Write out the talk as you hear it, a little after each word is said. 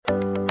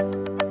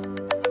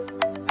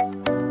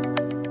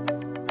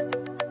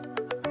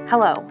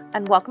Hello,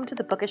 and welcome to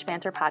the Bookish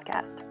Banter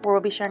podcast, where we'll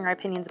be sharing our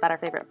opinions about our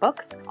favorite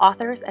books,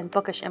 authors, and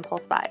bookish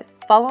impulse buys.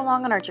 Follow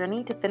along on our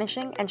journey to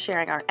finishing and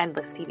sharing our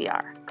endless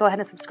TBR. Go ahead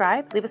and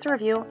subscribe, leave us a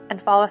review,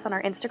 and follow us on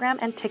our Instagram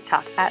and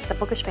TikTok at the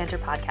Bookish Banter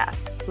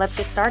podcast. Let's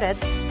get started.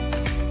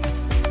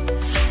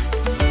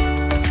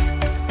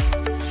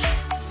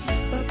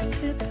 Welcome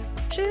to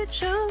the shit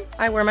show.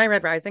 I wear my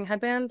Red Rising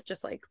headband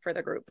just like for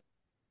the group.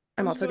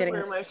 I'm also getting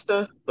wear my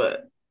stuff,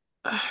 but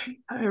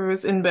I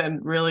was in bed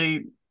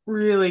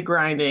really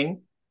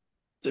grinding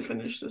to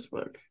finish this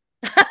book.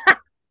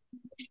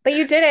 But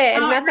you did it,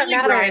 and Not that's really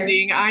what matters.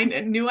 grinding. I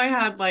knew I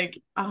had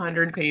like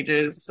 100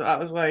 pages, so I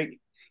was like,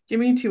 give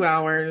me 2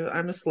 hours.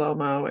 I'm a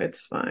slow-mo.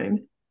 It's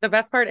fine. The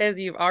best part is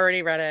you've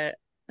already read it.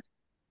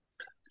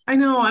 I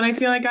know, and I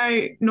feel like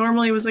I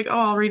normally was like, oh,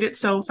 I'll read it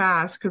so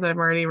fast because I've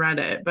already read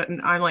it, but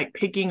I'm like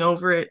picking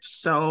over it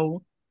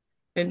so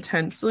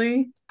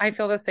intensely. I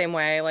feel the same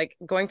way. Like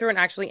going through and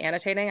actually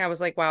annotating, I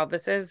was like, wow,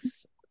 this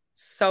is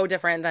so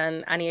different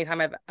than any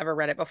time I've ever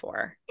read it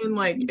before. And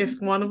like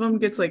if one of them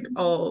gets like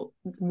all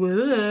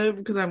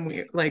because I'm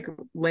weird, like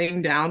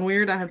laying down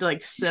weird, I have to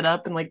like sit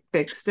up and like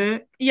fix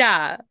it.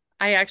 Yeah,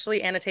 I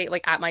actually annotate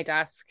like at my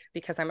desk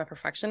because I'm a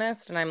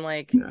perfectionist, and I'm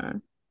like, Yeah.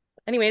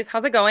 Anyways,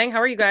 how's it going?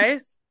 How are you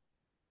guys?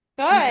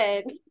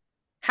 Good.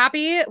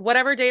 Happy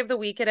whatever day of the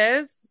week it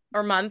is,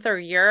 or month or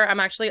year. I'm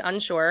actually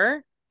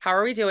unsure. How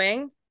are we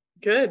doing?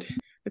 Good.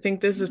 I think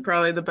this is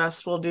probably the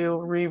best we'll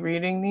do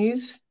rereading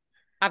these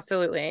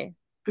Absolutely.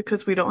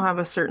 because we don't have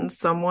a certain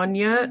someone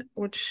yet,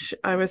 which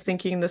I was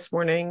thinking this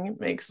morning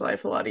makes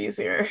life a lot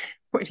easier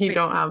when you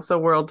don't have the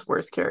world's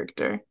worst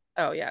character.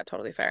 Oh yeah,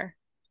 totally fair.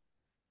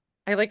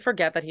 I like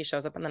forget that he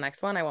shows up in the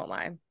next one. I won't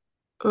lie.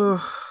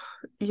 Ugh.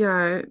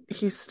 Yeah,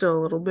 he's still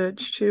a little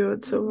bitch too.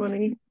 It's so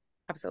funny.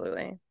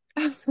 Absolutely.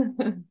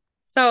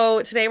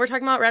 So today we're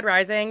talking about Red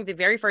Rising, the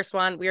very first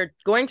one. We are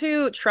going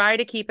to try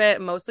to keep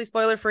it mostly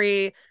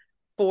spoiler-free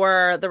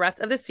for the rest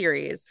of the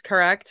series,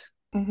 correct?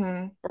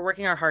 Mm-hmm. We're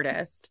working our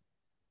hardest.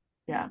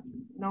 Yeah,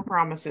 no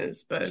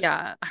promises, but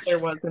yeah, there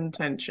was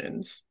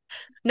intentions.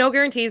 No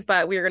guarantees,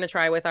 but we're going to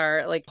try with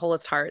our like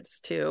wholest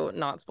hearts to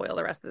not spoil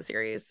the rest of the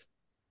series.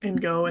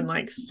 And go in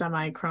like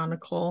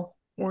semi-chronicle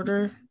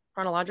order.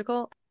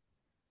 Chronological.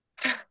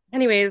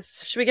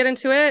 Anyways, should we get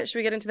into it? Should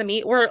we get into the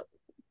meat? We're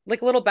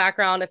like a little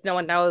background if no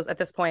one knows at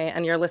this point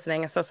and you're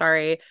listening, so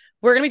sorry.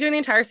 We're going to be doing the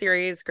entire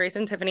series. Grace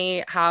and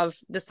Tiffany have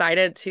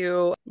decided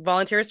to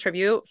volunteer as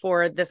tribute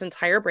for this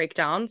entire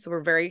breakdown, so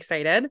we're very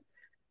excited.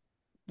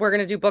 We're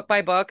going to do book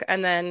by book,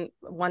 and then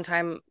one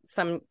time,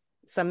 some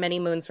many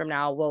moons from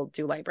now, we'll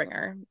do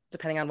Lightbringer,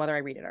 depending on whether I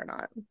read it or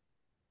not.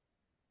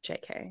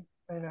 JK.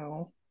 I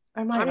know.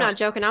 I'm not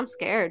joking. I'm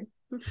scared.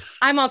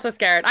 I'm also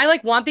scared. I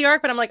like want the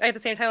arc, but I'm like at the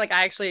same time, like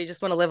I actually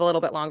just want to live a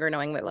little bit longer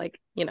knowing that like,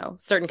 you know,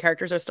 certain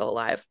characters are still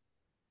alive.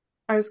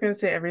 I was going to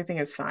say everything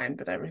is fine,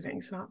 but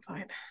everything's not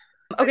fine.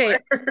 Okay.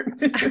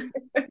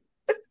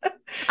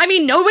 I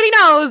mean, nobody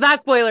knows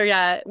that spoiler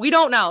yet. We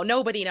don't know.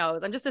 Nobody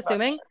knows. I'm just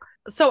assuming.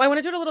 So I want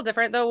to do it a little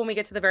different though when we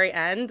get to the very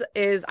end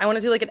is I want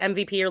to do like an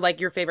MVP or like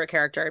your favorite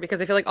character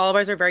because I feel like all of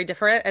ours are very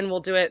different and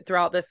we'll do it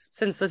throughout this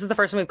since this is the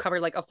first time we've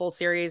covered like a full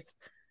series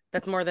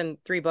that's more than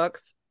 3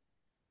 books.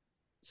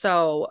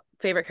 So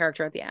favorite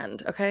character at the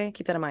end. Okay.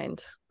 Keep that in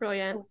mind.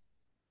 Brilliant.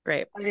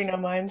 Great. I already know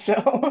mine,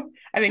 so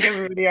I think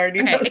everybody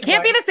already knows. It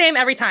can't be the same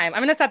every time.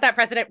 I'm going to set that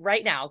precedent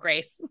right now,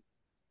 Grace.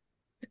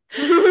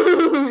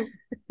 You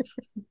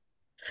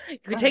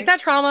take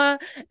that trauma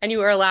and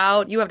you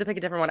are you have to pick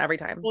a different one every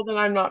time. Well, then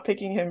I'm not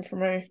picking him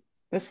for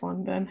this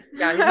one then.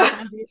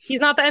 Yeah,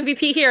 he's not the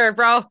MVP here,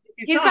 bro.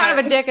 He's kind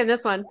of a dick in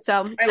this one,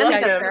 so I love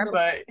him,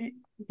 but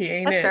he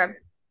ain't that's it.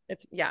 fair.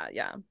 It's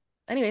yeah.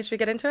 Anyway, should we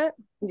get into it?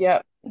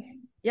 Yep.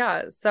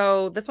 Yeah,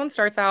 so this one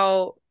starts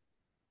out,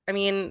 I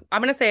mean,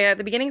 I'm going to say it,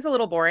 the beginning's a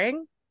little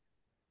boring.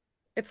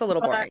 It's a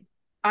little boring.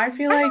 I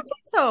feel like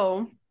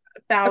so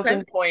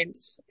 1,000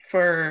 points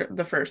for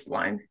the first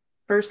line.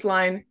 First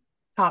line,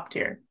 top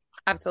tier.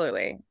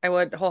 Absolutely. I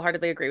would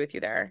wholeheartedly agree with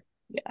you there.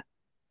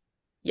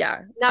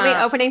 Yeah. Not me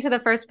opening to the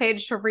first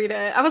page to read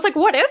it. I was like,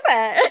 what is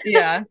it?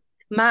 Yeah.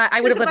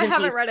 I would have lived in peace.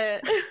 I haven't read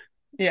it.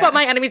 Yeah. But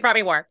my enemies brought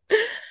me war.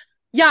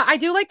 Yeah, I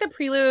do like the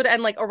prelude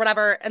and like or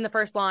whatever in the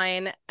first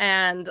line,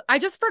 and I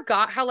just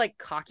forgot how like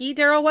cocky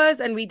Daryl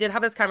was, and we did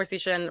have this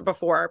conversation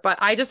before, but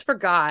I just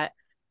forgot,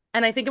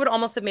 and I think it would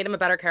almost have made him a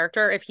better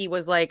character if he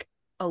was like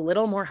a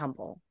little more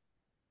humble.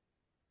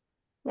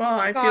 Well,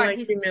 I feel like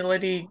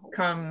humility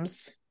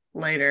comes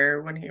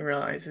later when he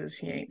realizes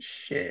he ain't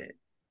shit.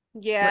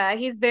 Yeah,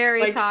 he's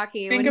very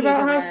cocky. Think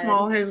about how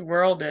small his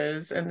world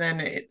is, and then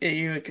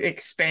it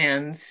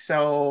expands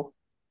so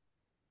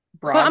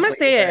broadly. Well, I'm gonna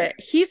say it.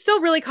 He's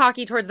still really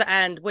cocky towards the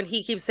end when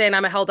he keeps saying,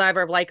 "I'm a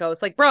Helldiver of Lycos."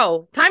 Like,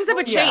 bro, times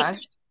have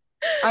changed.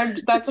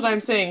 That's what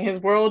I'm saying. His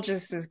world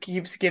just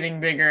keeps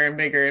getting bigger and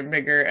bigger and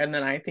bigger, and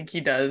then I think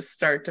he does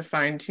start to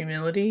find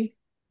humility,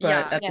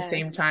 but at the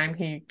same time,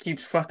 he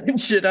keeps fucking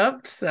shit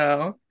up.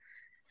 So,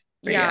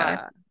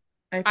 I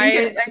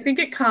think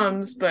it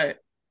comes, but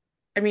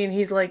I mean,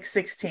 he's like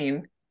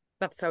 16,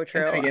 That's so in the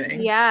true.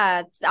 beginning.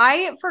 Yeah,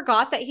 I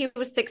forgot that he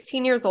was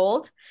 16 years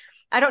old.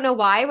 I don't know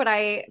why, but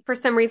I, for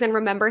some reason,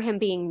 remember him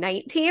being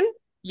 19.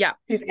 Yeah.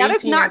 He's That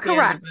is 18 not at the end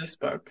of correct. this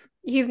book.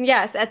 He's,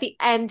 yes, at the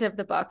end of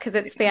the book because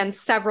it Yeah. spans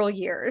several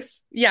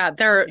years. Yeah,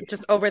 they're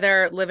just over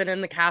there living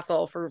in the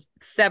castle for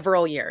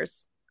several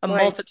years. A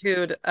Like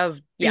multitude of,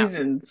 yeah,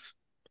 seasons.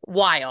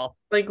 while.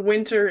 Like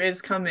winter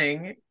is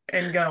coming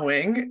and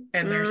going,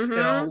 and they're Mm-hmm.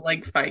 still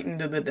like fighting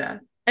to the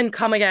death. And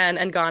come again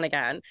and gone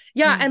again.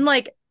 Yeah, and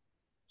like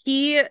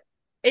he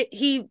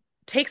he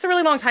takes a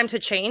really long time to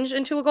change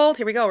into a gold.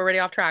 Here we go, we're already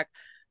off track.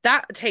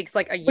 That takes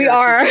like a We year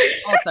or two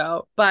are.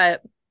 also,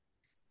 but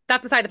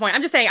that's beside the point.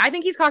 I'm just saying, I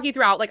think he's cocky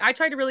throughout. Like, I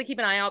tried to really keep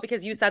an eye out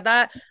because you said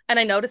that and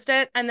I noticed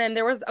it. And then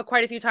there was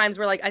quite a few times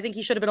where, like, I think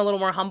he should have been a little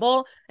more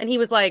humble. And he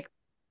was like,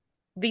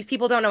 these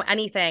people don't know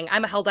anything.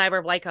 I'm a hell diver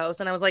of Lycos.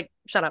 And I was like,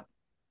 shut up.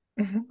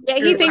 Yeah,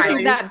 he You're thinks he's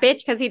literally, that bitch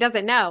because he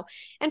doesn't know.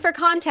 And for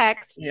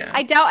context, yeah.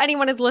 I doubt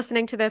anyone is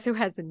listening to this who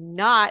has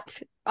not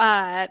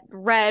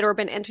read or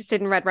been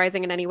interested in Red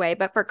Rising in any way.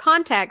 But for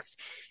context,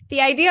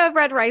 the idea of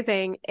Red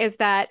Rising is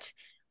that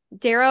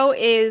Darrow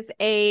is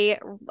a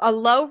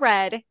low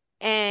red,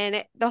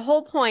 and the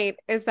whole point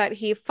is that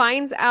he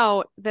finds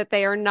out that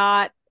they are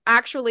not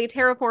actually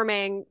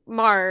terraforming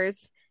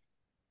Mars.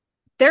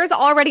 There's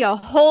already a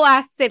whole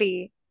ass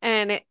city,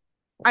 and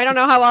I don't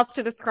know how else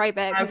to describe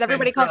it because Has been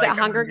everybody for calls it like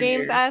Hunger 100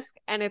 years. Games-esque,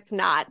 and it's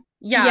not.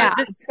 Yeah,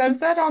 It this says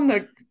that on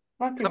the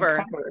fucking cover.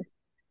 cover,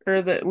 or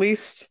at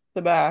least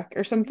the back,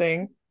 or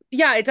something.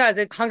 Yeah, it does.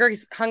 It's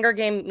Hunger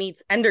Game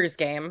meets Ender's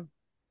Game.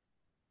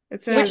 It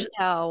Which, says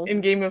No.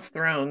 in Game of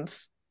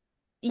Thrones,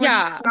 which is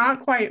yeah, not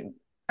quite.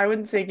 I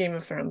wouldn't say Game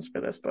of Thrones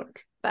for this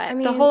book. But I the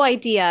mean, whole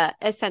idea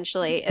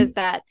essentially is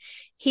that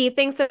he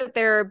thinks that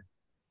they're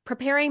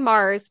preparing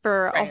Mars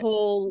for a right.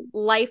 whole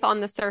life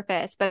on the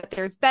surface, but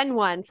there's been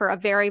one for a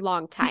very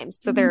long time.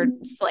 So they're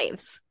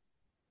slaves.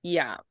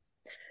 Yeah.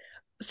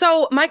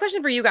 So my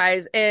question for you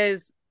guys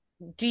is,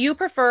 do you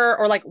prefer,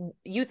 or like,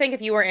 you think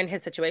if you were in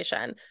his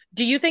situation,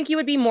 do you think you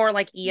would be more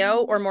like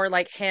Io or more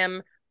like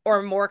him,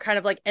 or more kind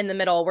of like in the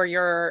middle where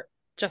you're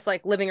just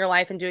like living your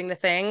life and doing the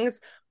things?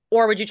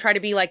 Or would you try to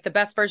be like the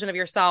best version of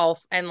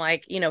yourself and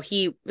like,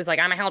 he was like,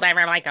 I'm a hell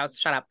diver, I'm like,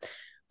 shut up.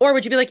 Or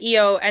would you be like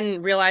Io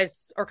and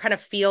realize or kind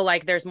of feel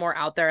like there's more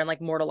out there and like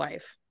more to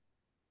life?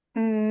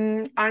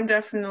 I'm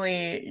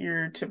definitely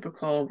your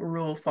typical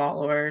rule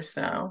follower,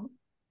 so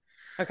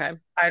Okay.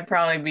 I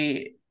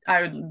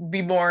would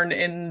be born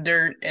in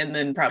dirt and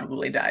then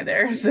probably die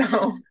there. So,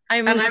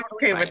 I'm and I'm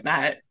okay fine. with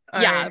that.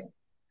 Yeah,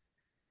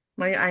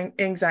 My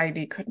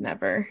anxiety could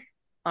never.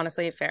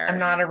 honestly, I'm fair.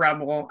 not a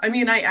rebel. I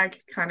mean, I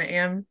kind of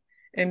am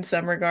in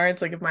some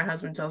regards. Like if my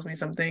husband tells me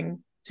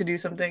something to do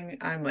something,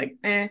 I'm like,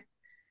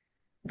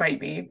 bite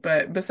me.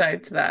 But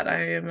besides that,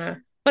 I am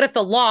a But if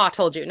the law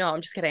told you, no,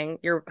 I'm just kidding.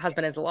 Your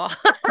husband is the law.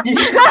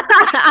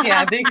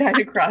 yeah, they kind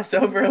of cross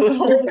over a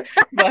little,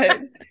 but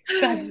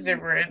that's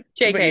different.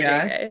 But JK,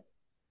 yeah. JK.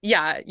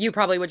 Yeah, you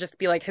probably would just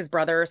be like his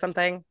brother or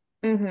something.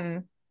 hmm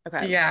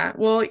Okay. Yeah.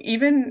 Well,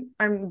 even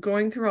I'm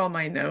going through all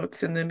my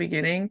notes in the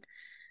beginning,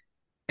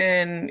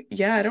 and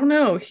yeah, I don't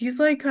know. He's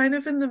like kind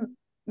of in the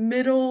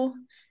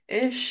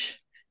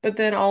middle-ish, but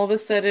then all of a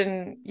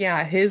sudden,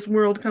 yeah, his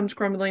world comes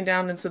crumbling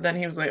down, and so then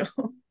he was like,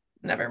 oh,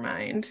 never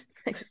mind.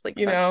 I just like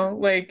You fuck. know,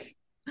 like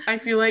I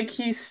feel like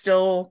he's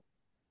still,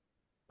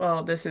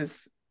 well, this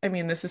is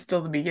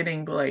still the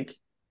beginning, but like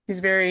he's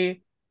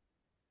very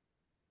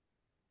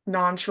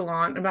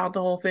nonchalant about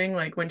the whole thing.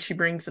 Like when she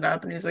brings it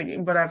up and he's like,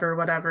 whatever,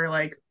 whatever,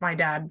 like my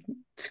dad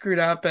screwed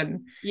up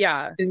and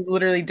Yeah. is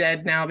literally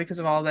dead now because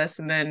of all this.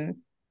 And then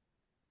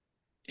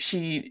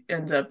she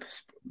ends up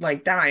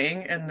like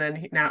dying, and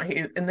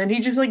then he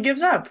just like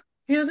gives up.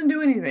 He doesn't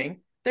do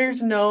anything.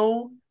 There's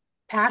no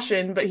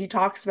passion, but he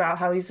talks about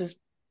how he's this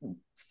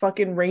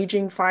fucking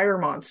raging fire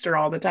monster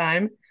all the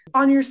time.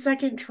 On your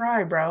second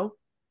try, bro.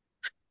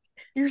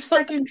 Your But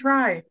second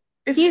try.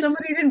 If He's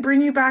somebody didn't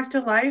bring you back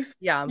to life,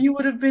 yeah, you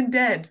would have been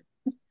dead.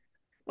 whole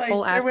Like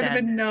there ass would have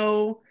dead. been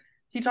no.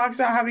 He talks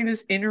about having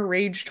this inner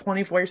rage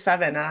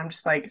 24/7, and I'm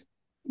just like,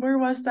 where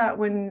was that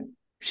when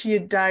she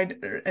had died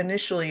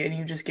initially and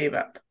you just gave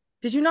up?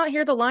 Did you not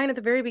hear the line at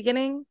the very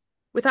beginning?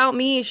 Without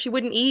me, she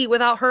wouldn't eat.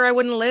 Without her, I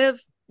wouldn't live.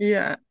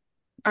 Yeah,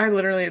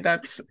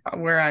 that's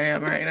where I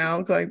am right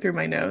now, going through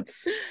my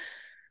notes.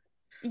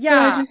 But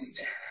Yeah. I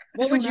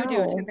What don't would you do,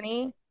 know.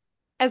 Tiffany?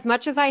 as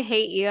much as I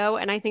hate Io,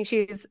 and I think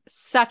she's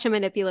such a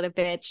manipulative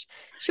bitch,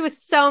 she was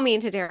so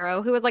mean to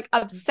Darrow, who was like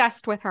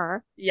obsessed with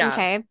her. Yeah.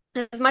 Okay.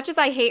 As much as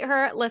I hate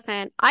her,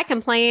 listen, I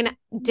complain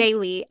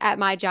daily at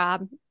my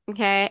job.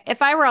 Okay.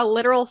 If I were a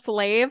literal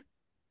slave,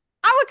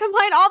 I would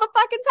complain all the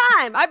fucking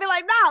time. I'd be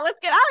like, nah, let's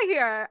get out of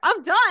here.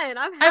 I'm done.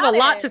 I've I have a had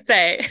lot it. to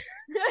say.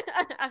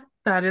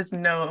 That is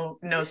no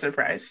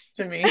surprise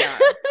to me. Yeah.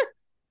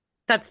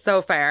 That's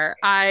so fair.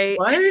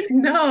 What?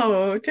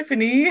 No,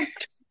 Tiffany.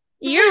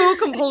 You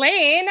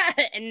complain.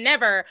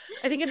 Never.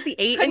 I think it's the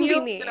eight in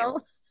Couldn't be you,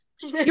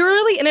 me. You're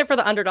really in it for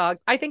the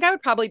underdogs. I think I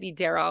would probably be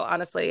Darrow,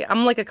 honestly.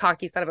 I'm like a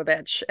cocky son of a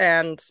bitch.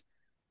 And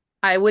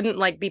I wouldn't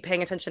like be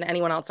paying attention to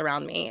anyone else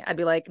around me. I'd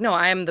be like, no,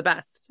 I am the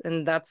best,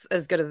 and that's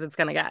as good as it's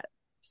gonna get.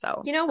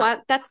 So You know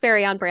what? That's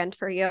very on brand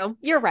for you.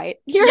 You're right.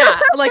 Yeah,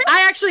 like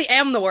I actually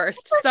am the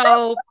worst.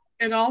 So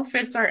it all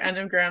fits our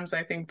enneagrams,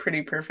 I think,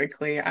 pretty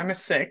perfectly. I'm a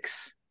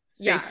 6.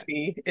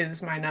 Safety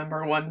is my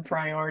number one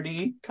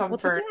priority.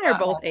 Comfort. Well, are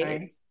both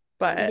 8s,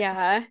 but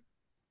yeah,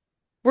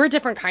 we're a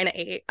different kind of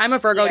 8. I'm a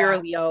Virgo, you're a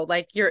Leo.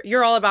 Like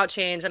you're all about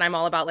change, and I'm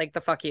all about like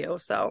the fuck you.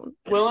 So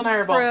Will and I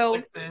are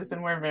both 6s,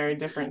 and we're very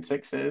different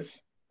 6s.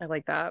 I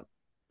like that.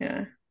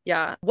 Yeah.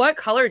 Yeah. What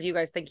color do you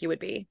guys think you would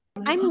be?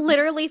 I'm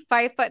literally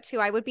 5'2".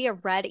 I would be a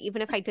red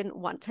even if I didn't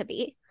want to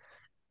be.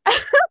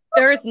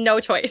 There is no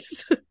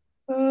choice.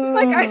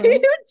 Like, are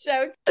you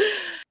joking?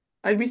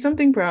 I'd be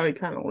something probably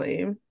kind of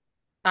lame.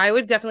 I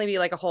would definitely be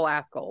like a whole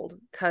ass gold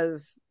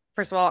because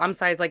first of all, I'm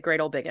size like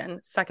great old biggin.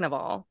 Second of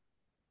all,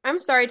 I'm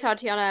sorry,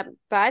 Tatiana,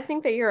 but I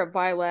think that you're a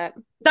violet.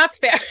 That's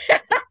fair.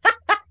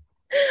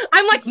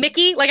 I'm like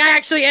Mickey. Like I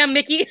actually am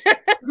Mickey.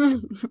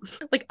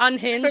 Like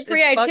unhinged. The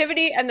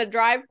creativity and the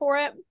drive for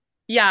it.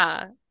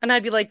 Yeah. And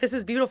I'd be like, this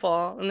is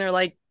beautiful. And they're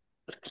like,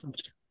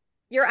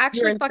 you're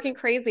actually fucking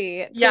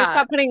crazy. Please yeah.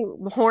 stop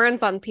putting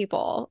horns on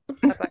people.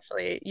 That's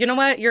actually, you know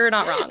what? You're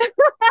not wrong.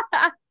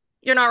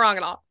 You're not wrong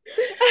at all.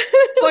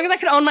 As long as I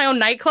can own my own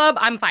nightclub,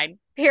 I'm fine.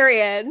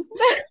 Period.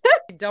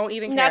 I don't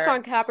even care. That's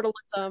on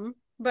capitalism,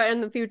 but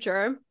in the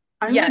future.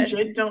 I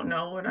legit don't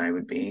know what I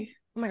would be.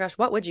 Oh my gosh,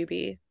 what would you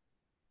be?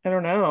 I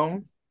don't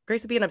know.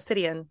 Grace would be an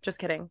obsidian. Just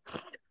kidding.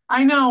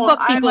 I know.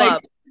 Fuck people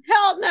up.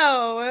 Hell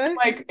no.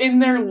 Like in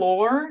their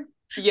lore,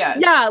 yes.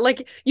 Yeah,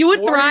 like you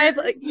would thrive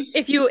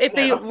if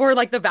they were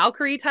like the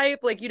Valkyrie type.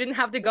 Like you didn't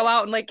have to go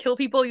out and like kill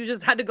people. You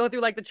just had to go through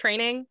like the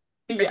training.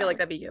 I feel like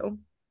that'd be you.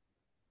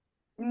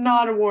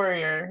 Not a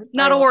warrior.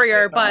 Not a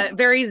warrior, but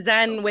very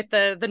zen with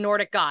the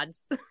Nordic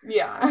gods.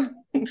 Yeah.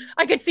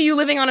 I could see you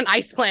living on an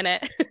ice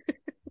planet.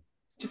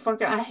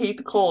 I hate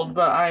the cold,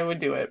 but I would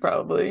do it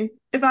probably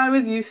if I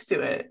was used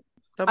to it.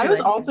 I was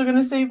also going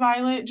to say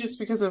violet just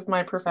because of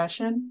my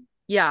profession.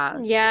 Yeah.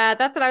 Yeah,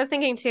 that's what I was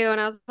thinking too.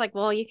 And I was like,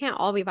 well, you can't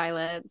all be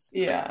violets.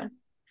 Yeah.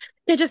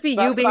 It'd just be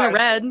you being a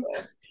red.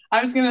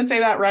 I was going to say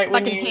that right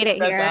when you hate it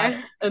said here.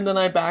 that. And then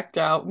I backed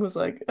out and was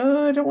like,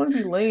 oh, I don't want to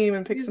be lame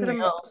and pick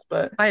something else.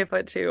 But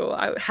 5'2".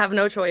 I have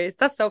no choice.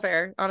 That's so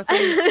fair, honestly.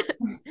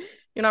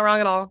 You're not wrong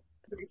at all.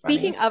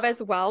 Speaking of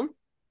as well.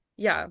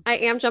 Yeah. I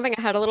am jumping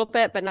ahead a little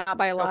bit, but not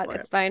by a lot.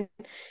 It's fine.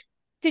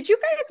 Did you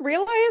guys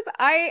realize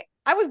I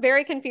was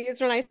very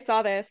confused when I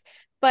saw this,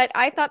 but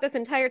I thought this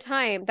entire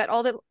time that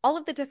all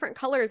of the different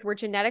colors were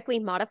genetically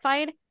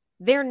modified.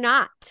 They're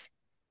not.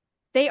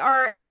 They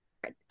are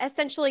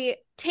essentially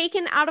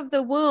taken out of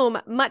the womb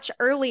much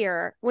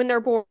earlier when they're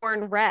born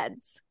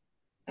reds.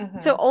 Mm-hmm.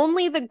 So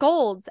only the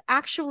golds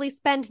actually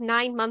spend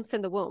 9 months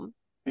in the womb.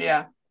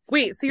 Yeah.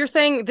 Wait, so you're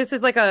saying this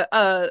is like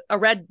a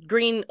red,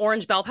 green,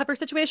 orange bell pepper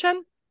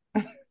situation?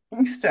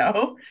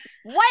 So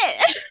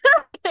what?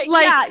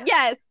 Like,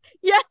 yes.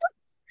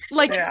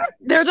 Like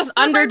they're just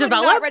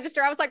underdeveloped.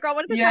 Register. I was like, girl,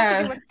 what does this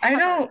have to do with pepper? I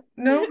don't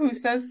know who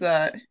says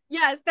that.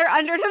 Yes, they're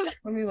underdeveloped.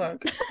 Let me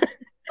look.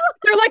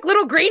 They're like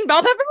little green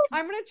bell peppers.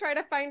 I'm gonna try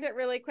to find it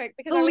really quick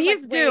because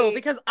please do,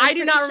 because I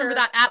do not remember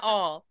that at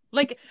all.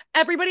 Like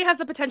everybody has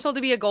the potential to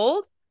be a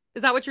gold.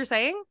 Is that what you're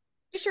saying?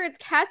 I'm sure it's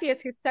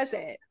Cassius who says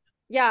it.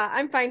 Yeah,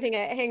 I'm finding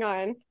it. Hang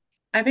on.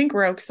 I think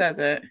Roke says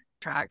it.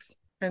 Tracks.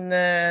 And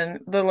then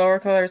the lower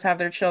colors have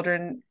their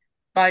children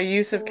by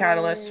use of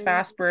catalyst,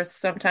 fast birth,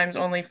 sometimes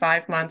only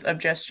 5 months of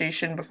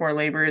gestation before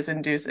labor is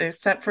induced,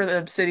 except for the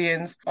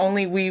obsidians.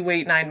 Only we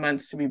wait 9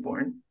 months to be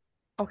born.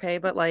 Okay,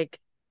 but like,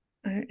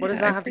 what does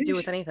that have to do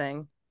with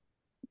anything?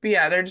 But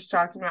yeah, they're just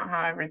talking about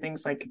how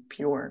everything's like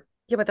pure.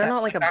 Yeah, but they're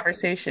not like a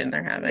conversation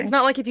they're having. It's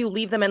not like if you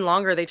leave them in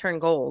longer, they turn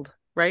gold,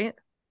 right?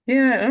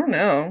 Yeah, I don't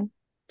know.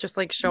 Just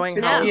like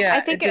showing how. Yeah,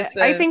 I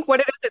think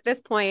what it is at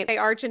this point, they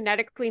are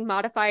genetically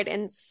modified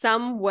in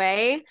some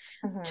way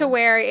to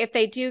where if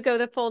they do go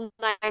the full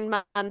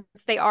 9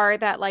 months, they are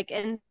that like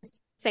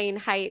insane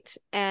height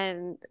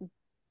and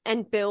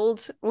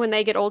build when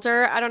they get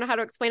older. I don't know how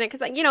to explain it because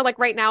like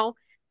right now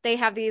they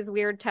have these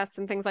weird tests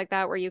and things like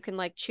that where you can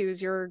like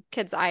choose your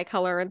kid's eye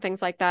color and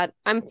things like that.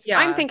 I'm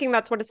thinking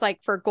that's what it's like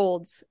for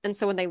golds, and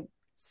so when they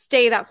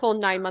stay that full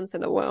 9 months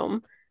in the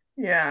womb.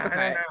 Yeah, okay.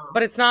 I don't know.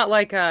 But it's not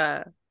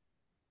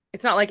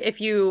like if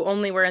you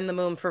only were in the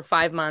womb for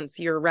 5 months,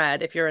 you're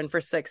red. If you're in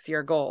for 6,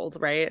 you're gold,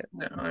 right?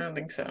 No, I don't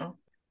think so.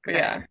 Okay.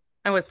 Yeah.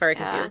 I was very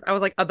confused. I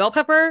was like, a bell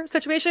pepper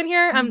situation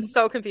here? I'm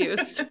so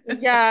confused.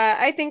 Yeah,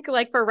 I think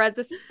like for reds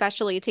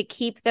especially, to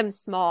keep them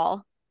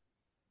small,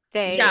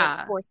 they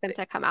force them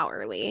to come out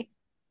early.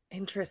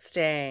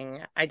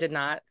 Interesting. I did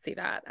not see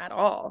that at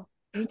all.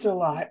 It's a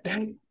lot.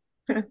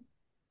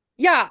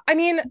 Yeah, I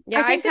mean...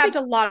 Yeah, I tabbed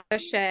a lot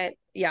of shit.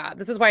 Yeah,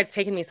 this is why it's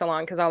taken me so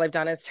long, because all I've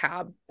done is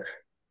tab.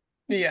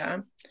 Yeah.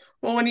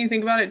 Well, when you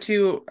think about it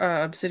too,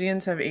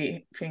 obsidians have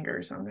 8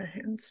 fingers on their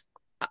hands.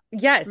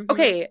 Yes. Mm-hmm.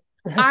 Okay.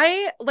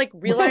 I like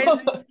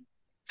realized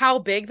how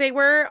big they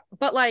were,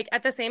 but like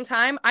at the same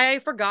time, I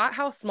forgot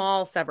how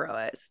small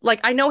Severo is.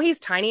 Like I know he's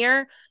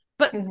tinier,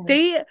 but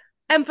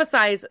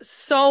emphasize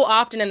so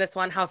often in this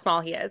one how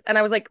small he is. And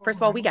I was like, first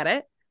of all, we get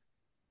it.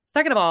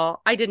 Second of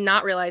all, I did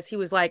not realize he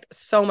was like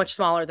so much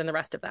smaller than the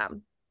rest of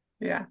them.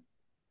 Yeah.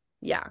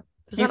 Yeah.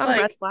 Is He's that not like,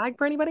 a red flag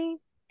for anybody?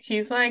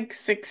 he's like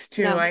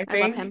 6'2", No, I I love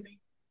think. him.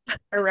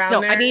 Around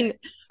No, there. I mean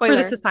Spoiler.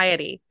 for the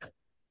society.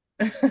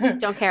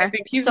 Don't care. I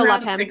think he's Still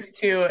around love him.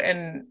 6'2",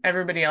 and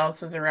everybody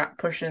else is around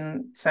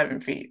pushing 7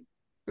 feet.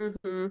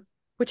 Mm-hmm.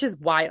 Which is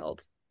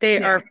wild.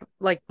 They are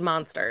like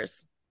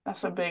monsters.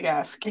 That's a big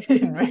ass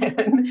kid,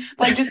 man.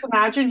 Like, just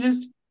imagine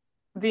just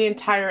the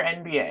entire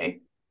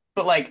NBA,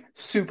 but like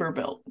super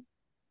built.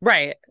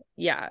 Right.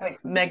 Yeah.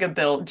 Like mega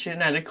built,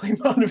 genetically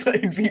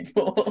modified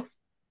people.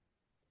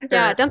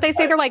 Yeah, don't they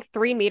say they're like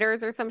 3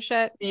 meters or some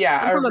shit? Yeah,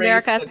 I'm a from race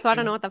America, that's so I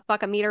don't know what the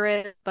fuck a meter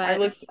is,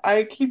 but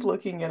I keep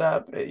looking it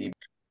up.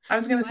 I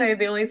was gonna say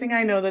the only thing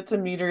I know that's a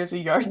meter is a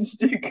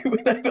yardstick,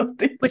 but I don't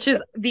think Which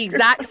is the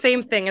exact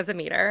same thing as a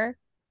meter.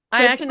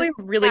 I actually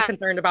am really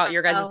concerned about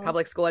your guys'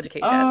 public school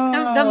education.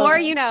 The more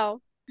you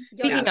know.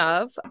 Speaking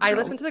of, I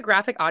listened to the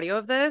graphic audio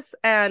of this,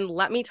 and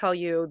let me tell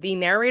you, the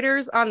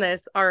narrators on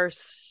this are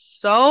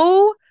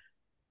so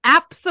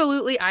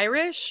absolutely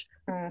Irish.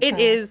 It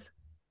is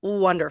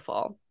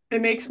wonderful. It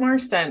makes more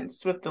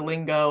sense with the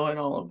lingo and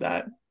all of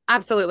that.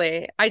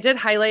 Absolutely. I did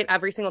highlight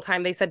every single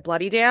time they said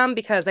bloody damn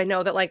because I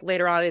know that like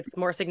later on it's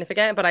more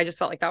significant, but I just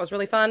felt like that was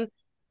really fun.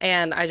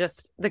 And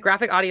the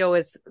graphic audio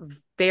is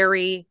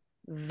very,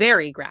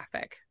 very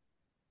graphic.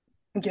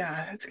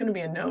 Yeah, it's going to be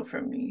a no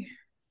from me.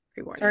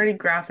 It's already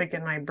graphic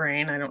in my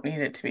brain. I don't need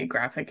it to be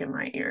graphic in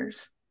my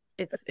ears.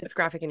 It's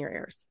graphic in your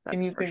ears.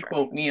 And you can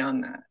quote me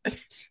on that.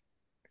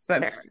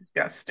 That's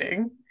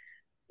disgusting.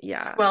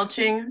 Yeah.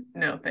 Squelching,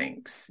 no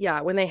thanks.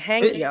 Yeah, when they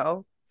hang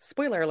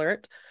spoiler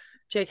alert,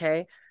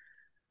 JK.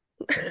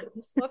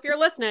 Well, if you're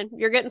listening,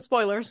 you're getting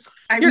spoilers.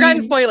 You're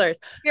getting spoilers.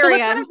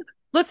 Period. So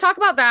let's talk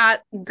about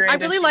that. Granted, I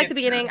really like the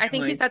beginning. I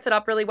think he sets it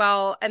up really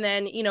well. And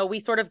then, we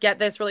sort of get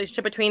this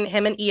relationship between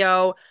him and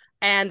Io,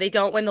 and they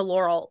don't win the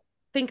laurel.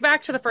 Think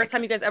back to the first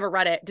time you guys ever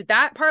read it. Did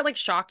that part like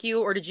shock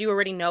you, or did you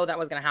already know that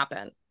was going to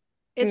happen?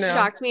 It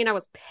shocked me and I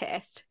was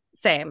pissed.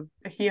 Same.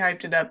 He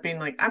hyped it up being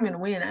like, I'm going to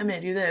win. I'm going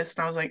to do this.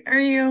 And I was like, are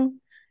you?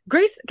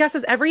 Grace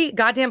guesses every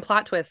goddamn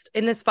plot twist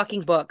in this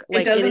fucking book.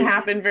 Like, it doesn't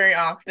happen very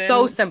often.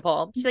 So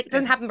simple. She's like, it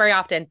doesn't happen very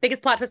often.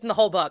 Biggest plot twist in the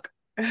whole book.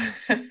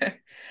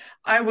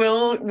 I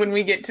will, when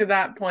we get to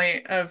that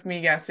point of me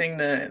guessing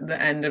the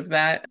end of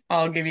that,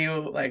 I'll give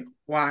you like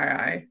why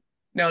I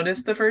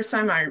noticed the first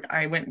time.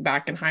 I went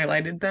back and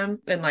highlighted them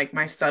and like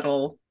my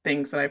subtle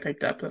things that I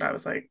picked up that I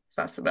was like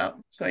sus about.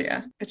 So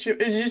yeah, it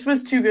just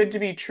was too good to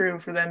be true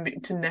for them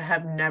to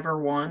have never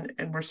won,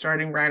 and we're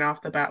starting right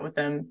off the bat with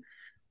them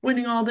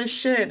winning all this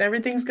shit.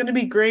 Everything's gonna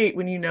be great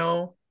when you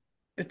know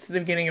it's the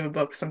beginning of a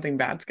book, something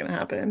bad's gonna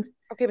happen.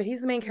 Okay, but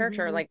he's the main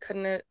character. Like,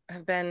 couldn't it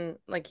have been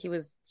like he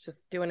was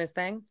just doing his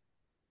thing?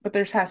 But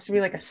there has to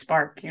be like a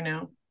spark,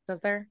 Does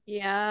there?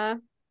 Yeah.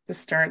 To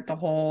start the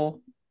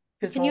whole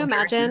Can you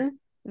imagine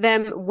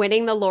them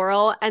winning the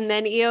laurel and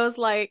then Io's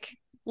like,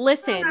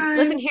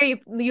 listen here,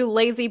 you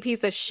lazy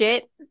piece of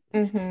shit.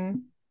 Mm-hmm.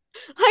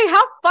 Like,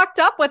 how fucked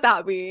up would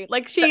that be?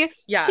 Like, she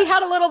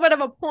had a little bit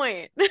of a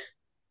point.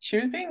 She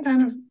was being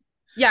kind of...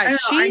 Yeah,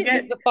 she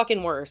is the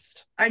fucking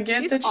worst. I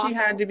get that she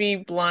had to be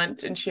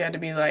blunt and she had to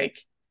be like,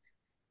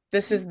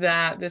 this is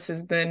that, this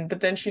is then, but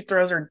then she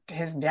throws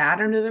his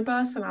dad under the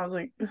bus, and I was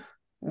like,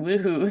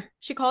 woohoo.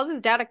 She calls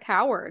his dad a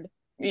coward.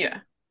 Yeah.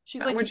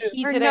 She's like,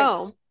 he did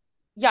it.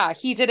 Yeah,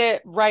 he did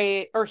it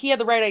right, or he had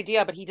the right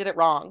idea, but he did it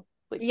wrong.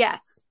 Like,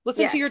 yes.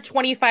 Listen to your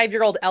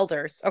 25-year-old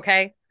elders,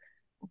 okay?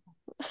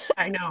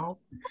 I know.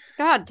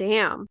 God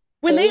damn.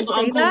 When Old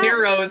Uncle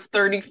Nero is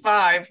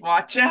 35.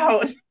 Watch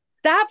out.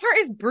 That part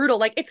is brutal.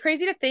 Like, it's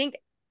crazy to think.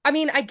 I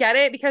mean, I get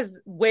it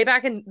because way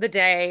back in the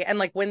day, and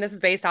like when this is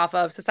based off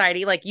of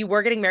society, like you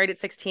were getting married at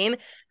 16,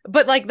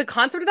 but like the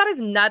concept of that is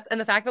nuts, and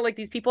the fact that like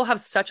these people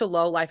have such a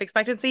low life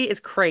expectancy is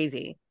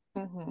crazy.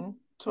 Mm-hmm.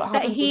 So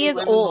that he is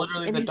old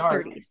in his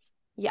 30s.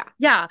 Yeah.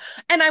 Yeah.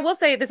 And I will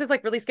say, this is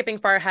like really skipping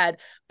far ahead,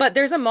 but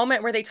there's a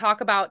moment where they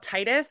talk about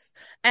Titus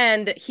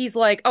and he's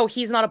like, oh,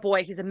 he's not a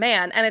boy, he's a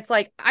man. And it's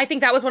like, I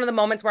think that was one of the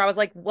moments where I was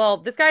like,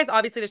 well, this guy's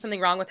obviously there's something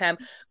wrong with him,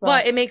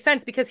 but it makes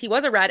sense because he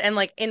was a red, and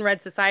like in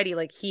red society,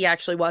 like he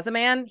actually was a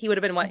man. He would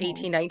have been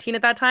 18, 19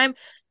 at that time.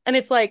 And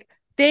it's like,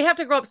 they have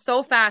to grow up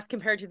so fast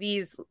compared to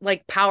these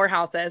like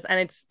powerhouses. And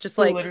it's just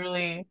like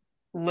literally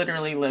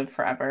live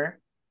forever.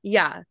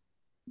 Yeah.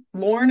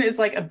 Lorne is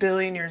like 1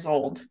 billion years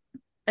old.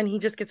 And he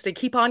just gets to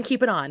keep on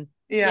keeping on.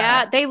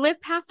 Yeah, they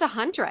live past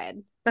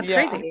 100. That's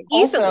crazy.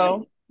 Easily.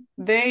 Also,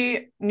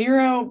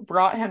 Nero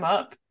brought him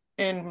up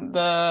in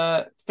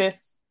the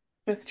fifth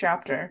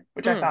chapter,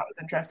 which I thought was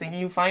interesting.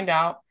 You find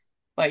out,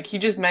 like, he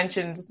just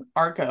mentions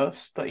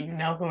Arcos, but you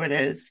know who it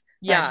is.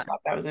 Yeah. I just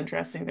thought that was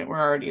interesting that we're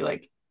already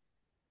like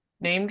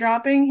name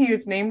dropping. He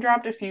was name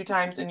dropped a few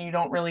times, and you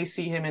don't really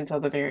see him until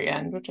the very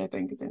end, which I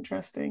think is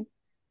interesting.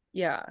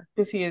 Yeah,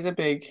 because he is a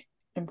big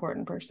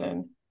important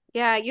person.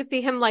 Yeah, you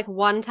see him like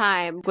one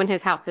time when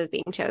his house is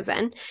being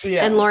chosen.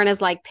 Yeah. And Lauren is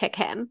like, pick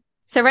him.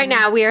 So right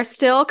now we are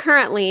still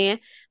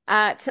currently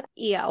at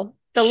Io.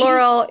 The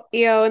Laurel,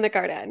 EO, and the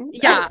garden.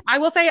 Yeah, I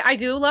will say I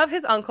do love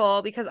his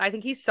uncle because I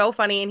think he's so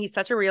funny and he's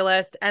such a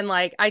realist. And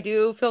like, I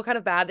do feel kind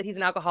of bad that he's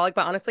an alcoholic.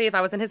 But honestly, if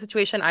I was in his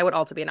situation, I would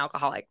also be an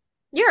alcoholic.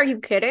 Yeah, are you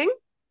kidding?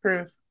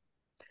 Truth.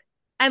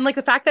 And like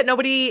the fact that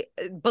nobody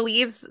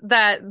believes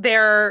that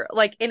they're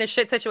like in a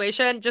shit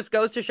situation just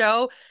goes to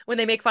show when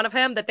they make fun of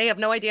him that they have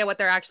no idea what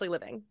they're actually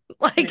living.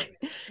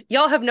 Like,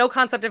 y'all have no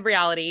concept of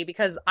reality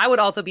because I would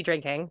also be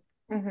drinking.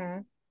 Mm-hmm.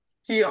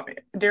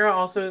 Daryl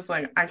also is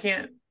like,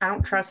 I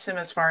don't trust him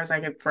as far as I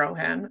could throw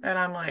him. And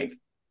I'm like,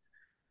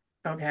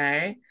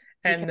 okay.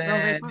 And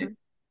then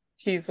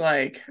he's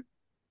like,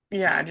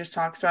 yeah, just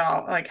talks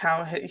about like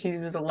how he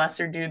was a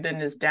lesser dude than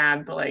his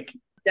dad, but like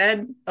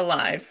dead,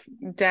 alive,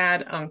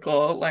 dad,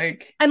 uncle,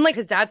 like. And like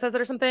his dad says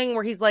it or something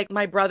where he's like,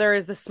 my brother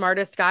is the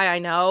smartest guy I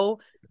know.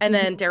 And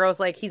then Daryl's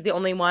like, he's the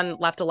only one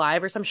left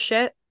alive or some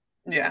shit.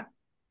 Yeah.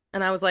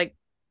 And I was like,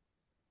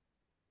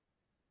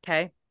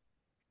 okay.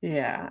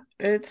 Yeah.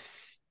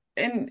 It's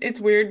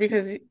weird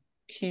because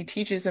he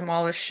teaches him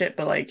all this shit,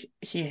 but like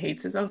he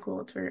hates his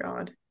uncle. It's very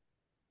odd.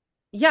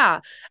 Yeah.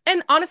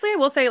 And honestly, I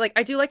will say, like,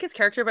 I do like his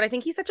character, but I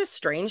think he's such a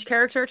strange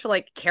character to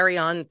like carry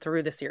on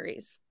through the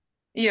series.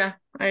 Yeah,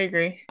 I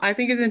agree. I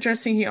think it's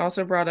interesting he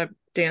also brought up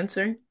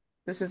Dancer.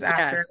 This is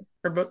after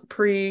or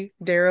pre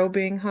Darrow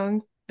being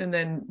hung and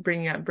then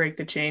bringing up Break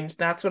the Chains.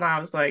 That's when I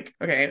was like,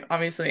 okay,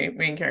 obviously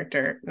main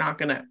character not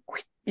gonna,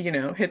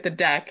 hit the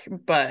deck,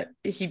 but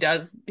he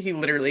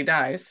literally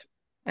dies.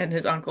 And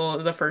his uncle,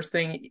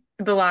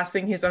 the last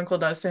thing his uncle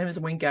does to him is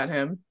wink at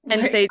him.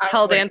 And say,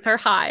 tell Dancer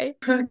hi.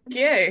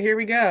 Yeah, here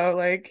we go.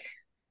 Like,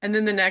 and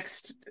then the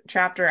next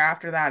chapter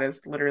after that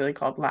is literally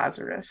called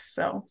Lazarus.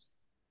 So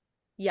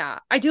yeah,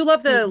 I do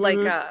love the like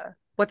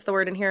what's the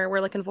word in here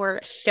we're looking for?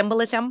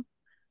 Symbolism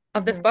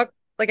of this book.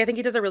 Like I think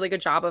he does a really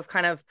good job of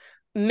kind of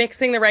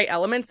mixing the right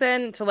elements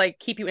in to like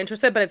keep you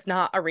interested, but it's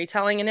not a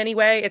retelling in any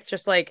way. It's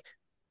just like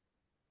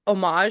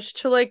homage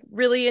to like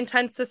really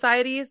intense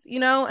societies,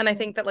 And I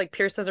think that like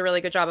Pierce does a really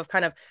good job of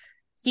kind of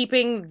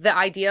keeping the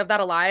idea of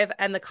that alive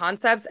and the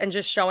concepts and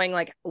just showing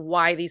like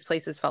why these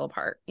places fell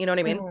apart. You know what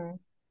I mean?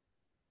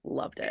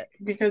 Loved it.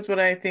 Because what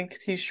I think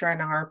he's trying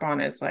to harp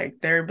on is like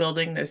they're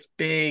building this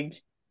big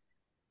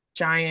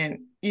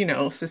giant,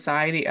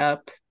 society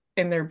up,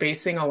 and they're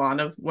basing a lot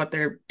of what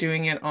they're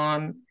doing it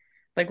on,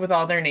 like with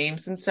all their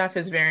names and stuff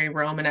is very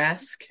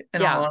Romanesque,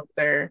 and all of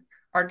their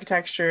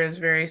architecture is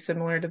very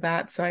similar to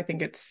that. So I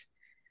think it's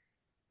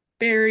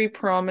very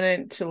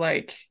prominent to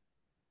like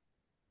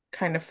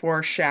kind of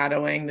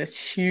foreshadowing this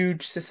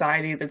huge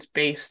society that's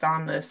based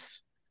on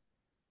this,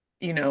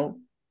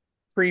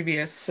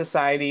 previous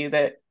society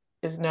that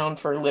is known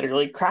for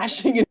literally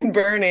crashing and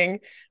burning,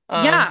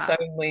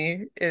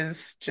 suddenly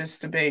is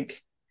just a big,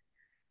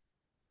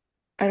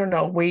 I don't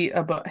know, weight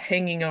about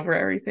hanging over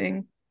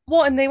everything.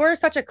 Well, and they were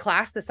such a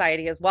class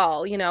society as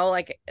well,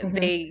 like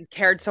they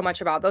cared so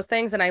much about those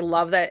things. And I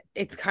love that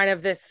it's kind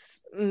of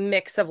this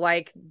mix of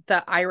like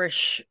the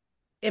Irish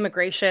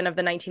immigration of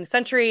the 19th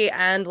century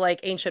and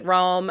like ancient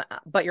Rome,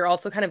 but you're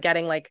also kind of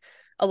getting like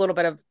a little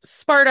bit of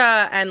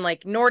Sparta and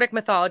like Nordic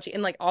mythology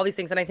and like all these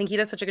things. And I think he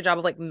does such a good job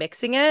of like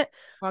mixing it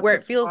where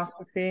it feels,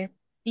 philosophy.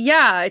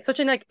 Yeah, it's such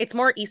a like, it's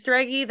more Easter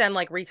eggy than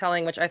like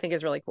retelling, which I think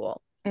is really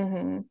cool.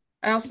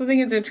 I also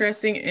think it's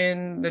interesting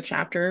in the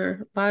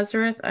chapter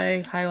Lazarus,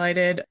 I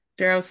highlighted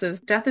Darrow says,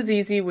 death is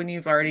easy when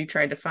you've already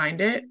tried to find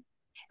it.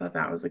 I thought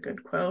that was a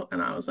good quote.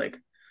 And I was like,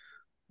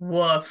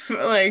 woof.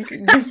 Like,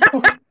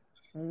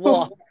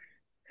 woof.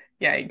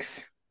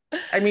 Yikes.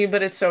 I mean,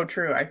 but it's so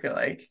true, I feel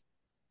like.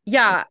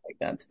 Yeah. Like,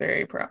 that's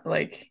very,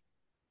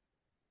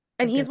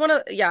 and he's one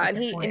of,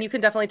 and you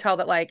can definitely tell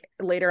that like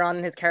later on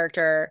in his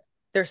character,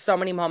 there's so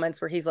many moments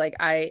where he's like,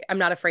 I'm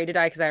not afraid to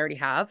die because I already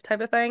have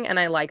type of thing. And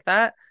I like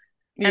that.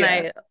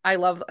 And I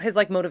love his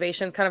like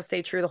motivations kind of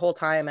stay true the whole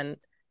time. And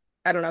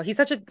I don't know, he's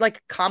such a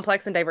like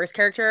complex and diverse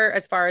character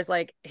as far as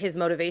like his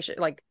motivation,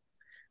 like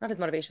not his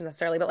motivation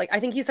necessarily, but like I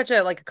think he's such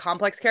a like a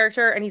complex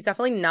character and he's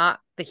definitely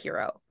not the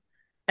hero.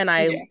 And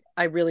I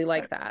really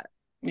like that.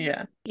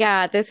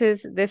 Yeah, this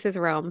is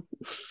Rome.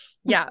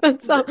 Yeah.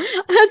 That's all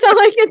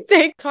I can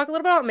say. Talk a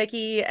little about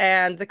Mickey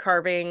and the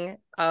carving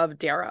of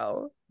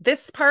Darrow.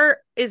 This part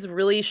is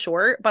really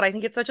short, but I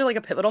think it's such a like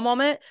a pivotal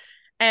moment.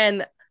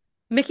 And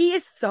Mickey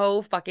is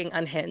so fucking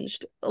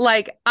unhinged.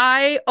 Like,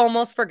 I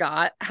almost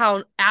forgot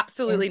how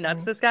absolutely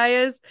nuts this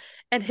guy is.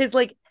 And his,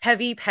 like,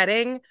 heavy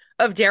petting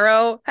of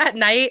Darrow at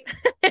night.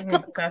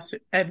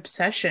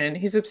 Obsession.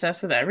 He's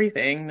obsessed with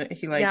everything that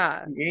he,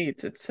 like,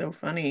 creates. It's so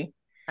funny.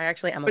 I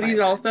actually am. But he's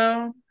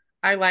also,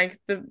 I like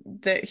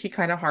that he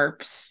kind of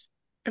harps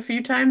a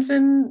few times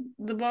in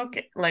the book.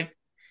 Like,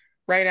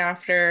 right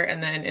after,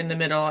 and then in the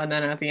middle, and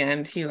then at the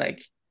end, he,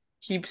 like,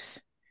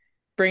 keeps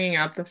bringing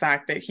up the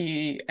fact that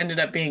he ended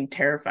up being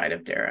terrified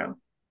of Darrow.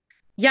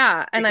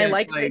 Yeah, and because, I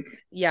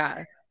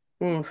like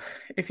oof,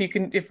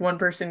 if one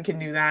person can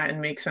do that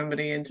and make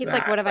somebody into he's that,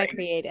 like, what have I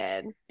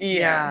created?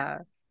 Yeah.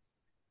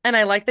 And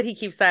I like that he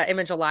keeps that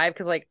image alive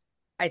because like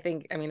I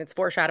mean it's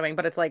foreshadowing,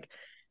 but it's like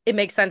it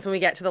makes sense when we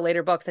get to the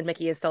later books and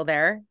Mickey is still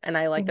there, and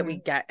I like that we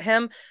get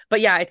him. But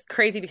yeah, it's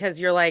crazy because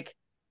you're like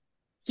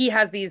he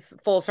has these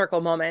full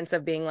circle moments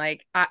of being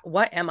like,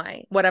 what am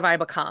I? What have I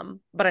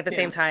become? But at the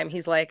same time,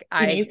 he's like, he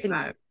I needs can,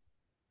 that.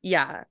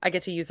 yeah, I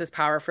get to use this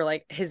power for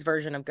like his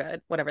version of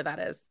good, whatever that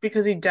is.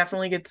 Because he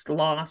definitely gets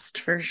lost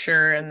for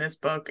sure in this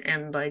book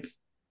and like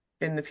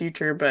in the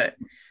future, but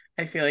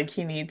I feel like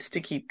he needs to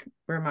keep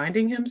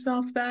reminding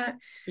himself that.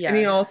 And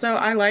he Yeah. also,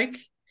 I like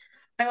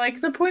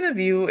the point of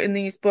view in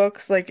these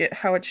books, like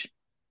how it's,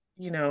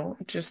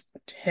 just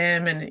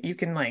him, and you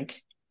can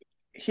like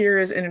hear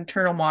his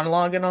internal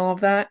monologue and all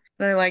of that.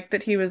 And I like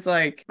that he was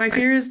like, my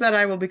fear is that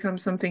I will become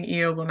something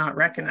Io will not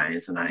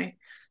recognize. And I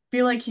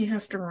feel like he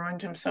has to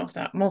remind himself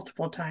that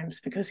multiple times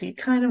because he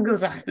kind of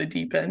goes off the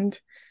deep end.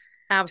 Just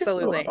a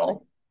Absolutely.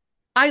 little.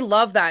 I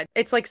love that.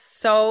 It's like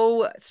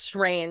so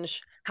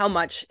strange how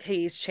much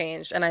he's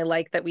changed. And I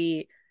like that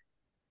we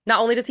not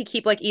only does he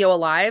keep like Io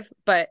alive,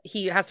 but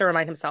he has to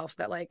remind himself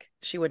that like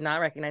she would not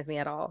recognize me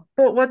at all.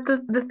 But what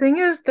the thing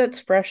is that's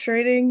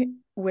frustrating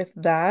with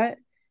that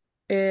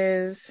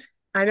is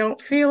I don't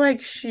feel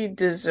like she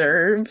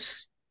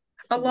deserves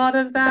a lot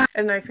Absolutely. of that.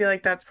 And I feel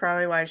like that's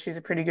probably why she's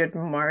a pretty good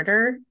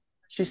martyr.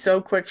 She's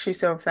so quick, she's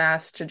so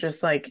fast to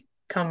just like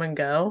come and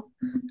go.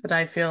 But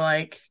I feel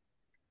like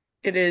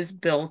it is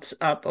built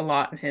up a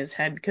lot in his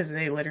head because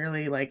they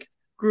literally like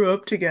grew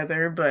up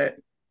together, but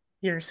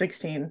you're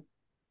 16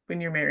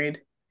 when you're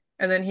married.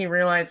 And then he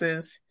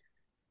realizes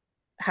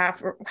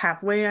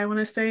halfway, I want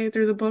to say,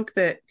 through the book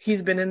that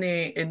he's been in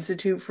the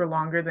institute for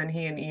longer than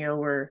he and Io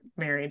were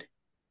married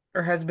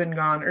or has been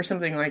gone or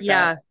something like that.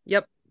 Yeah.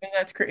 Yep. And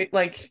that's great.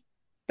 Like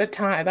the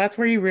time, that's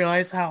where you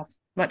realize how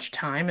much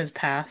time has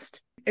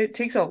passed. It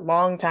takes a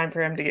long time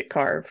for him to get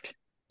carved.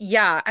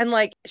 Yeah. And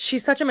like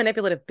she's such a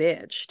manipulative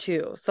bitch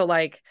too. So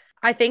like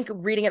I think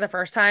reading it the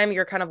first time,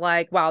 you're kind of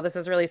like, wow, this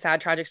is a really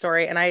sad, tragic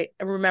story. And I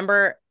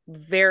remember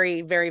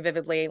very, very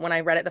vividly when I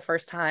read it the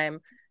first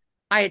time,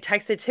 I had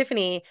texted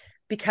Tiffany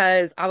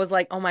because I was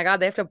like, oh my God,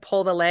 they have to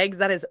pull the legs.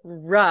 That is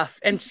rough.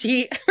 And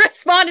she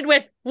responded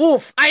with,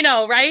 woof, I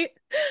know, right?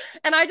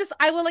 And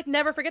I will like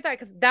never forget that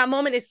because that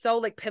moment is so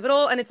like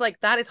pivotal. And it's like,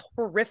 that is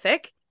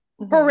horrific,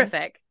 Mm-hmm.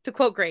 horrific, to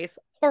quote Grace,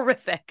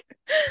 horrific.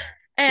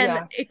 And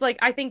Yeah. it's like,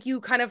 I think you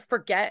kind of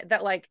forget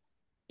that like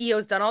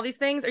Io's done all these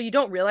things, or you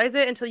don't realize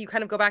it until you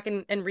kind of go back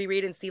and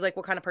reread and see like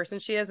what kind of person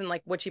she is and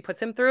like what she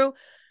puts him through.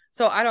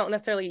 So I don't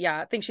necessarily,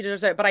 yeah, think she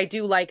deserves it, but I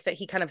do like that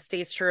he kind of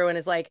stays true and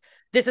is like,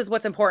 this is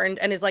what's important,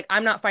 and is like,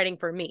 I'm not fighting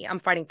for me, I'm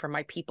fighting for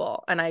my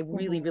people. And I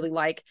really, Mm-hmm. really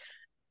like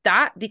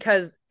that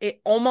because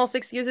it almost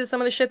excuses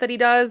some of the shit that he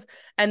does.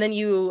 And then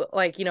you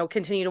like,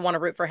 continue to want to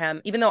root for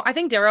him, even though I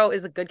think Darrow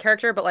is a good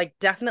character, but like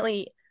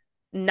definitely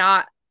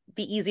not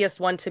the easiest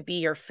one to be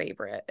your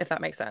favorite, if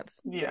that makes sense.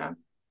 Yeah.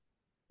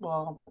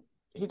 Well,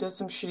 he does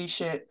some shitty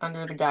shit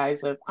under the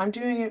guise of I'm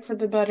doing it for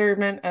the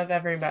betterment of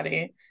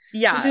everybody,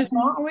 which Yeah. is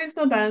not always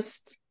the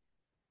best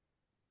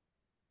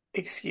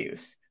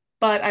excuse.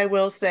 But I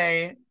will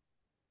say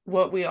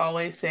what we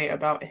always say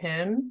about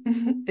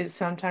him is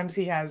sometimes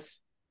he has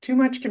too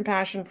much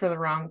compassion for the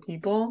wrong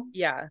people.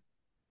 Yeah.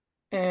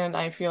 And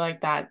I feel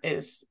like that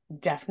is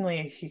definitely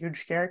a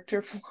huge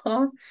character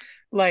flaw.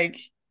 Like,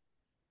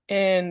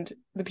 and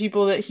the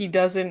people that he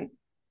doesn't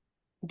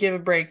give a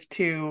break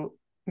to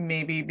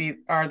maybe be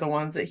are the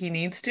ones that he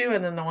needs to,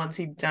 and then the ones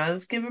he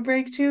does give a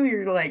break to,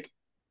 you're like,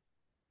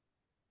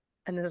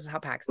 And this is how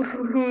Pax dies.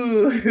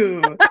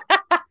 ooh,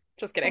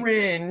 Just kidding.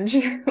 cringe.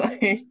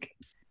 Like,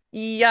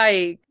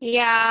 Yikes.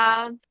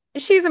 Yeah.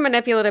 She's a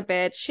manipulative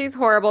bitch. She's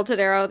horrible to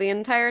Darrow the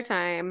entire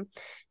time.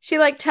 She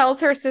like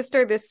tells her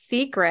sister this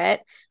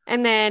secret,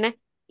 and then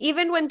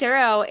even when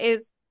Darrow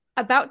is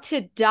about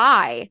to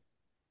die,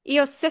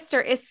 Io's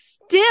sister is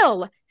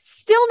still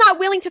not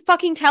willing to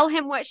fucking tell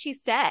him what she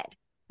said.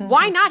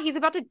 Why mhm. not? He's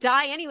about to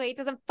die anyway. It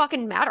doesn't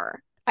fucking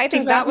matter. I Does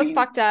think that that was mean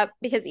fucked up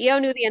because Io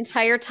knew the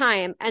entire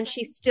time and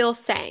she still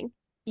sang.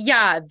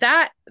 Yeah,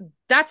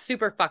 that's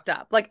super fucked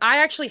up. Like I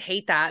actually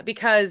hate that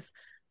because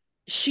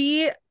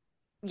she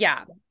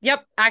yeah.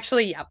 Yep.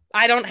 Actually, yep.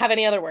 I don't have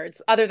any other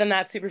words other than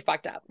that super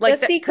fucked up. The Like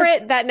that because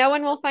secret that no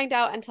one will find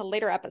out until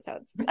later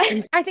episodes.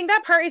 I think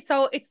that part is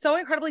it's so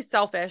incredibly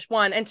selfish,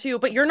 one, and two,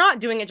 but you're not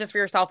doing it just for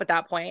yourself at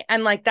that point.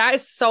 And like that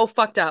is so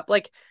fucked up.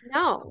 Like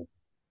No.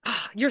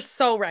 you're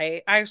so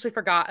right. I actually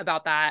forgot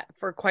about that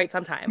for quite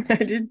some time. I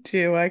did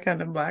too. I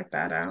kind of blacked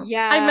that out.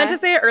 I meant to Yeah.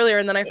 say it earlier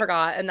and then I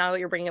forgot, and now that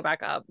you're bringing it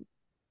back up.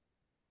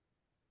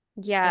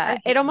 Yeah, I Yeah.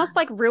 It hate almost that.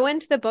 like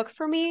ruined the book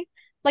for me.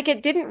 Like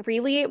it didn't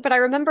really, but I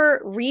remember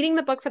reading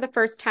the book for the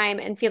first time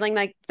and feeling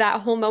like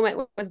that whole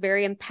moment was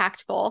very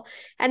impactful.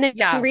 And then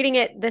Yeah. reading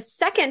it the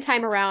second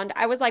time around,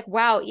 I was like,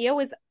 wow, Io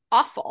is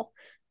awful.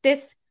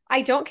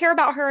 I don't care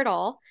about her at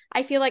all.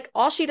 I feel like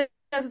all she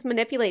does is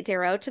manipulate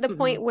Darrow to the Hmm.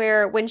 point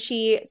where when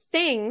she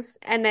sings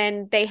and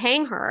then they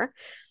hang her,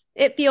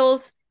 it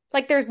feels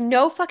like there's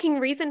no fucking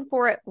reason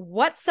for it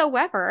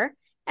whatsoever.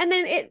 And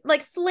then it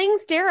like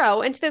flings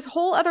Darrow into this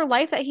whole other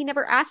life that he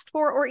never asked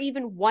for or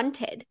even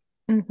wanted.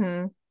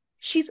 Mm-hmm.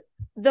 She's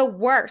the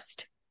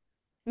worst.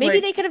 Maybe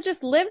Like, they could have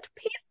just lived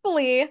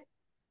peacefully.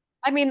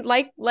 I mean,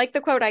 like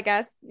the quote, I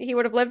guess, he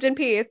would have lived in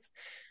peace.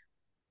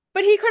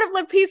 But he could have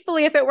lived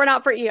peacefully if it were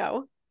not for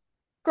Io.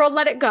 Girl,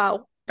 let it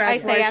go.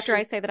 That's I say why after I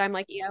she's say that I'm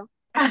like you.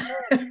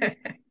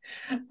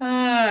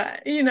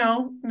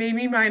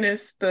 maybe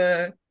minus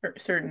the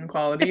certain It's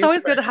qualities,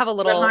 always good but to have a the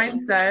little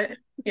mindset,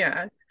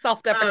 yeah. I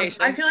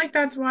self-deprecation. feel like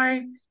that's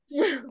why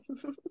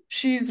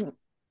she's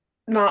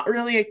not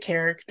really a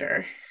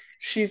character.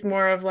 She's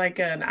more of like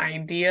an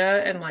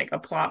idea and like a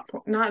plot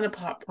point, not a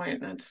plot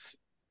point. That's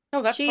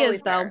Oh, that's She totally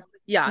is, though. fair.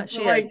 Yeah, but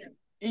she like, is.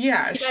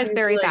 yeah, She dies she's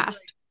very like,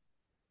 fast.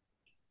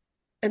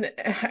 and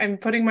I'm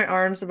putting my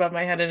arms above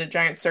my head in a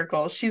giant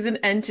circle. She's an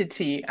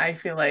entity, I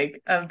feel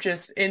like, of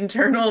just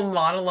internal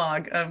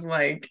monologue of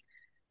like,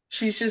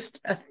 she's just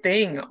a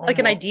thing Like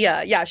an almost.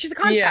 idea. Yeah, she's a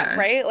concept, Yeah.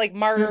 right? Like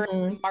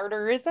Hmm.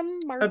 martyrism,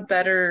 A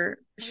better,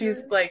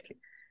 she's martyr. like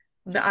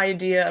the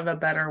idea of a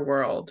better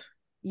world.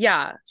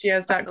 Yeah, She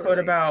has that quote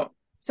absolutely. about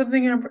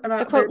something The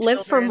about their quote, live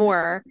for children.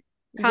 more,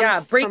 Yeah,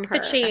 comes from break the her.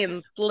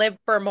 chains, live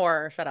for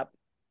more. Shut up.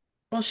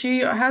 Well, she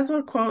has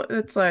a quote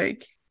that's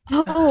like,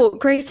 Oh,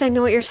 Grace, I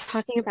know what you're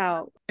talking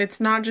about. it's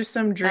not just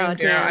some Oh, dream,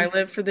 Dara. I damn.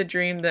 live for the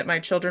dream that my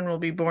children will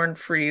be born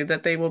free,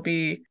 that they will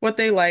be what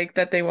they like,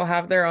 that they will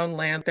have their own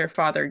land their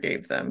father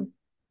gave them.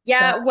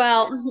 Yeah, That,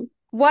 well,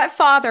 what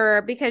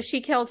father? Because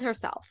she killed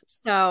herself.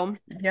 So,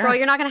 girl, yeah.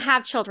 you're not gonna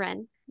have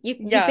children. You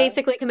Yeah,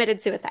 basically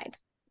committed suicide.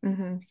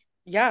 Hmm.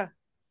 yeah.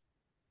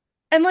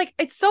 And like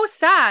it's so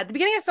sad. The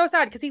beginning is so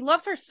sad because he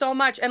loves her so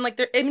much, and like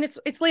there, I mean,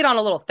 it's laid on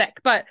a little thick,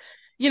 but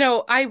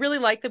I really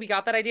like that we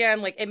got that idea,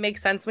 and like it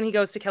makes sense when he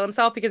goes to kill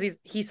himself because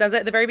he says it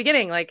at the very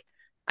beginning, like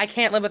I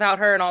can't live without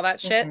her and all that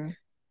shit. Hmm.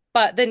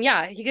 But then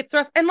yeah, he gets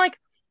thrust, and like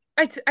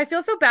I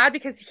feel so bad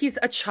because he's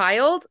a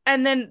child,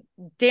 and then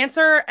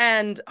Dancer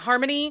and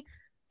Harmony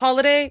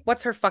Holiday,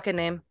 what's her fucking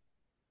name?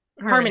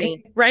 Harmony,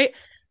 Harmony. right?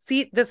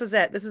 See, this is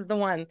it. This is the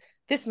one.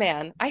 This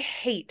man, I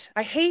hate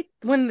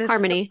when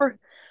Harmony.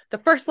 the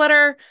first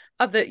letter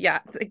of the yeah.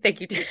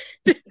 Thank you.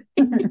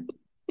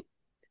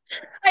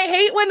 I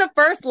hate when the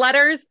first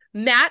letters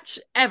match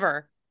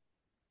ever,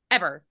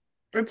 ever.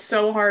 It's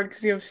so hard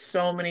because you have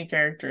so many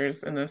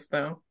characters in this,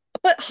 though.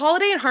 But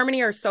Holiday and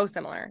Harmony are so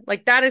similar.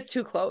 Like that is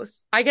too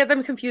close. I get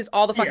them confused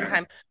all the fucking Yeah.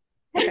 time.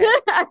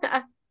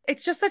 Okay.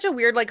 It's just such a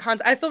weird like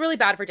concept. I feel really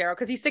bad for Darrow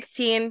because he's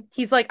 16.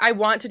 He's like, I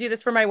want to do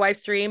this for my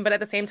wife's dream, but at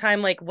the same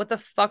time, like, what the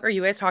fuck are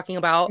you guys talking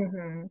about?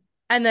 Hmm.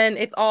 And then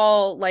it's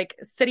all like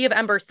City of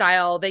Ember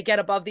style. They get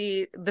above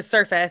the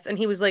surface, and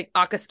he was like,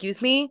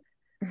 excuse me."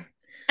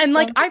 And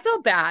like, Well, I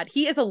feel bad.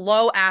 He is a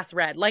low ass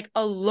red, like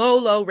a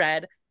low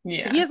red. He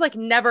yeah. has like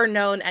never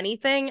known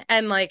anything,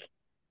 and like,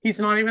 He's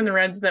not even the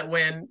Reds that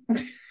win.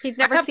 He's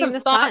I never have seen some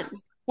the sun.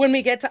 thoughts when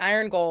we get to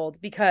Iron Gold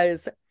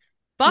because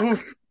fuck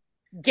Oof,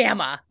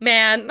 Gamma,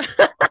 man.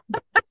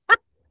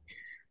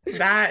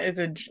 that is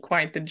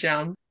quite the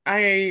jump.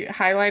 I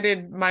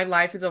highlighted "My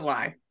life is a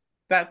lie."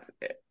 That's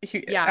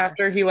Yeah,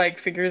 after he like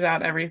figures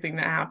out everything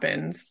that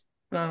happens.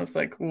 And I was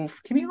like,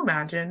 oof, can you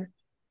imagine?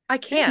 I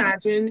Can you can't.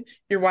 imagine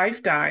your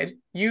wife died,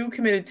 you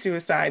committed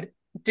suicide,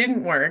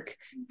 didn't work,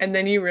 and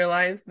then you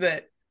realize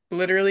that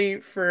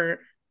literally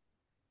for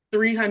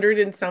 300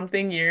 and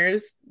something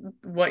years,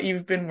 what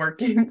you've been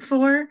working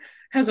for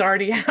has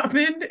already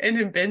happened and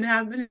have been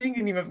happening,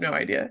 and you have no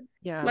idea.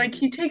 Yeah, Like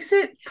he takes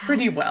it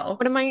pretty well.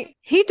 What am I?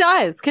 He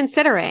does,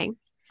 considering.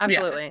 Yeah,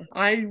 absolutely.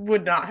 I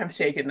would not have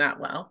taken that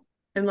well.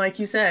 And like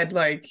you said,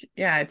 like,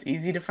 yeah, it's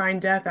easy to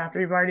find death after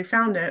you've already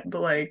found it,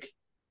 but like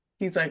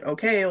he's like,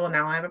 okay, well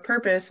now I have a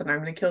purpose and I'm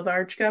gonna kill the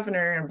arch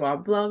governor and blah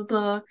blah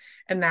blah.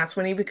 And that's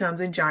when he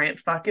becomes a giant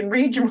fucking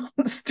rage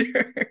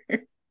monster.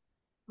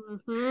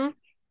 Hmm.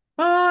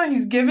 Oh,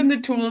 he's given the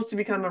tools to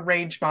become a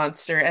rage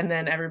monster, and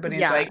then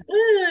everybody's Yeah. like,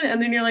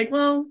 and then you're like,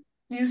 well,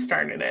 you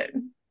started it.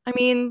 I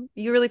mean,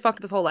 you really fucked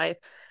up his whole life.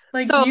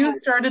 Like So, you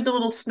started the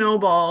little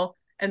snowball,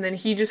 and then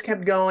he just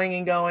kept going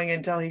and going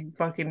until he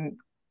fucking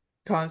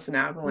caused an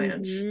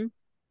avalanche. Hmm.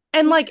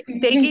 and like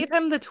they gave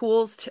him the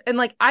tools to, and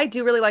like I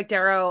do really like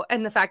Darrow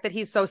and the fact that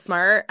he's so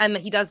smart and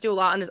that he does do a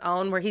lot on his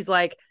own where he's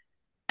like,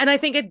 and I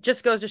think it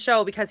just goes to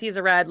show because he's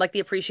a red, like the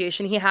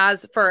appreciation he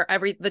has for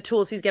the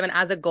tools he's given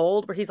as a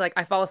gold, where he's like,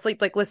 I fall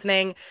asleep like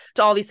listening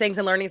to all these things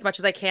and learning as much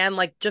as I can,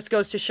 like just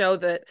goes to show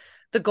that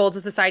the golds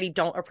of society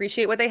don't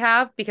appreciate what they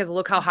have because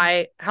look how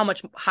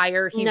much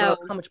higher he No. rose,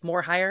 how much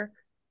more higher.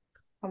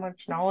 How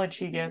much knowledge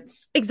he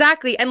gets.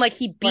 Exactly. And like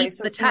he Why beat he's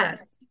so the smart.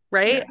 test,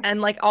 right? Yeah.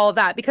 And like all of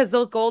that because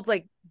those golds,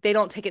 like they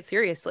don't take it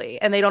seriously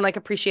and they don't like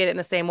appreciate it in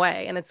the same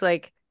way. And it's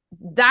like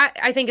that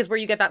I think is where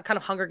you get that kind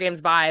of Hunger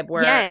Games vibe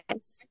where,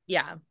 Yes.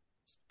 yeah,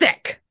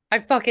 sick. I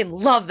fucking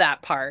love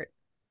that part.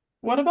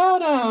 What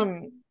about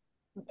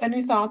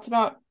any thoughts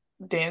about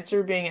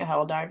Dancer being a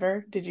hell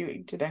diver?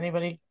 Did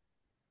anybody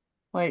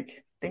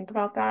like think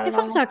about that I at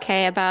felt all?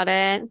 okay about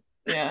it.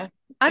 Yeah.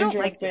 I don't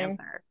like Interesting.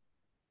 Dancer.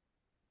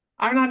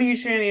 I'm not a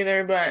huge fan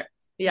either, but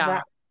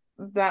Yeah.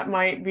 that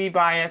might be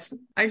biased.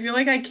 I feel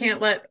like I can't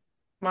let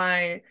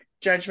my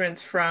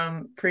judgments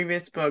from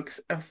previous books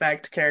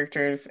affect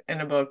characters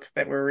in a book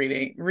that we're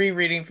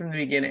rereading from the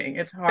beginning.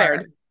 It's hard.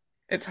 Fair.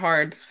 It's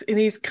hard. And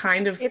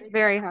It's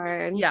very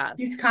hard. Yeah.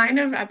 he's kind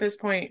of at this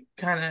point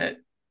kind of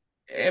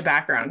a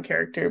background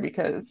character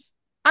because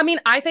I mean,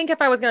 I think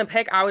if I was gonna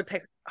pick, I would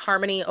pick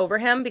Harmony over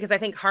him because I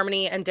think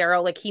Harmony and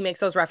Darrow, like he makes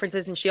those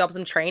references and she helps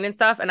him train and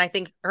stuff. And I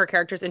think her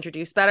character's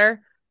introduced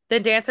better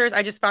than Dancer's.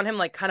 I just found him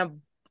like kind of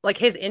like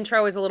his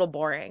intro is a little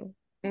boring.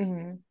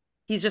 Mm-hmm.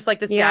 He's just like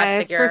this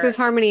dad figure. Versus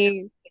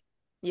Harmony.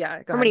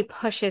 Yeah, go Harmony ahead.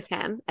 pushes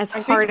him as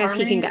hard as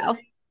he can go.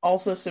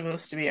 Also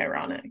supposed to be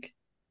ironic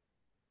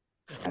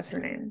as her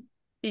name.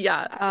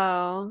 Yeah.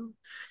 Oh.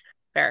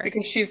 Fair.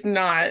 Because she's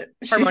not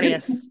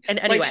harmonious in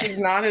any way. She's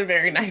not a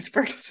very nice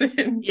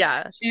person.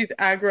 Yeah. She's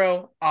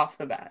aggro off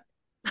the bat.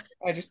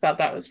 I just thought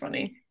that was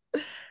funny.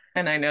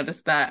 And I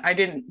noticed that. I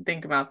didn't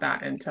think about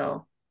that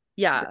until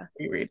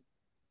we read.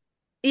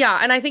 Yeah,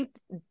 and I think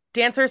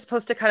Dancer is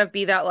supposed to kind of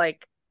be that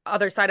like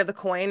other side of the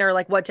coin, or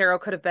like what Darrow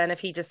could have been if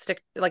he just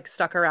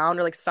stuck around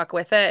or like stuck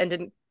with it and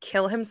didn't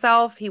kill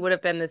himself. He would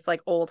have been this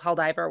like old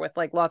Helldiver with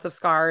like lots of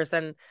scars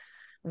and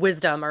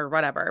wisdom or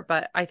whatever.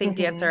 But I think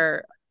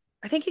Dancer,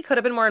 I think he could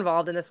have been more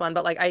involved in this one,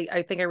 but like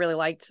I think I really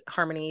liked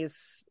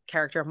Harmony's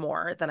character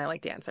more than I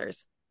like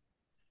Dancer's.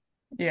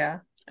 Yeah.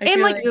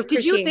 And like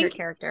did you think her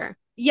character?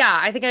 Yeah,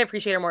 I think I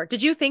appreciate her more.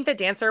 Did you think that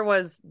Dancer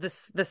was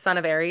the son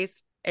of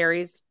Ares?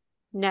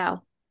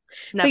 No.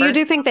 Never. But you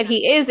do think that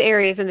he is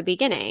Ares in the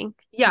beginning.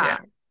 Yeah.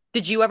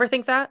 Did you ever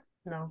think that?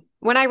 No.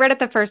 When I read it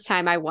the first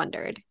time, I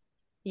wondered.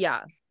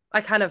 Yeah. I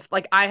kind of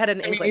like I had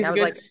an inkling. I was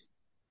like,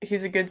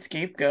 he's a good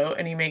scapegoat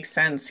and he makes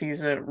sense.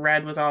 He's a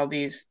red with all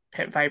these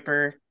pit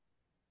viper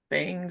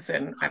things,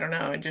 and I don't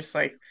know, it just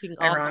like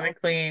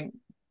ironically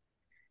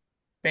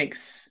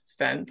makes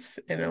sense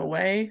in a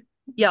way.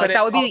 Yeah, but like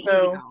that would be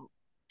also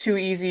too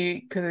easy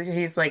because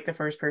he's like the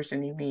first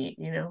person you meet,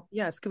 you know?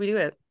 Yeah, Scooby-Doo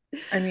it.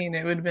 I mean,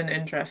 it would have been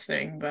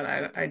interesting,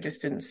 but I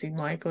just didn't seem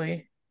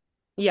likely.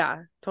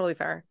 Yeah, totally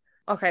fair.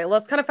 Okay,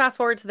 let's kind of fast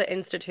forward to the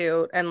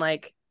Institute and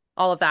like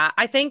all of that.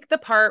 I think the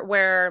part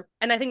where,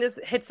 and I think this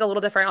hits a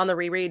little different on the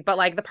reread, but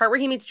like the part where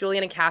he meets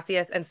Julian and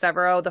Cassius and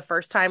Severo the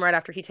first time right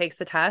after he takes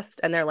the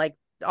test and they're like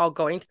all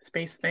going to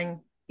space thing.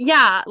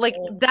 Yeah, like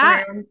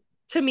that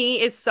to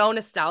me is so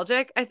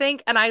nostalgic, I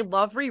think. And I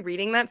love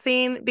rereading that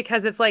scene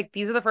because it's like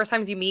these are the first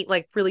times you meet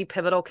like really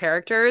pivotal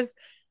characters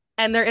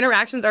and their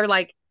interactions are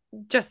like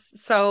just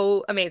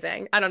so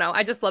amazing. I don't know.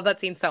 I just love that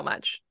scene so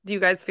much. Do you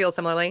guys feel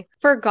similarly?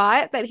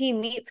 Forgot that he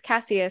meets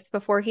Cassius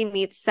before he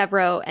meets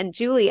Severo and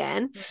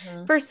Julian.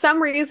 Mm-hmm. For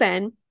some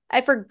reason,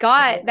 I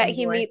forgot that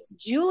he meets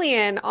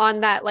Julian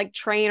on that like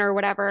train or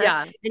whatever.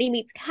 Yeah. And he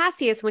meets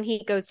Cassius when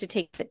he goes to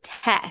take the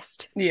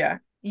test. Yeah.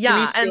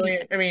 Yeah. And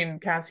Julian, I mean,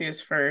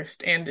 Cassius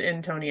first and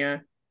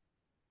Antonia.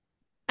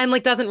 And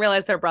like doesn't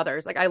realize they're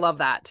brothers. Like I love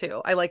that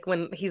too. I like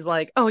when he's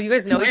like, oh, you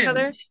guys know each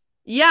other?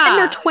 Yeah. And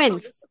they're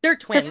twins. They're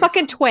twins. They're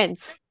fucking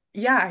twins.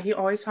 Yeah, he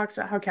always talks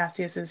about how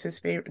Cassius is his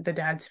favorite, the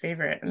dad's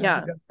favorite. And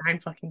yeah. 9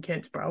 fucking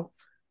kids, bro.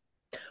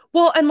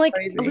 Well, and like,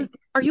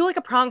 are you like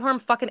a pronghorn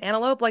fucking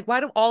antelope? Like, why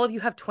do all of you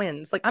have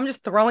twins? Like, I'm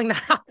just throwing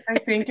that out there. I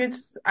think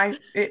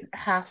it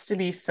has to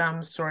be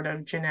some sort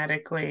of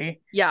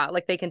genetically. Yeah,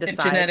 like they can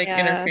decide. Genetic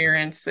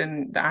interference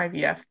in the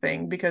IVF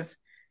thing. Because,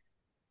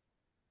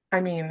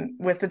 I mean,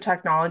 with the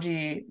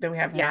technology that we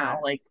have now,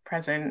 like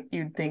present,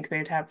 you'd think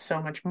they'd have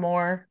so much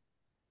more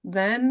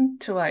then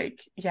to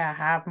like,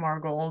 have more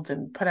golds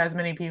and put as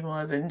many people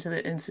as into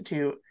the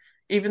Institute,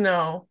 even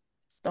though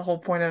the whole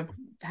point of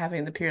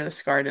having the Peerless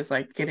Guard is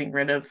like getting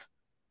rid of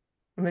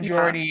the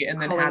majority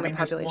and then having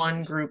this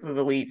one group of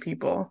elite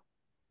people.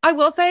 I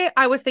will say,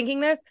 I was thinking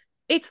this,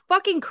 it's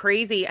fucking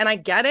crazy and I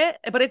get it,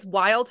 but it's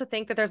wild to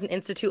think that there's an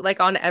institute like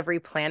on every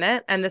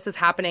planet and this is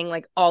happening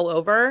like all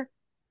over.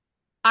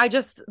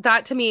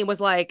 That to me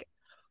was like.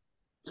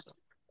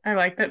 I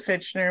like that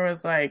Fitchner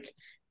was like,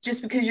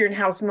 just because you're in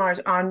House Mars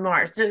on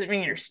Mars doesn't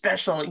mean you're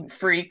special, you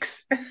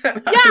freaks. And I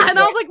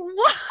was like,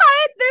 what?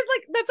 There's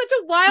like, that's such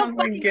a wild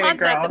fucking concept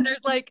that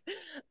there's like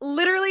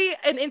literally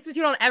an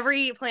institute on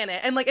every planet.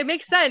 And like, it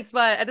makes sense.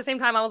 But at the same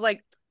time, I was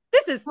like,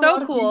 this is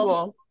so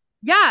cool.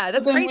 Yeah,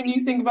 that's crazy. When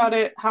you think about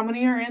it, how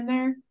many are in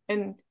there?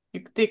 And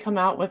they come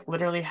out with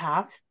literally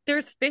half.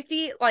 There's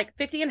 50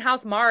 in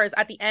House Mars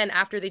at the end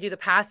after they do the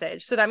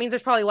passage. So that means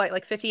there's probably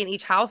like 50 in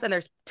each house and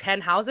there's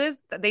 10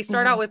 houses. They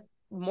start out with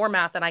more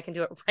math than I can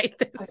do it right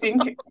this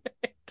moment.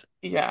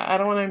 Yeah, I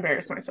don't want to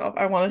embarrass myself.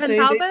 I want to say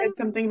they said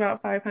something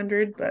about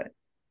 500, but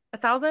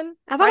 1,000?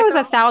 I thought it was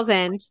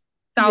 1,000.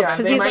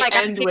 Because he's like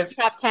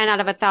top 10 out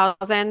of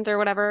 1,000 or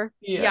whatever.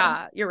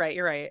 Yeah, you're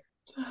right.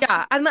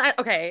 Yeah, and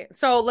okay,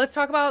 so let's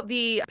talk about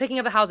the picking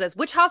of the houses.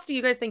 Which house do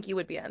you guys think you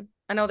would be in?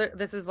 I know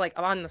this is like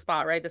on the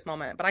spot right this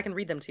moment, but I can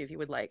read them to you if you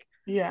would like.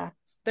 Yeah.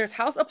 There's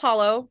House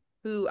Apollo,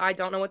 who I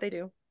don't know what they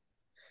do.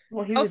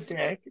 Well, he's a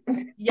dick.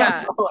 Yeah.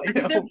 That's all I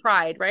know. They're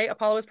Pride, right?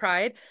 Apollo is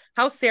Pride.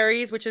 House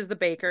Ceres, which is the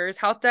Bakers.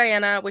 House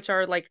Diana, which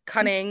are like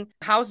cunning.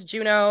 House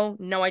Juno,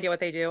 no idea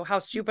what they do.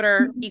 House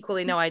Jupiter,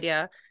 equally no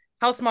idea.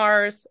 House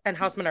Mars and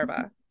House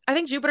Minerva. I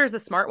think Jupiter's the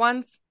smart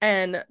ones,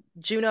 and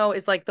Juno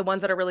is like the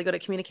ones that are really good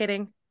at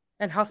communicating,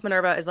 and House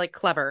Minerva is like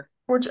clever.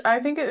 Which I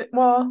think it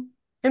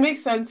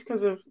makes sense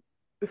because of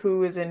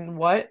who is in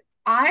what.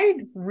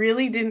 I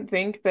really didn't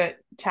think that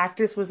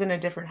Tactus was in a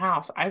different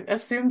house. I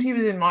assumed he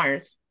was in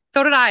Mars.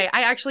 So did I.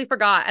 I actually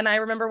forgot. And I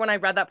remember when I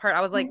read that part,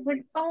 I was I like, was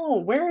like, oh,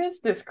 where is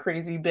this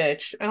crazy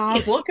bitch? And I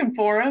was looking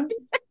for him.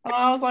 And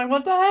I was like,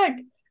 what the heck?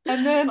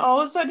 And then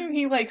all of a sudden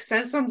he like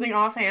says something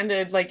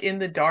offhanded, like in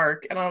the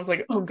dark. And I was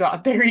like, oh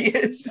God, there he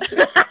is.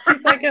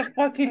 He's like a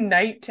fucking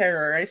night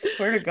terror. I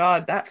swear to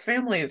God, that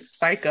family is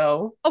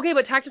psycho. okay,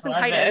 but Tactus and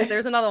Love Titus, it.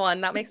 there's another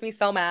one. That makes me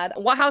so mad.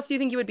 What house do you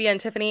think you would be in,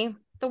 Tiffany?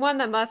 The one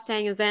that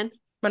Mustang is in.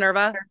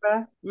 Minerva?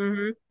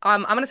 Mm-hmm.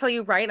 I'm going to tell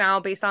you right now,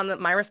 based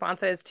on my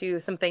responses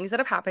to some things that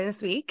have happened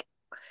this week,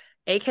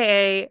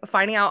 aka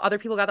finding out other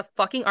people got the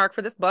fucking arc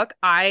for this book,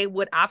 I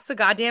would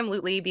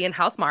absolutely be in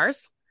House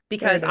Mars There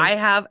because it I is.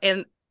 have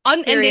an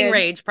unending Period.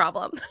 rage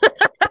problem.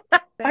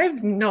 I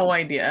have no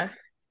idea.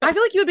 I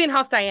feel like you would be in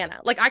House Diana.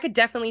 Like I could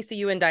definitely see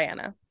you in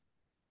Diana.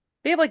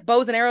 They have like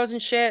bows and arrows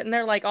and shit, and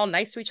they're like all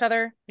nice to each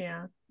other.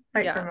 Yeah.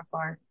 Right Yeah, from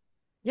afar.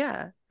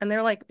 yeah, and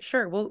they're like,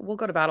 sure, we'll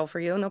go to battle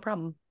for you, no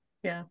problem.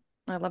 Yeah.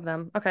 I love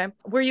them. Okay,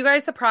 were you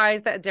guys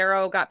surprised that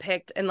Darrow got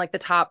picked in like the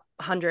top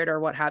 100 or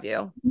what have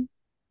you?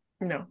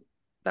 No.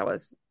 That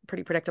was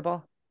pretty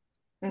predictable.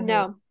 Mm-hmm.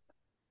 No.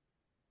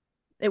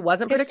 It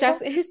wasn't predictable.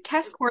 His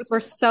test scores were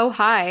so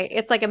high.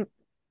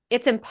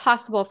 It's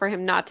impossible for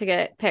him not to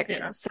get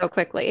picked so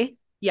quickly.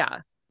 Yeah.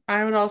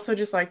 I would also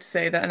just like to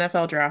say the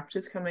NFL draft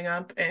is coming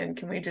up, and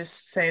can we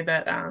just say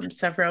that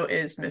Severo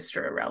is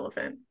Mr.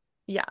 Irrelevant?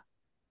 Yeah.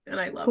 And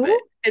I love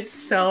it. It's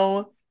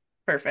so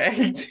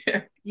perfect.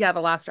 Yeah,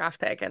 the last draft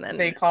pick, and then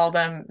they call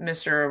them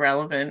Mr.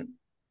 Irrelevant.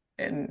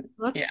 And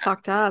that's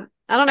fucked up.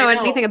 I don't know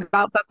anything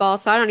about football,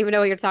 so I don't even know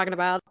what you're talking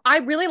about. I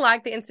really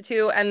like the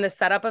Institute and the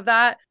setup of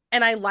that.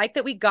 And I like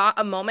that we got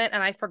a moment,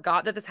 and I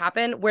forgot that this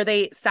happened, where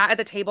they sat at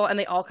the table and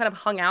they all kind of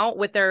hung out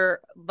with their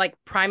like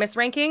Primus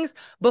rankings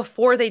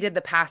before they did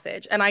the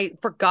passage. And I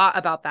forgot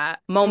about that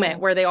moment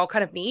where they all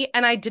kind of meet.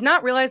 And I did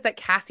not realize that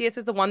Cassius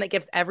is the one that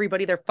gives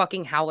everybody their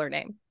fucking Howler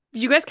name.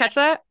 Did you guys catch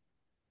that?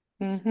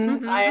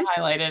 Mm-hmm. I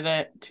highlighted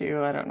it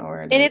too. I don't know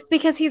where it is. And it's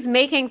because he's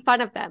making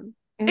fun of them.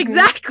 Mm-hmm.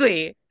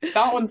 Exactly.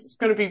 That one's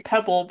gonna be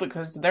Pebble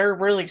because they're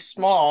really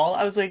small.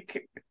 I was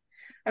like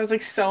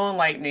so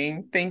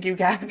enlightening. Thank you,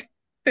 Cassius.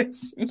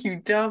 You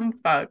dumb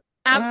fuck.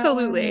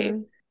 Absolutely.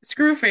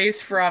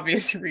 Screwface for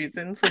obvious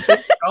reasons, which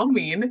is so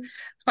mean.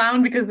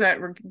 Clown because of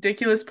that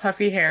ridiculous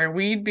puffy hair.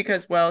 Weed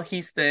because, well,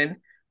 he's thin.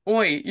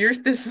 Oi, you're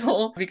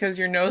Thistle because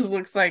your nose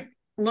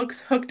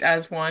looks hooked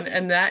as one,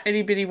 and that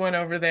itty bitty one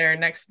over there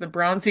next to the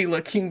bronzy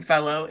looking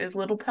fellow is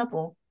Little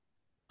Pebble.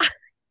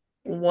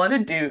 What a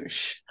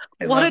douche.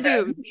 What a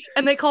douche.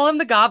 And they call him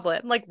the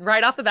Goblin, like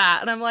right off the bat.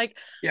 And I'm like,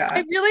 yeah, I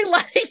really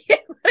like it.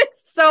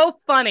 It's so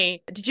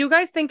funny. Did you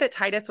guys think that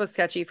Titus was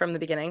sketchy from the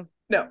beginning?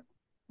 No.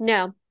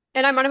 No.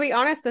 And I'm going to be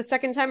honest, the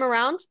second time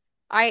around,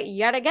 I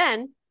yet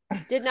again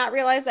did not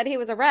realize that he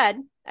was a red.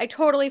 I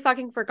totally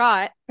fucking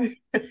forgot.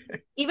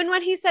 Even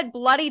when he said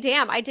bloody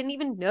damn, I didn't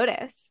even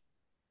notice.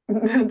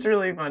 That's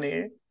really funny.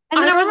 And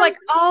then I was like,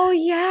 oh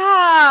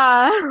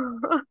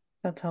yeah.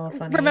 That's hella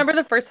funny. Remember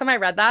the first time I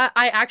read that?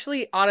 I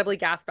actually audibly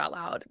gasped out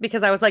loud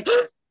because I was like,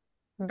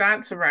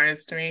 that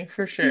surprised me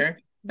for sure.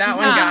 That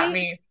one got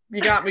me.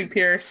 You got me,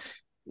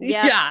 Pierce.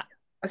 Yeah.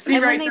 I see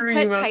right through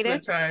you most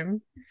of the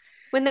time.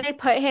 When they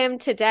put him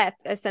to death,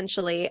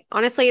 essentially,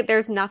 honestly,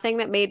 there's nothing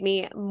that made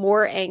me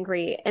more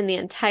angry in the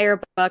entire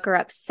book or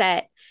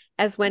upset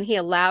as when he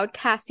allowed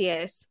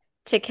Cassius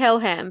to kill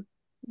him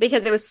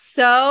because it was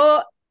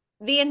so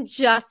the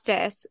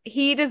injustice.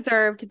 He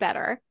deserved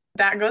better.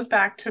 That goes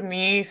back to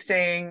me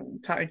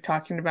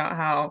talking about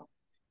how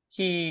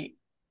he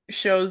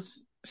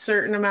shows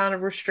certain amount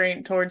of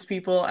restraint towards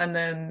people and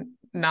then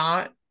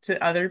not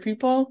to other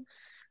people.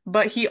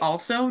 But he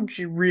also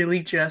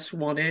really just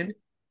wanted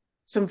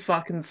some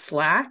fucking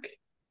slack.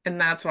 And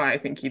that's why I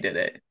think he did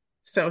it.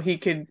 So he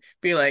could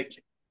be like,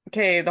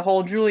 okay, the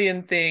whole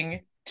Julian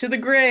thing to the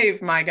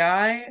grave, my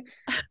guy.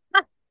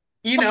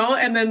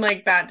 And then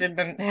like that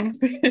didn't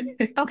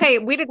happen. Okay,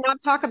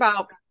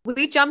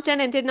 we jumped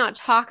in and did not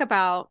talk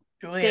about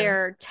Julian.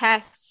 Their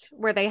test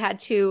where they had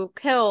to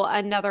kill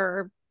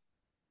another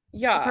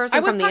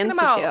person from the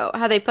Institute.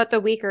 How they put the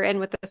weaker in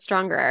with the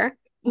stronger.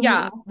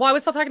 Yeah. Well, I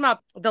was still talking about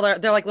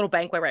their like little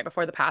banquet right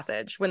before the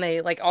passage when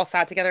they like all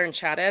sat together and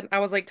chatted. I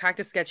was like,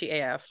 Tactus sketchy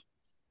AF.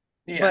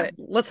 Yeah. But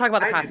let's talk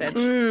about the passage.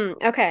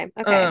 Okay.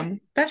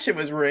 That shit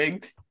was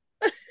rigged.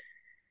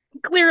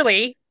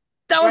 Clearly.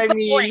 That was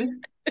the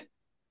point.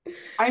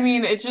 I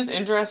mean, it's just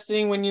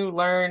interesting when you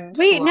learn.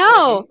 Wait,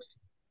 no.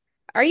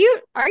 Are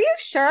you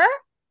sure?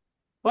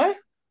 What?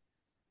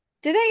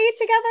 Did they eat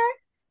together?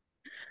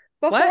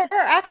 Before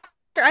or after?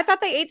 I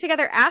thought they ate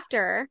together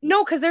after.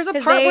 No, because there's a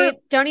part where they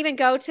don't even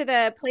go to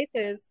the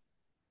places.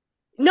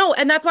 No,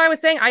 and that's why I was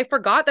saying I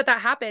forgot that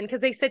happened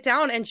because they sit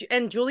down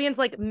and Julian's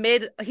like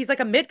he's like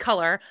a mid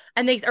color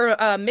and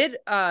mid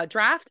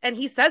draft and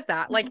he says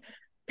that like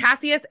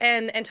Cassius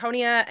and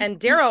Antonia and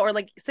Darrow are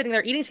like sitting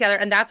there eating together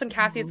and that's when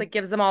Cassius like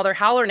gives them all their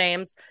Howler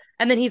names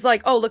and then he's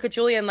like, oh, look at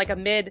Julian like a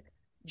mid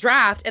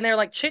draft and they're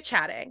like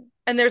chit-chatting.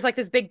 And there's like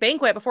this big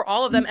banquet before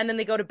all of them, and then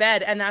they go to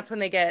bed, and that's when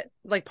they get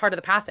like part of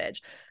the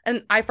passage.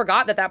 And I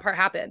forgot that that part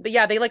happened. But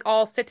yeah, they like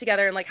all sit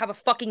together and like have a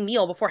fucking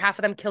meal before half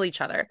of them kill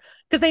each other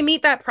because they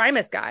meet that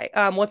Primus guy.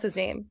 What's his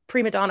name?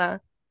 Prima Donna.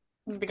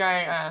 The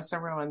guy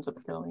Severo ends up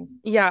killing.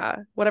 Yeah,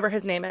 whatever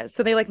his name is.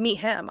 So they like meet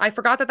him. I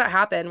forgot that that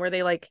happened where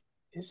they like.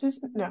 What is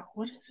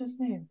his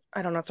name?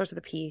 I don't know. It starts with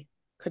a P.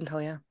 Couldn't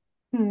tell you.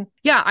 Hmm.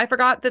 Yeah, I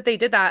forgot that they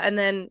did that, and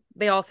then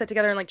they all sit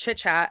together and like chit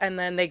chat, and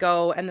then they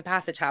go and the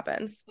passage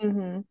happens.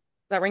 Mm-hmm.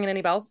 Is that ringing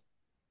any bells?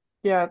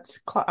 Yeah,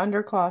 it's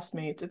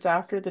underclassmates. It's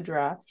after the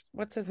draft.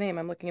 What's his name?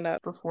 I'm looking it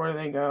up. Before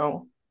they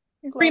go.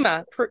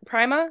 Prima,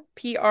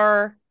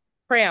 P-R,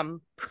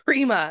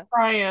 Prima.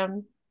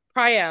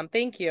 Priam.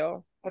 Thank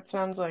you. That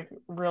sounds like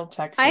real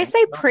Texan. I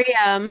say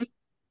Priam.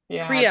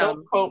 Yeah, Priam.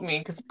 don't quote me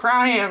because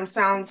Priam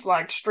sounds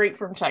like straight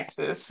from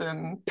Texas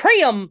and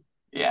Priam.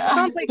 yeah.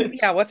 Sounds like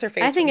what's her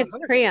face? I think it's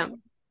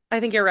Priam. I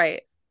think you're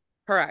right.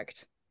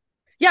 Correct.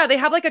 Yeah, they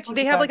have like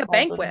a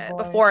banquet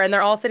before, and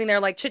they're all sitting there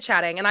like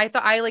chit-chatting. And I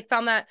thought I like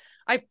found that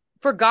I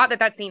forgot that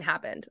that scene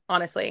happened,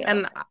 honestly. Yeah.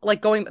 And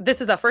like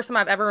this is the first time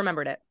I've ever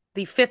remembered it.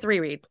 The fifth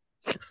reread.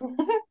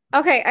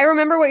 Okay, I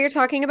remember what you're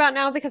talking about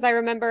now because I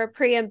remember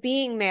Priam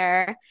being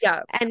there.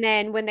 Yeah. And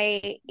then when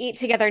they eat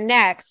together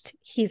next,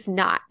 he's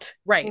not.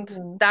 Right.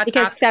 Mm-hmm.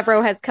 Because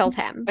Severo has killed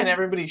him. And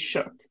everybody's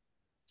shook.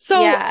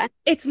 So yeah.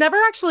 It's never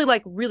actually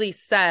like really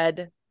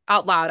said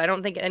out loud. I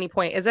don't think at any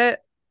point, is it?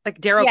 Like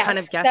Darrow kind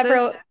of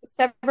guesses?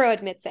 Severo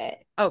admits it.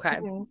 Okay.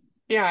 Mm-hmm.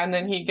 Yeah, and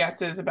then he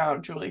guesses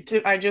about Julie.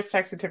 I just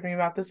texted Tiffany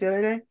about this the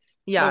other day.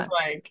 Yeah. I was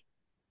like,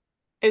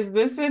 is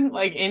this an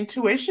like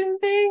intuition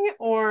thing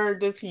or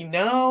does he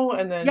know?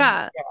 And then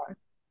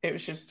it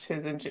was just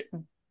his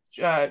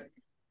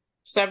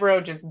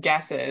Severo just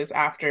guesses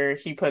after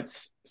he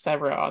puts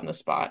Severo on the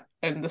spot.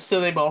 And so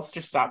they both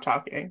just stop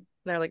talking.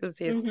 They're like,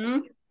 oopsies. Mm-hmm.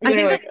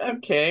 They're like,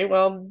 okay,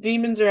 well,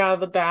 demons are out of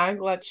the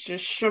bag. Let's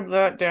just shove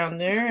that down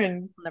there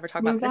and we'll never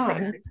talk about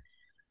this.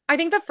 I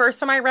think the first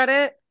time I read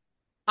it,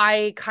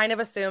 I kind of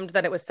assumed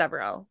that it was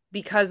Severo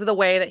because of the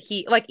way that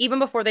he, like, even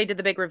before they did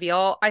the big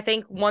reveal, I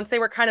think once they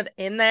were kind of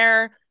in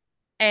there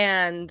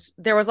and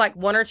there was like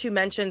one or two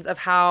mentions of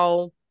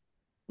how,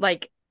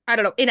 like, I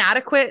don't know,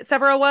 inadequate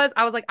Severo was,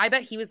 I was like, I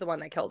bet he was the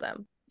one that killed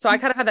him. So I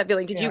kind of had that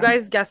feeling. Did you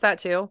guys guess that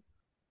too?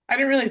 I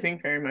didn't really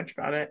think very much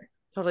about it.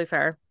 Totally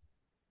fair.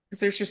 Because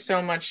there's just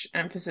so much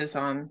emphasis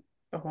on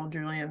the whole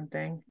Julian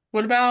thing.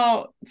 What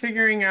about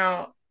figuring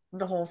out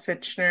the whole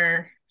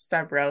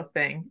Fitchner-Severo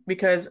thing?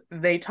 Because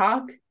they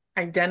talk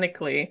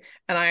identically,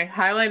 and I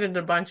highlighted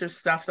a bunch of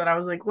stuff that I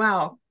was like,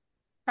 wow,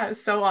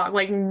 that's so odd.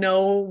 Like,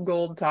 no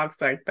Gold talks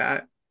like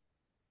that.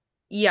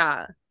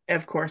 Yeah.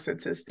 Of course,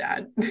 it's his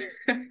dad.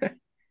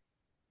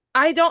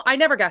 I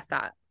never guessed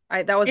that.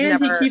 That was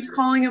never... he keeps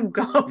calling him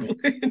Goblin.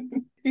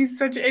 And he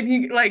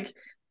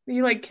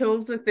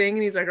kills the thing,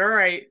 and he's like, all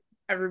right,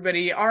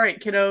 everybody, all right,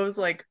 kiddos,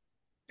 like,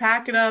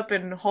 pack it up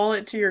and haul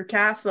it to your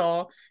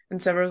castle. And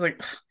Severo's like,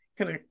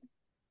 could have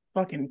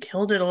fucking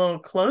killed it a little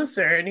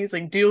closer. And he's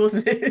like, deal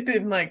with it.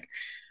 And like,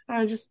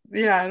 I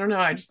don't know.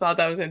 I just thought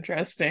that was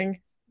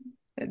interesting.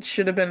 It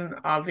should have been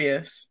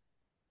obvious.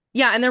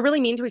 Yeah, and they're really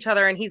mean to each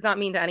other, and he's not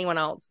mean to anyone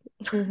else.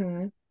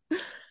 Mm-hmm.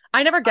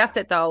 I never guessed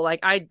it, though.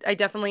 Like, I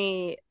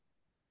definitely,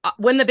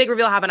 when the big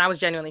reveal happened, I was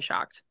genuinely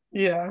shocked.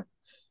 Yeah.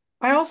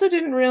 I also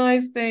didn't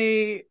realize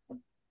they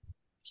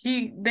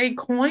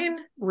coin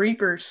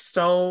Reaper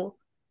so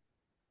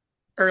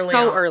early.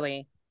 So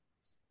early.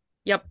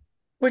 Yep.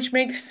 Which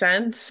makes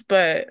sense,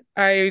 but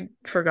I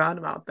forgot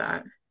about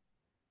that.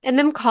 And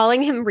them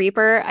calling him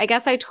Reaper, I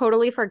guess I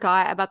totally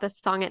forgot about the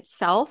song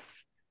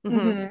itself.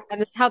 Mm-hmm.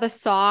 And this how the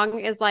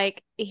song is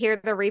like, hear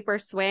the Reaper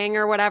swing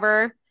or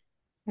whatever.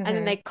 Mm-hmm. And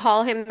then they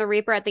call him the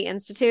Reaper at the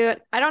Institute.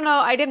 I don't know.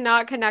 I did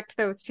not connect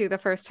those two the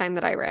first time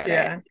that I read it.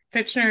 Yeah.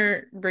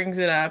 Fitchner brings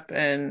it up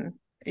and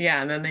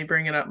then they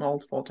bring it up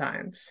multiple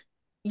times.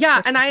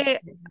 Yeah, and I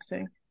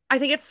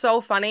think it's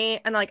so funny,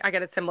 and like I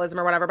get its symbolism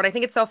or whatever, but I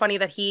think it's so funny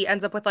that he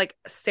ends up with like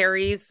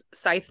Ceri's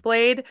scythe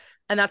blade,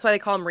 and that's why they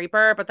call him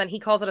Reaper, but then he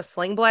calls it a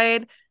sling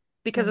blade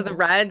because of the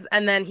reds,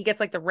 and then he gets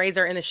like the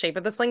razor in the shape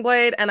of the sling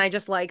blade, and I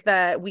just like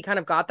that we kind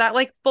of got that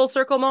like full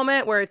circle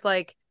moment where it's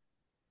like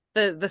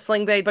the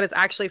sling blade, but it's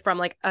actually from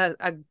like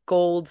a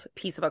gold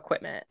piece of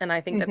equipment, and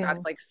I think that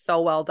that's like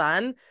so well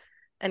done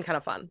and kind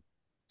of fun.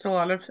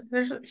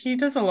 He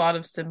does a lot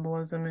of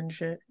symbolism and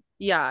shit.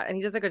 Yeah, and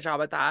he does a good job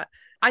at that.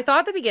 I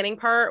thought the beginning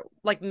part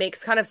like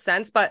makes kind of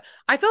sense, but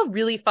I feel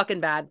really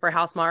fucking bad for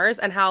House Mars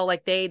and how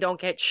like they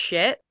don't get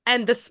shit.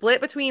 And the split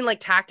between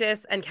like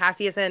Tactus and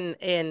Cassius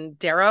and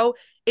Darrow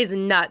is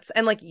nuts.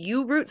 And like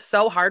you root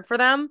so hard for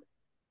them.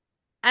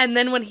 And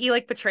then when he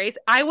like betrays,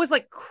 I was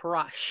like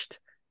crushed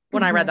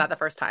when I read that the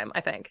first time,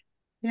 I think.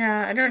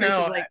 Yeah, I don't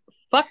know. Like,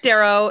 fuck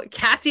Darrow.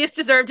 Cassius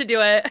deserved to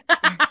do it.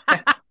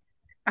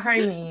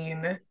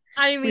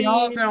 I mean, we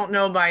all don't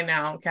know by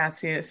now.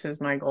 Cassius is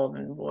my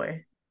golden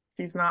boy.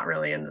 He's not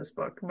really in this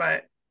book,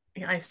 but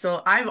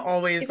I've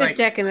always he's like a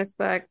dick in this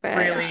book, but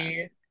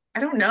really, I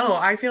don't know.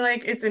 I feel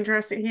like it's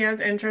interesting. He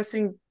has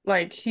interesting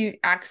like he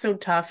acts so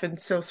tough and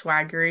so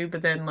swaggery,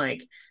 but then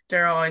like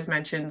Daryl always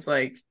mentions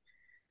like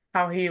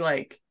how he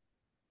like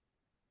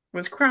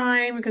was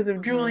crying because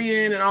of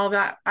Julian and all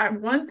that.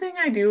 One thing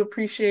I do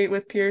appreciate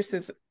with Pierce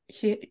is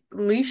he at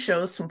least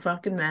shows some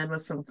fucking men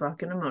with some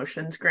fucking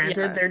emotions. Granted,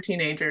 Yeah. they're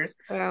teenagers,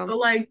 Yeah. but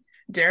like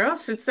Daryl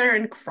sits there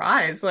and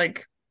cries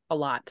like A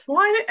lot.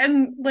 why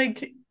and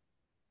like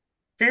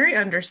very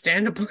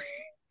understandably.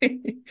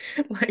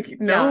 Like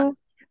Yeah.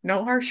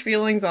 no harsh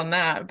feelings on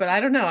that. But I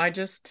don't know. I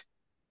just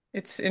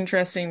it's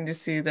interesting to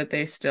see that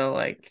they still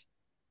like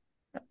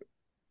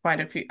quite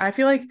a few. I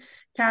feel like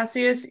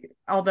Cassius,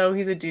 although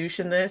he's a douche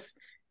in this,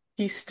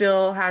 he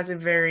still has a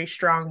very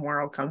strong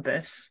moral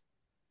compass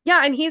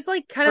Yeah, and he's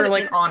like kind for of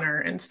like honor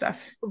and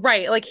stuff.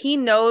 right. Like he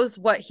knows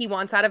what he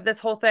wants out of this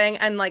whole thing.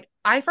 And like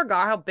I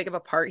forgot how big of a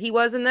part he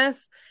was in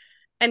this.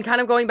 And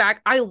kind of going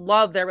back, I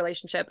love their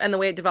relationship and the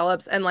way it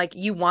develops. And like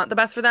you want the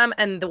best for them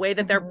and the way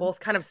that they're Mhm. both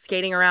kind of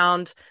skating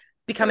around, They're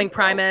becoming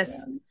Primus.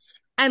 girlfriends.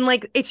 And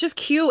like it's just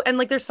cute. And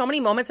like there's so many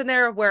moments in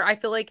there where I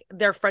feel like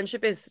their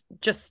friendship is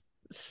just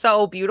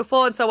so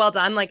beautiful and so well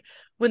done. Like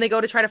when they go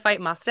to try to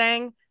fight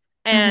Mustang.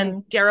 And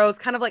Mhm. Darrow's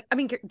kind of like, I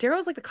mean,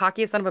 Darrow's like the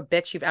cockiest son of a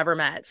bitch you've ever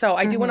met. So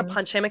I do want to Mhm.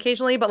 punch him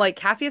occasionally, but like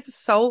Cassius is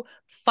so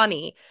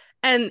funny.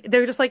 And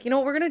they're just like, you know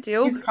what we're gonna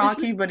do? He's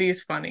cocky, but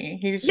he's funny.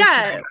 He's just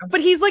an Yeah, but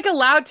ass. he's like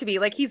allowed to be.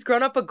 Like he's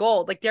grown up a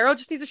gold. Like Darrow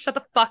just needs to shut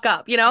the fuck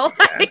up, you know?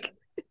 Yeah. Like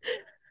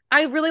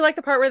I really like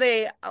the part where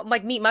they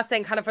like meet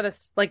Mustang kind of for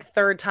this like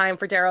third time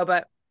for Darrow,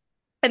 but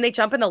and they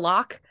jump in the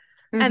lock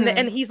and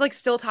Mhm. he's like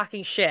still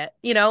talking shit,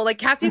 you know? Like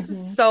Cassius is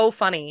Mhm. so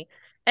funny.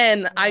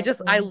 And I I love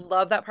just I him.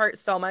 love that part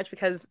so much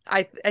because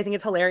I think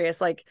it's hilarious.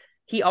 Like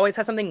he always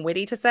has something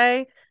witty to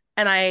say.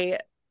 And I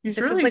He's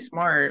this is really like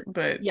smart,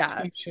 but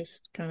yeah,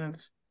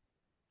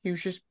 he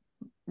was just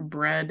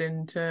bred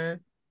into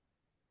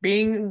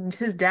being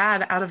his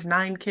dad out of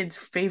nine kids'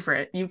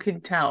 favorite. You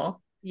could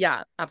tell.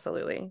 yeah,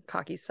 absolutely.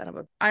 Cocky son of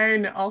a I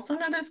also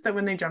noticed that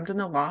when they jumped in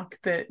the lock,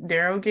 that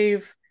Darrow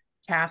gave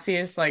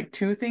Cassius like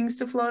two things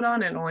to float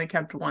on and only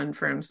kept one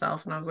for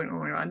himself. And I was like, oh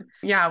my God.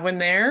 Yeah, when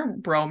their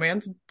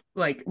bromance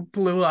like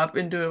blew up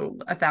into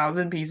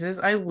 1,000 pieces,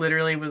 I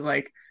literally was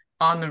like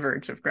on the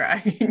verge of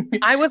crying.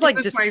 I was Because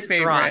like it's my distraught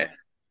favorite.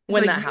 It's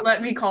when like, that you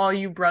let me happened. call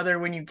you brother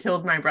when you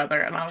killed my brother.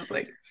 And I was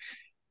like,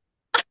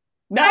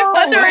 I'm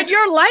thunder no. and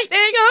you're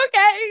lightning.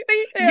 Okay,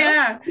 me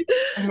Yeah. too.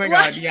 Oh my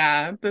Like God.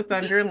 Yeah. The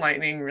thunder and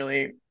lightning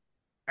really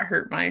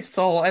hurt my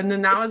soul. And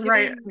then that it's was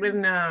right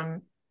giving.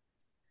 when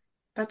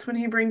that's when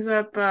he brings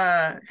up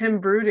him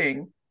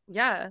brooding.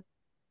 Yeah,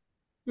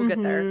 we'll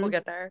get there. We'll Mm-hmm.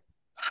 get there.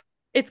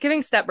 It's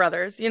giving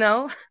stepbrothers, you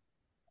know?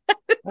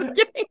 It's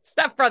giving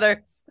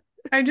stepbrothers.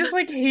 I just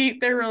like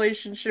hate their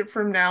relationship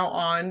from now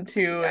on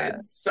too. Yeah.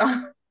 It's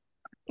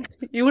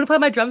You want to play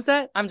my drum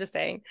set? I'm just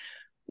saying.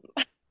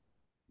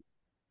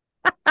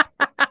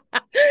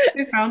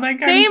 I sound like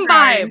I'm Same vibe.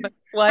 crying. I'm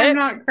What?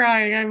 not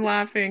crying, I'm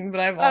laughing, but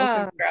I'm also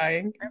Uh,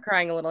 crying. I'm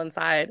crying a little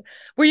inside.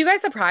 Were you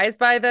guys surprised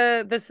by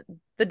the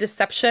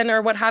deception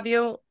or what have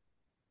you?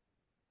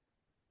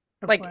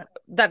 Of Like what?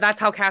 that's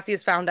how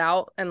Cassius found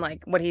out and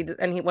like what he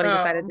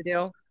decided Oh. to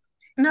do.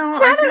 No,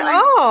 Not at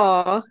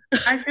all.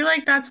 I feel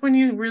like that's when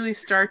you really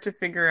start to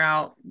figure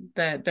out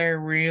that they're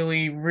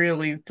really,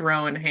 really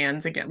throwing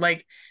hands again.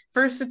 Like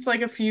first it's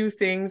like a few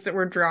things that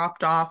were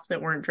dropped off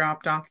that weren't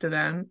dropped off to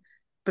them,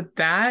 but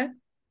that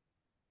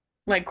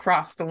like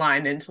crossed the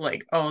line into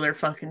like, oh, they're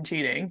fucking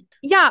cheating.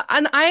 Yeah,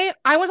 and I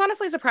was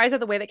honestly surprised at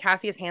the way that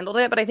Cassius handled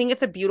it, but I think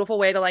it's a beautiful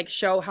way to like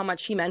show how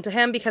much he meant to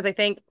him because I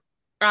think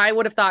I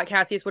would have thought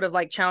Cassius would have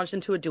like challenged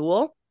him to a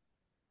duel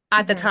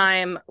at the Mhm.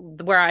 time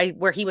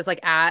where he was like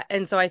at.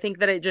 And so I think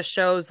that it just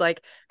shows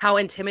like how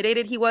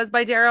intimidated he was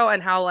by Darrow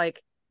and how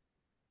like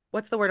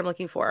what's the word I'm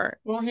looking for?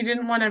 Well, he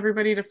didn't want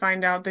everybody to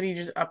find out that he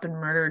just up and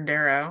murdered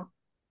Darrow.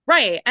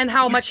 Right. And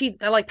how much he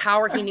like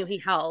power he knew he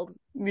held.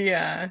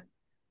 Yeah.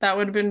 That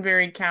would have been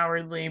very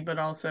cowardly, but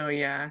also,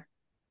 yeah.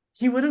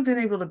 He would have been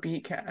able to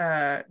beat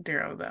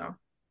Darrow though.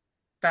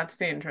 That's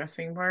the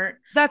interesting part.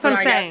 That's what But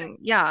I'm saying.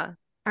 Yeah.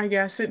 I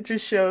guess it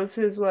just shows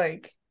his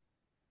like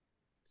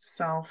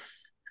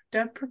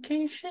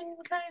self-deprecation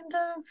kind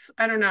of.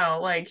 I don't know,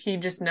 like he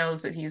just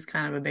knows that he's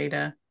kind of a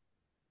beta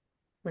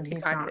when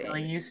he's not Exactly.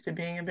 really used to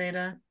being a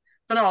beta.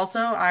 But also,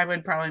 I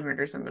would probably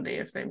murder somebody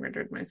if they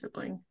murdered my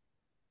sibling.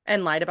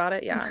 And lied about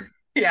it. Yeah.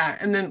 Yeah,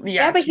 and then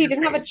Yeah, yeah, but to he your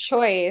didn't have a face.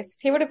 choice.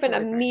 He would have been To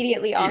your face.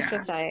 immediately Yeah.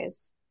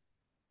 ostracized.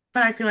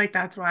 But I feel like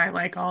that's why I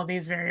like all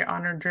these very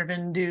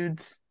honor-driven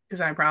dudes,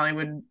 because I probably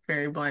would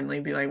very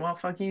blindly be like, well,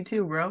 fuck you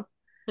too, bro.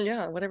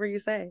 Yeah, whatever you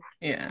say.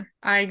 Yeah.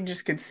 I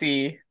just could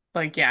see,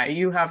 like, yeah,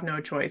 you have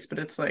no choice, but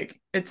it's like,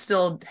 it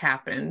still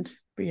happened.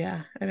 But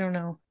yeah, I don't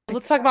know. I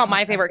Let's could talk talk about about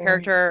my that favorite boy.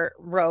 character,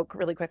 Rogue,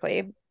 really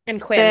quickly.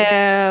 And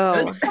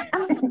Quinn.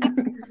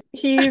 Boo.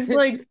 He's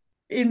like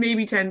in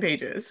maybe 10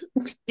 pages.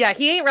 Yeah,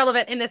 he ain't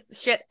relevant in this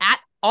shit at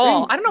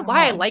all. Thank I don't know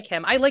why I God. like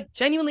him. I like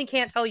genuinely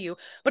can't tell you.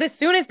 But as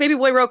soon as Baby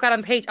Boy Rogue got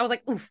on the page, I was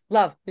like, oof,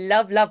 love,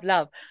 love, love,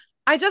 love.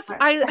 I just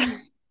I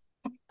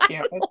I I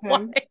can't don't with know why.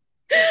 him. I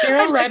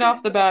Daryl right like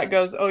off the bat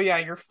goes, oh yeah,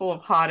 you're full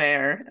of hot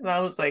air. And I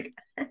was like,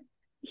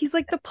 he's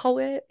like the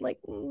poet, like,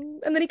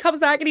 and then he comes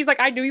back and he's like,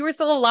 I knew you were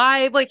still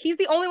alive. Like, he's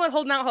the only one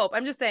holding out hope.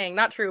 I'm just saying,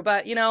 not true,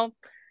 but you know.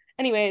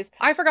 Anyways,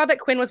 I forgot that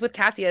Quinn was with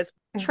Cassius.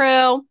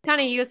 True.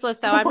 Kind of useless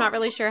though. I'm not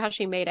really sure how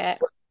she made it.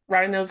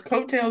 Riding those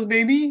coattails,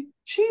 baby.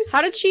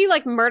 How did she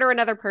like murder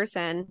another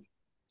person?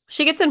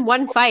 She gets in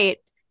one fight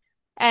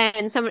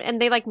and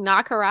they like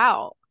knock her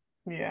out.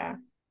 Yeah.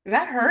 Is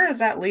that her or is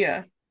that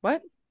Leah?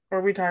 What? Or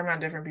are we talking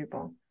about different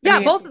people?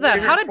 Yeah, both of them.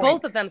 How did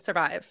both of them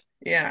survive?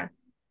 Yeah.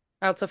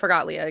 I also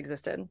forgot Leah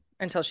existed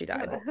until she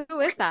died. Who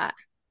is that?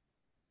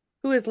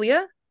 Who is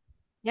Leah?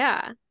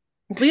 Yeah.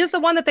 Leah's the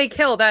one that they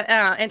kill, that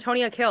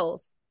Antonia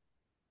kills.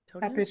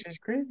 That bitch is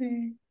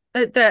crazy.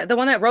 The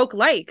one that Roke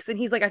likes, and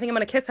he's like, I think I'm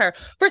gonna kiss her.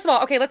 First of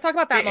all, okay, let's talk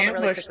about that moment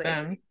really quickly.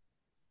 Them.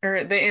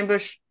 Or they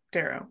ambush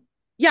Darrow.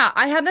 Yeah,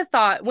 I had this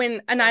thought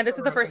when, and this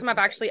is the first time I've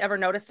actually ever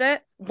noticed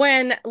it.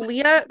 When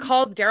Leah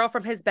calls Darrow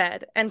from his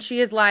bed, and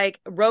she is like,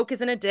 Roke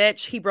is in a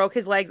ditch. He broke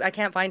his legs. I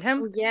can't find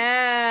him.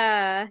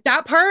 Yeah.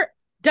 That part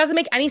doesn't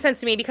make any sense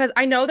to me because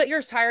I know that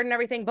you're tired and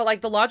everything, but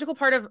like the logical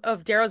part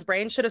of Darrow's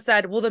brain should have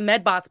said, well, the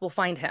medbots will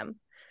find him.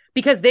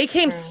 Because they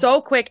came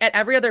so quick at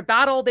every other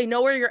battle. They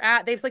know where you're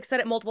at. They've like said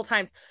it multiple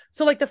times.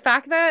 So like the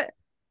fact that,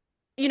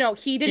 you know,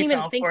 he didn't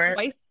even think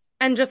twice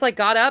and just like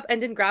got up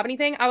and didn't grab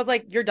anything. I was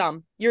like, you're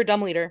dumb. You're a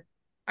dumb leader.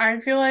 I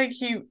feel like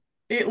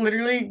it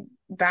literally,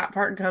 that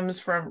part comes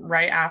from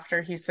right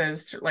after he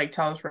says, like,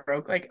 tells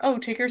Roke, like, oh,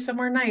 take her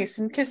somewhere nice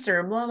and kiss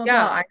her, blah, blah, blah.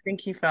 I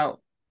think he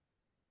felt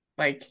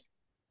like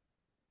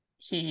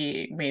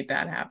he made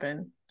that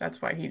happen.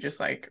 That's why he just,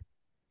 like,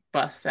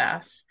 busts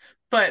ass.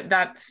 But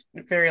that's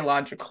very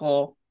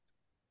logical.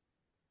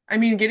 I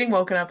mean, getting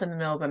woken up in the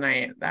middle of the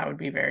night, that would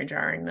be very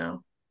jarring,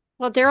 though.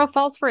 Well, Darrow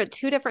falls for it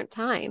 2 different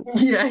times.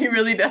 Yeah, he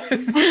really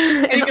does.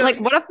 And he goes, like,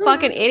 what a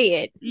fucking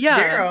idiot. Yeah.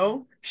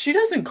 Darrow, she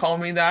doesn't call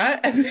me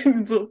that. And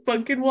then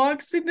fucking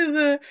walks into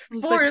the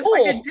forest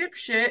like a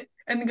dipshit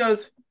and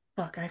goes,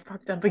 fuck, I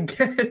fucked up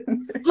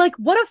again. Like,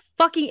 what a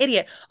fucking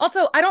idiot.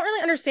 Also, I don't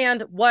really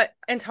understand what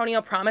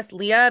Antonio promised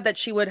Leah that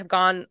she would have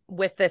gone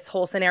with this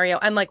whole scenario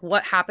and like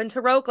what happened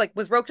to Roke. Like,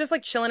 was Roke just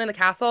like chilling in the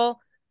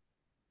castle?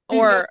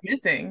 Or he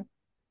was missing.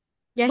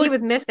 Yeah, he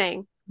was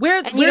missing.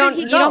 Where you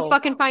don't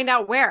fucking find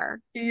out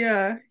where.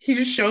 Yeah, he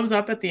just shows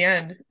up at the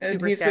end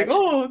and he's like,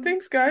 oh,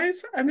 thanks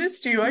guys, I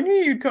missed you, I knew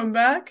you'd come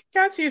back,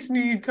 Cassius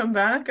knew you'd come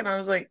back. And I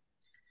was like,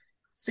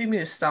 save me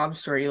the sob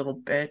story, you little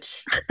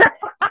bitch.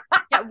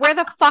 Yeah, where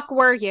the fuck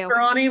were you?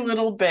 Scrawny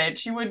little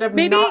bitch, you would have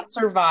not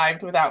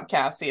survived without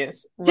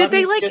Cassius. Did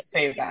they like just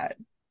say that?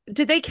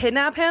 Did they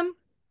kidnap him?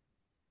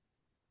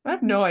 I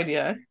have no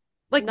idea.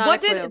 Like,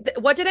 what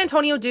did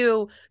Antonio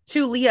do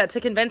to Leah to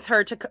convince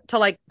her to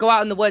like go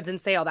out in the woods and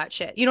say all that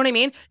shit? You know what I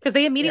mean? Because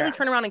they immediately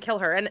turn around and kill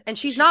her, and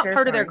she's not terrifying.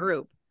 Part of their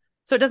group,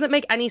 so it doesn't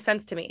make any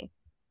sense to me.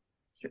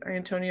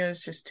 Antonio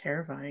is just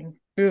terrifying.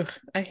 Ugh,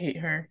 I hate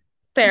her.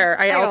 Fair,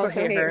 I also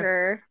hate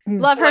her.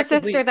 Love her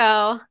sister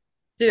though.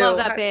 Love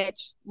that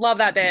bitch. Love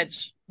that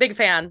bitch. Big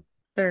fan.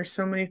 There are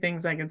so many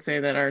things I could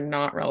say that are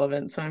not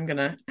relevant, so I'm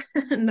gonna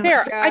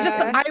Fair.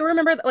 I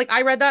remember like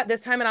I read that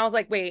this time and I was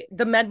like, wait,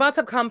 the medbots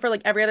have come for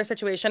like every other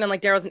situation and like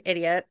Darrow's an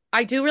idiot.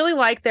 I do really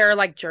like their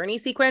like journey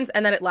sequence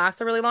and then it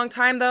lasts a really long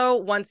time though.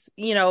 Once,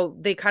 you know,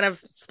 they kind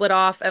of split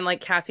off and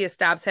like Cassius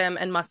stabs him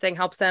and Mustang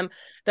helps him.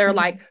 They're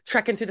like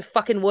trekking through the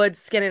fucking woods,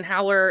 skinning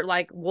Howler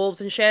like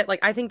wolves and shit. Like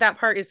I think that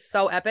part is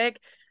so epic.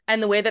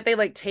 And the way that they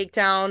like take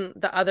down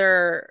the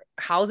other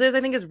houses,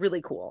 I think is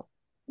really cool.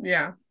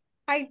 Yeah.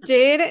 I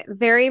did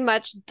very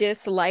much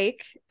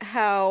dislike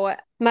how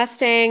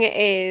Mustang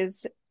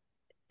is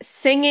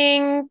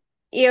singing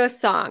Eo's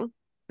song.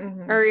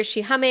 Or is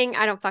she humming?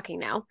 I don't fucking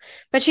know.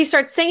 But she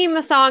starts singing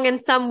the song in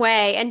some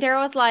way. And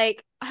Darrow's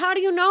like, how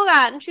do you know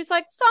that? And she's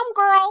like, some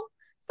girl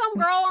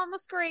on the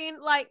screen.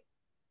 Like,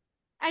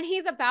 and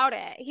he's about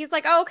it. He's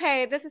like, oh,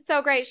 okay, this is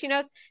so great. She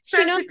knows.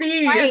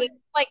 Right.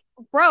 Like,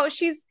 bro,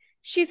 she's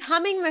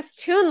humming this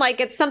tune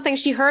like it's something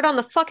she heard on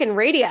the fucking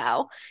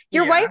radio.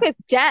 Your wife is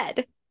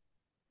dead.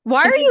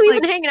 Why are you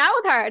even hanging out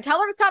with her? Tell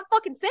her to stop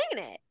fucking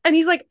singing it. And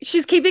he's like,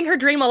 she's keeping her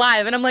dream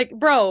alive. And I'm like,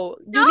 bro,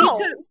 you need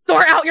to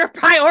sort out your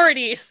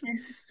priorities.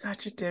 He's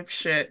such a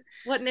dipshit.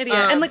 What an idiot.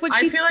 And like when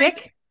she's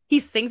sick, he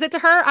sings it to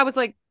her. I was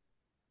like,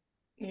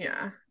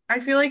 yeah.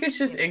 I feel like it's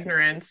just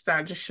ignorance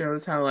that just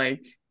shows how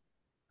like,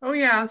 oh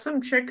yeah,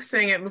 some chick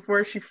sang it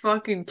before she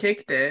fucking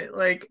kicked it.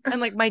 Like, and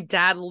like my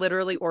dad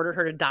literally ordered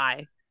her to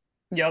die.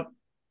 Yep.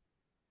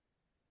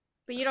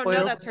 But you don't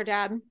know that's her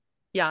dad.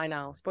 Yeah, I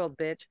know. Spoiled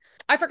bitch.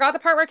 I forgot the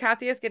part where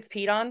Cassius gets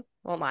peed on.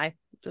 Won't lie.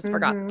 Just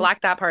forgot.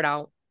 Blacked that part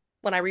out.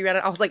 When I reread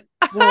it, I was like,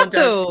 oh.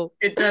 Well,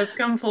 it does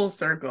come full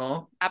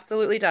circle.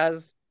 Absolutely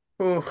does.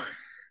 Ooh.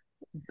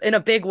 In a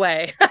big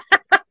way.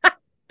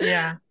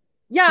 Yeah.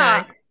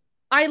 Yeah. Thanks.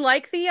 I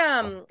like the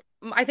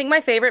I think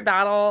my favorite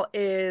battle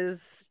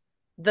is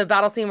the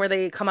battle scene where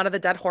they come out of the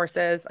dead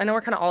horses. I know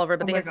we're kind of all over,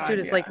 but the Institute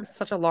is like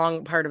such a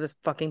long part of this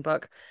fucking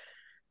book.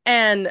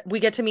 And we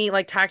get to meet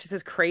like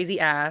Taxus's crazy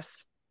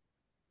ass.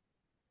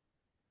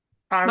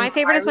 My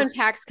favorite is when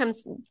Pax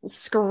comes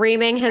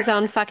screaming his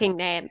own fucking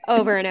name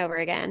over and over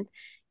again.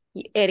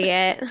 You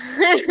idiot.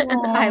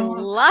 I Oh,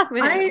 love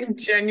I him.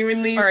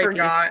 genuinely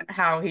R.I.P. forgot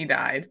how he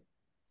died.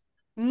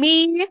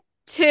 Me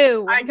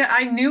too.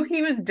 I knew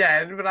he was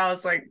dead, but I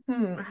was like,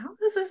 how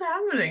does this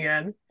happen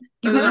again?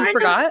 You And then Huh? you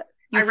forgot?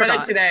 You I read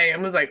it forgot. today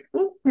and was like,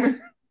 ooh,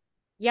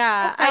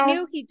 Yeah, that's I how.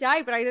 knew he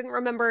died, but I didn't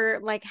remember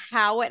like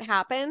how it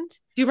happened.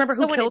 Do you remember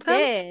who So when killed it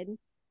him? did,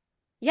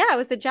 yeah, it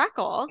was the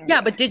jackal. Yeah,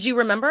 Yeah, but did you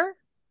remember?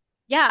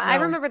 Yeah, I no,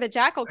 remember the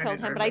jackal I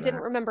killed didn't him, but I remember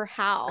didn't that. remember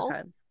how.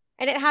 Okay.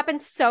 And it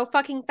happened so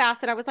fucking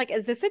fast that I was like,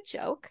 is this a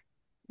joke?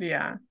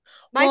 Yeah.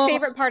 My Well,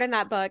 favorite part in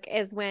that book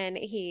is when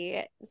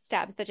he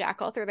stabs the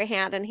jackal through the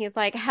hand and he's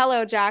like,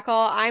 "Hello, jackal,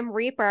 I'm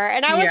Reaper."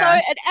 And I was yeah,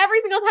 always, and every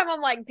single time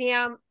I'm like,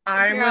 "Damn,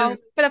 I Darrow,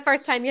 was for the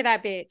first time, you're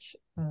that bitch."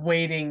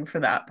 waiting for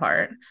that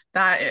part.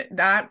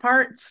 That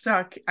part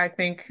stuck, I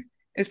think,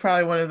 is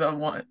probably one of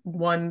the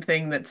one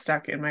thing that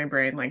stuck in my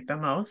brain like the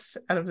most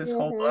out of this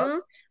whole book.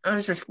 Hmm. I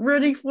was just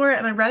rooting for it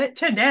and I read it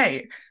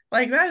today.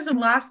 Like that is the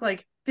last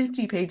like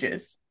 50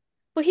 pages.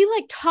 Well, he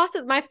like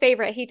tosses my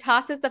favorite. He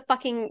tosses the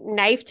fucking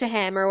knife to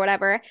him or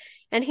whatever,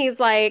 and he's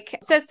like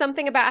says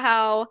something about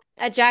how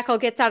a jackal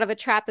gets out of a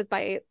trap is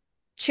by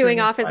chewing Chewing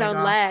his off his leg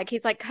own off. leg.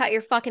 He's like, "Cut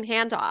your fucking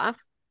hand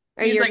off,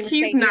 or He's you're like, gonna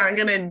he's stay not here."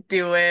 gonna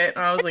do it.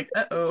 And I was like,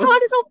 He uh-oh.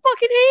 sawed his own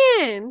fucking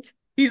hand.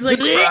 He's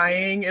like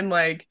crying and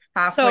like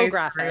So halfway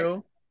graphic.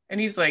 through, and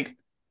he's like,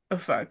 "Oh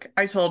fuck!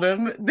 I told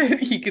him that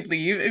he could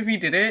leave if he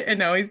did it, and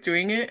now he's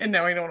doing it, and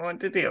now I don't know what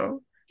to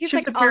do. He's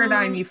Shift like, the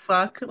paradigm, you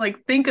fuck!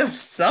 Like, think of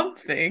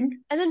something."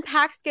 And then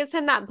Pax gives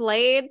him that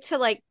blade to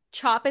like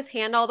chop his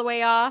hand all the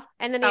way off.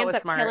 And then he that ends was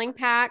up smart. killing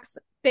Pax.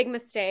 Big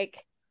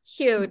mistake.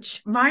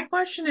 Huge. My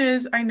question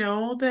is, I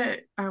know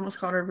that I almost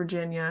called her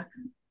Virginia,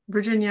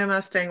 Virginia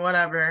Mustang,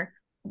 whatever.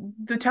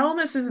 The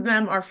Telemuses and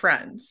them are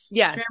friends,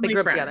 Yes, they family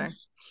grew up together.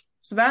 friends,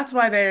 so that's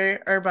why they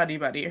are buddy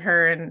buddy,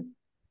 her and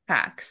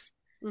Pax.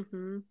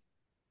 Hmm.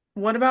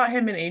 What about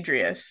him and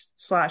Adrius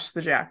slash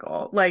the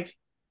Jackal? Like,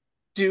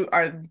 do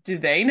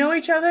they know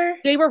each other?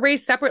 They were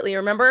raised separately,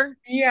 remember?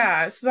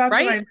 Yeah, so that's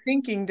what Right? I'm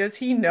thinking. Does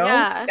he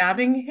know Yeah.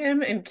 stabbing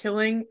him and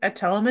killing a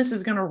Telemus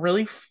is gonna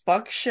really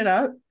fuck shit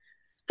up?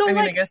 So I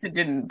mean, I like guess it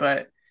didn't,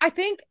 but I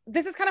think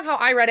this is kind of how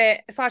I read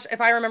it, slash,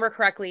 if I remember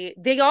correctly,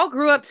 they all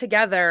grew up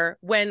together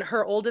when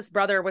her oldest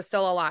brother was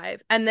still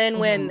alive. And then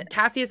when hmm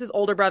Cassius's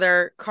older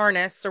brother,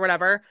 Carnus or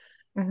whatever,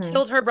 hmm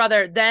killed her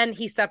brother, then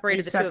he he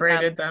separated the two of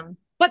them. separated them.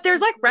 But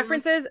there's like Mhm.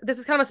 references, this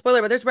is kind of a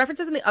spoiler, but there's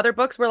references in the other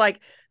books where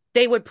like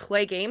they would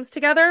play games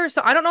together.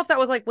 So I don't know if that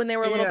was like when they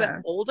were a little bit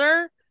Yeah.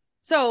 older.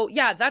 So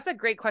yeah, that's a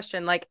great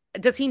question. Like,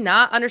 does he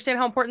not understand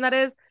how important that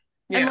is?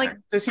 And like, Yeah.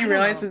 Does he I don't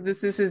realize know. that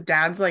this is his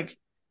dad's like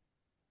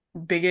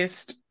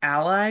biggest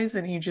allies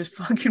and he just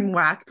fucking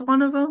whacked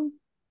one of them?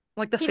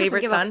 Like the He doesn't favorite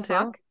give a son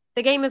too. fuck.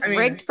 The game is I mean,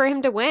 rigged for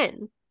him to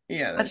win.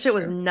 yeah, That that's shit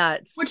was true.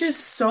 nuts. Which is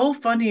so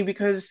funny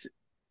because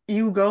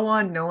you go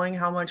on knowing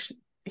how much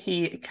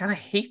he kind of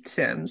hates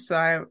him.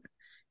 So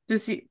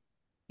does he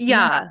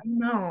yeah, I Yeah. don't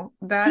know.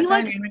 He That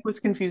likes dynamic was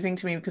confusing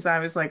to me because I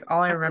was like,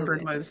 all I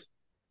remembered absolutely. was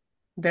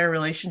their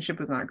relationship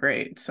was not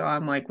great. So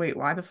I'm like, wait,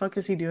 why the fuck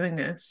is he doing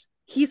this?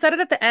 He said it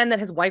at the end that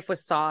his wife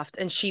was soft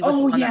and she was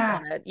the Oh one that yeah.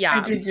 wanted. I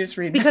Yeah. did just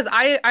read that. Because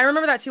I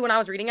remember that too when I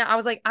was reading it. I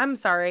was like, I'm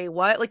sorry,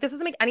 what? Like this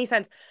doesn't make any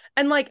sense.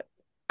 And like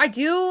I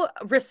do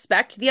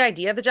respect the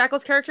idea of the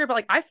Jackal's character, but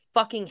like I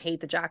fucking hate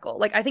the Jackal.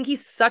 Like I think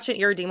he's such an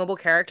irredeemable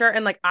character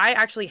and like I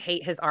actually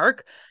hate his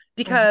arc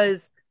Mhm.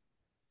 because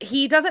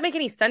he doesn't make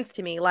any sense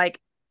to me. Like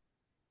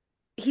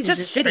he's He's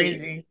just just shitty.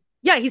 crazy.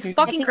 Yeah, he's He's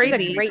I just fucking think he's a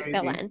crazy, crazy. great crazy.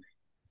 villain.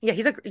 Yeah,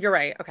 you're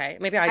right. Okay. I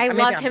Maybe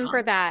love I'm him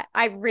for wrong. that.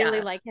 I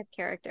really Yeah. like his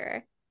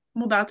character.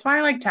 Well, that's why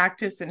I like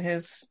Tactus and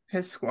his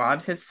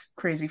squad, his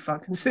crazy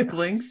fucking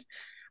siblings.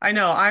 I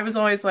know. I was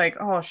always like,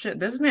 oh shit,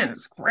 this man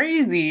is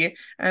crazy.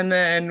 And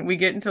then we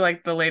get into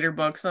like the later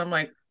books, and I'm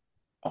like,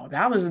 oh,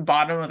 that was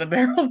bottom of the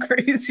barrel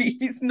crazy.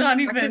 He's not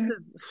Practice even.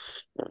 is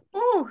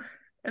Oh,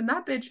 and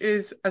that bitch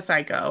is a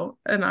psycho.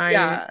 And I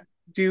yeah.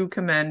 do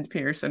commend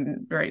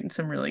Pearson writing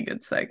some really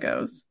good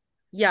psychos.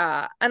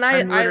 Yeah. And I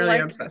I'm I literally like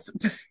obsessed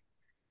with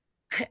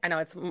I know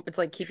it's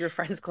like keep your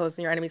friends close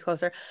and your enemies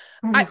closer.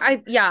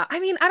 them. Yeah, I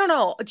mean, I don't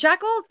know.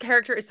 Jackal's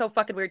character is so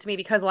fucking weird to me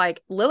because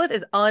like Lilith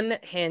is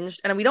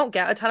unhinged and we don't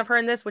get a ton of her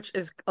in this, which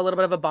is a little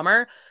bit of a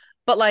bummer.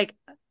 But like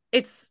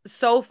it's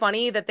so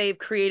funny that they've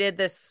created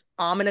this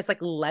ominous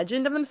like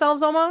legend of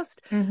themselves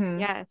almost. hmm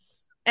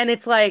Yes. And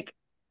it's like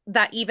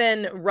that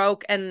even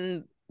Roke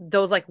and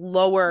those like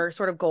lower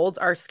sort of golds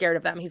are scared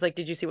of them. He's like,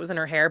 "Did you see what was in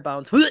her hair?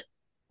 Bones."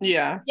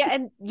 Yeah. Yeah,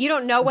 and you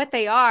don't know what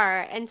they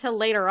are until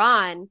later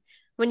on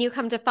when you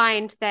come to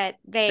find that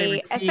They were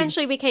they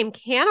essentially teeth. became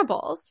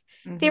cannibals.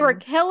 They were hmm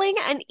killing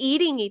and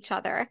eating each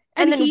other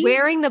And and then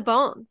wearing the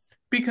bones.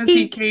 Because he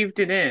he caved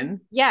it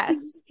in.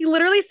 Yes. he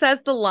literally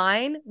says the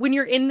line, when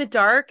you're in the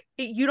dark,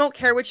 you don't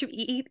care what you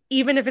eat,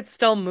 even if it's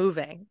still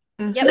moving.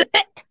 Yep.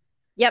 hmm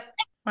Yep.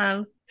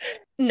 Wow.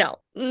 No,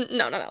 no,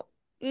 no, no,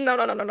 no,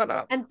 no, no, no, no,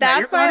 no. And Not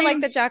your that's why I like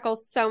body. the Jackal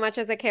so much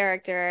as a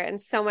character and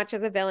so much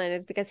as a villain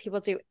is because he will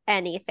do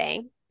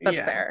anything.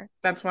 That's Yeah. fair.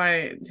 That's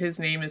why his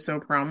name is so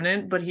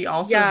prominent, but he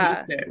also Yeah.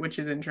 hates it, which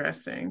is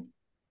interesting.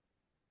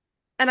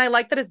 And I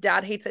like that his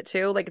dad hates it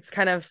too. Like it's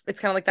kind of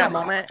like that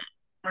moment.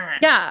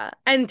 Yeah.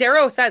 And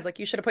Darrow says, like,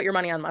 you should have put your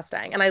money on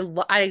Mustang. And I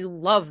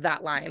love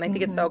that line. I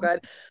think it's so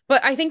good.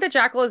 But I think that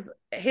Jackal is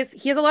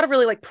he has a lot of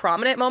really like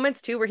prominent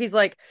moments too, where he's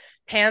like,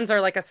 hands are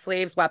like a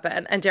slave's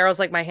weapon. And Darrow's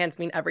like, my hands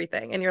mean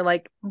everything. And you're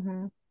like,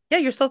 yeah,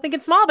 you're still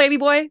thinking small, baby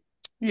boy.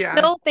 Yeah.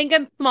 Still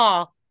thinking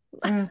small.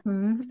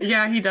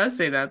 Yeah, he does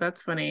say that.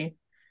 That's funny.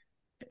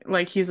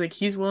 Like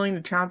he's willing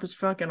to chop his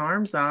fucking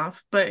arms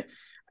off. But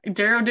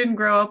Darrow didn't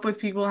grow up with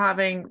people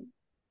having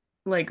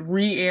like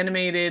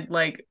reanimated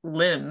like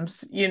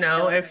limbs, you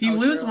know. If you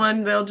lose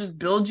one, they'll just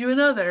build you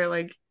another.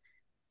 Like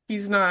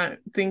he's not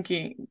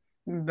thinking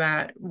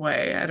that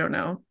way. I don't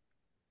know.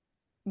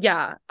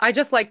 Yeah, I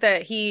just like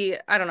that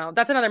I don't know.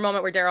 That's another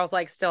moment where Darrow's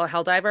like still a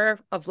helldiver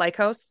of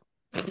Lycos.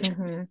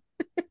 He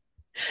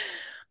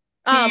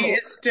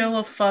is still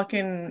a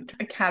fucking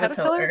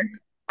caterpillar.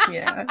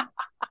 Yeah.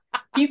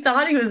 He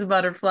thought he was a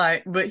butterfly,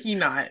 but he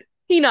not.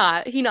 He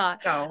not.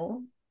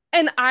 No.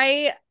 And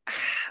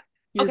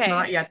he is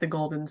not yet the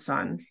golden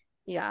sun.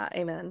 Yeah,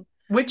 amen.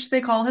 Which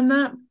they call him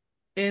that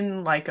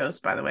in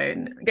Lycos, by the way.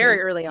 Very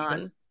early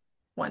on.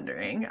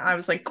 Wondering. I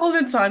was like,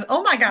 golden sun,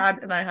 oh my god.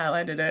 And I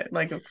highlighted it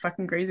like a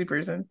fucking crazy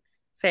person.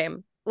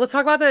 Same. Let's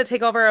talk about the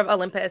takeover of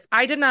Olympus.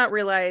 I did not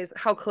realize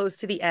how close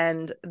to the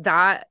end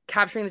that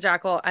capturing the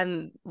Jackal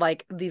and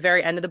like the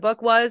very end of the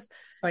book was.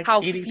 Like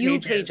how few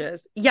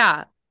pages.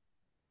 Yeah.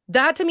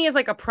 That to me is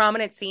like a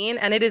prominent scene,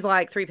 and it is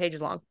like 3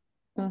 pages long.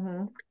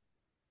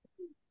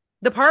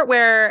 The part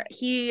where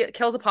he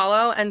kills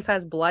Apollo and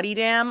says bloody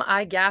damn,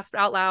 I gasped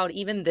out loud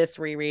even this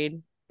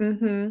reread.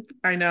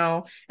 I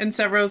know. And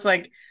Severo's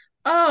like,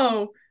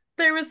 oh,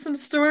 there was some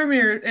storm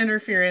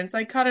interference.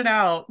 I cut it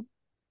out.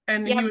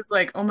 And he was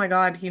like, oh my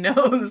god, he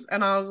knows.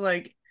 And I was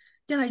like,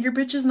 yeah, your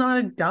bitch is not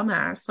a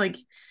dumbass. Like,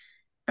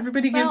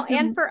 everybody gives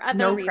him and for other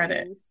no reasons.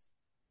 credit.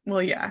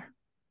 Well, yeah.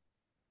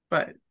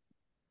 But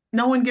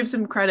no one gives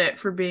him credit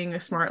for being a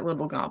smart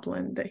little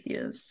goblin that he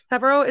is.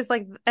 Severo is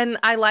like, and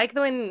I like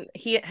when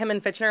him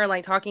and Fitchner are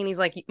like talking. He's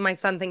like, my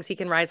son thinks he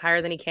can rise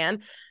higher than he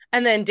can.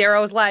 And then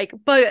Darrow's like,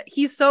 but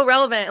he's so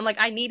relevant and like,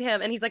 I need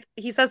him. And he's like,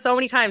 he says so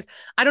many times,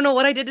 I don't know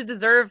what I did to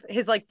deserve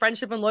his like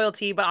friendship and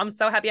loyalty, but I'm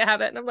so happy I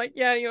have it. And I'm like,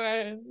 yeah, you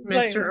are.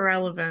 Mr.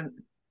 Irrelevant.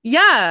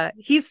 Yeah.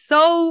 He's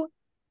so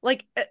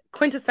like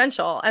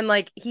quintessential and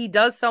like he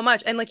does so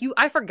much. And like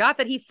I forgot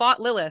that he fought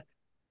Lilith.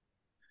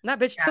 And that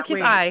bitch took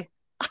his eye.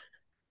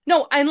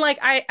 No, and like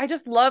I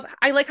just love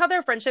I like how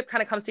their friendship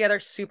kind of comes together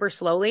super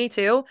slowly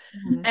too.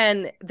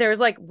 And there's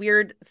like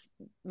weird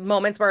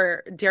moments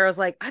where Darrow's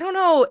like, I don't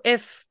know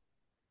if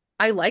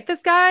I like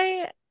this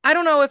guy. I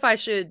don't know if I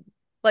should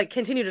like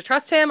continue to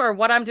trust him or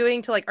what I'm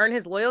doing to like earn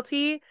his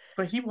loyalty.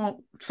 But he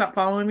won't stop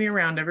following me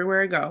around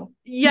everywhere I go.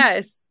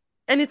 Yes.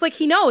 And it's like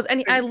he knows.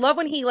 And I love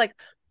when he like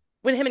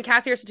when him and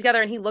Cassie are together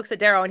and he looks at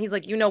Darrow and he's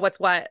like, you know what's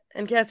what.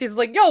 And Cassie's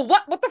like, yo,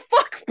 what the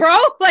fuck, bro?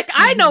 Like,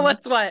 I know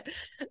what's what.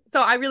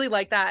 So I really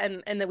like that.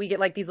 And that we get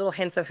like these little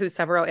hints of who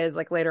Severo is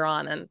like later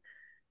on. And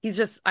he's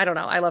just, I don't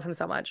know. I love him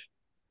so much.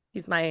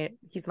 He's my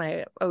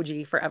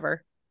OG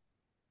forever.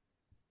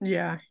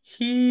 Yeah.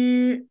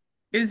 He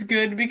is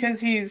good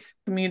because he's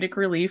comedic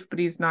relief, but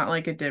he's not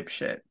like a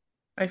dipshit.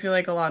 I feel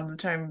like a lot of the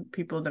time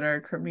people that are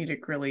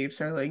comedic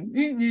reliefs are like,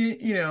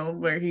 you know,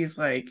 where he's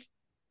like,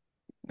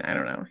 I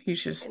don't know.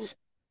 He's just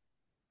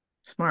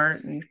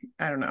smart and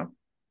I don't know.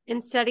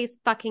 Instead, he's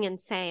fucking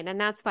insane. And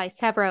that's why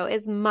Severo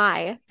is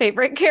my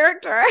favorite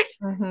character.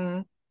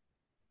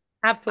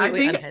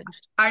 Absolutely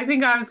unhinged. I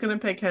think I was going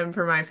to pick him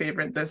for my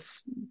favorite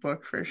this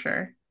book for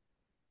sure.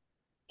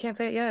 Can't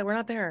say it yet. We're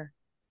not there.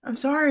 I'm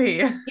sorry.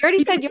 You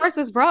already said yours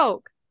was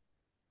Rogue.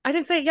 I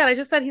didn't say it yet. I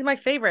just said he's my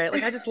favorite.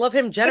 Like, I just love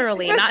him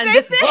generally, not in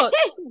this book.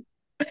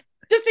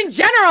 Just in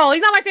general.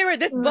 He's not my favorite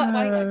this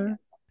book.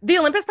 The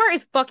Olympus part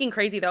is fucking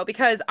crazy though,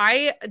 because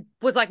I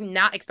was like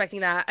not expecting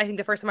that. I think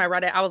the first time I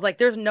read it, I was like,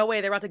 there's no way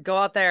they're about to go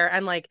out there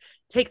and like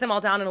take them all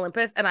down in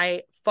Olympus. And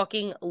I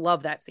fucking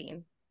love that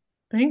scene.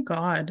 Thank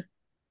God.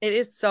 It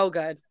is so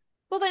good.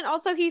 Well, then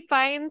also he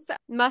finds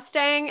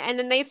Mustang and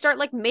then they start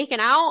like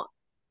making out.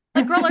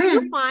 Like, girl, are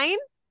you fine?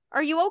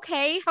 Are you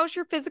okay? How's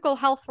your physical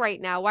health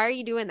right now? Why are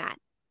you doing that?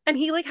 And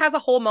he like has a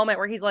whole moment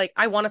where he's like,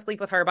 I want to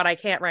sleep with her, but I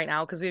can't right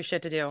now because we have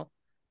shit to do.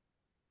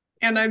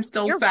 And I'm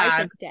still Your sad.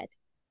 Wife is dead.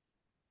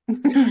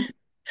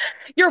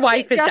 Your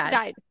wife is just dead.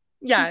 died.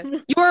 Yeah.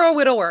 You are a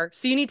widower,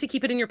 so you need to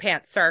keep it in your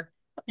pants, sir.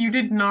 You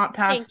did not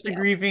pass the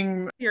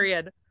grieving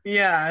period.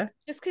 Yeah.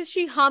 Just because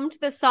she hummed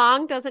the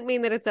song doesn't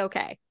mean that it's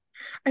okay.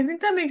 I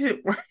think that makes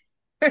it worse.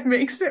 It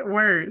makes it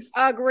worse.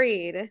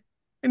 Agreed.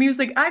 And he was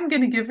like, I'm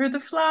gonna give her the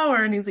flower.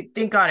 And he's like,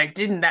 thank God I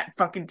didn't, that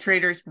fucking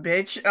traitorous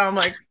bitch. And I'm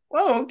like,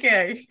 oh,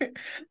 okay.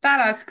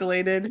 That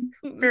escalated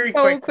very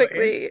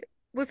quickly.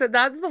 Listen,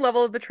 that's the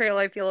level of betrayal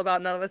I feel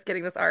about none of us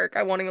getting this arc.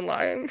 I won't even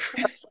lie.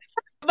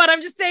 But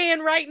I'm just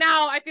saying right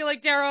now, I feel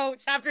like Darrow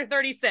chapter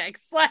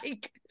 36.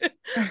 Like,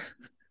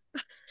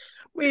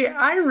 wait,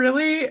 I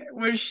really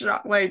was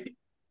shocked. Like,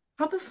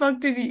 how the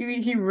fuck did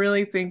he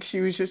really think she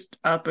was just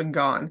up and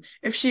gone?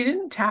 If she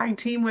didn't tag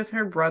team with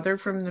her brother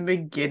from the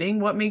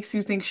beginning, what makes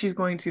you think she's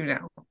going to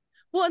now?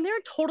 Well, and they're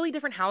totally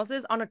different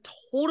houses on a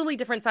totally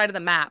different side of the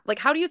map. Like,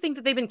 how do you think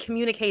that they've been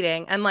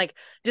communicating and like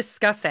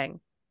discussing?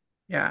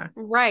 Yeah.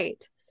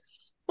 Right.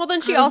 Well,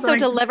 then she I was also like,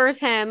 delivers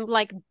him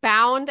like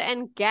bound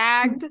and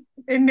gagged,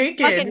 and naked.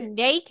 fucking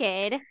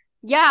naked.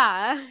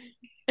 Yeah.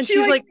 And She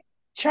she's like like,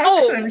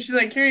 chucks "Oh, him. She's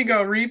like, here you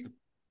go, Reap.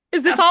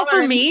 is this Have all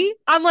for fun. me?"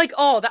 I'm like,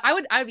 "Oh,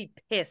 I'd be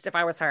pissed if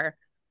I was her."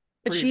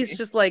 And she's Creepy.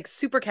 just like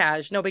super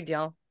cash, no big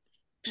deal.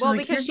 She's Well,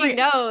 like, because here's she my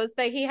knows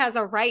that he has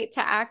a right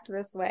to act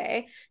this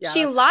way. Yeah,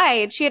 She that's fair.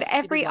 lied. She had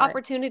She did every lie.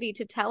 opportunity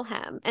to tell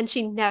him, and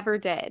she never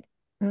did.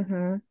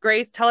 Mm-hmm.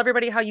 Grace, tell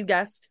everybody how you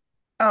guessed.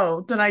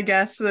 Oh, did I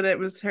guess that it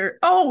was her?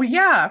 Oh,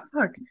 yeah.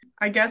 Fuck.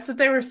 I guessed that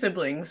they were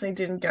siblings. I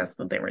didn't guess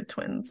that they were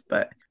twins.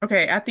 But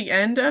okay, at the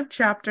end of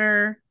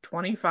chapter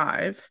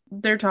 25,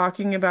 they're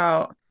talking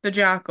about the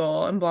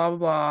jackal and blah, blah,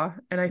 blah.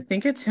 And I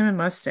think it's him and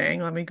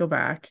Mustang. Let me go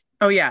back.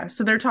 Oh, yeah.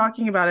 So they're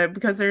talking about it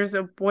because there's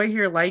a boy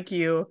here like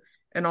you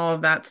and all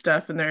of that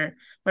stuff. And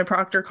my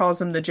proctor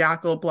calls him the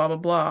jackal, blah,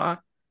 blah,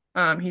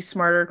 blah. He's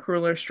smarter,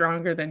 crueler,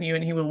 stronger than you,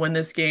 and he will win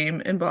this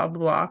game, and blah, blah,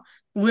 blah.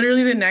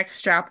 Literally, the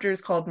next chapter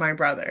is called My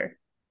Brother.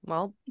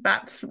 Well,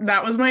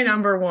 That was my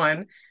number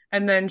one.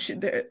 And then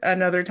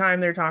another time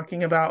they're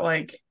talking about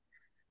like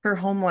her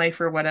home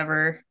life or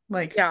whatever.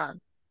 Like, yeah.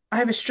 I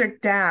have a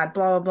strict dad,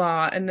 blah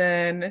blah blah. And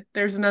then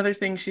there's another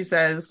thing she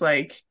says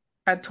like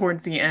at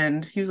towards the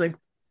end. He was like,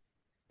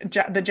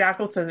 the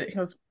jackal says it. He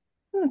goes,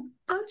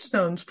 that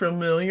sounds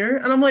familiar.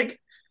 And I'm like,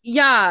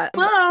 Yeah.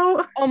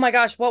 hello. Oh my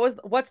gosh,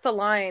 what's the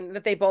line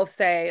that they both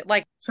say?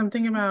 Like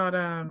Something about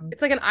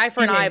it's like an eye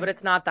for an eye, cheating. but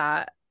it's not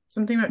that.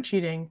 Something about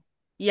cheating.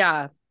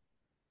 Yeah.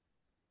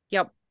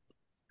 Yep.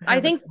 I I have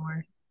it think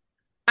somewhere.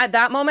 at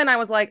that moment I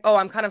was like, "Oh,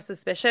 I'm kind of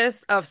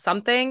suspicious of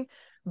something."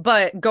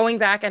 But going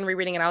back and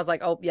rereading it, I was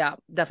like, "Oh, yeah,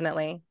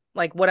 definitely."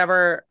 Like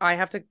whatever I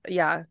have to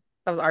yeah,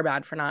 that was our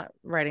bad for not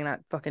writing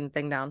that fucking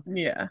thing down.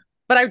 Yeah.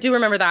 But I do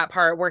remember that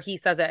part where he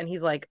says it and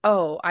he's like,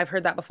 "Oh, I've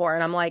heard that before."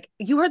 And I'm like,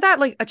 "You heard that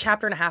like a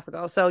chapter and a half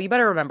ago, so you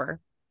better remember."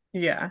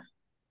 Yeah.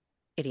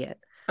 Idiot.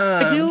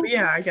 I do But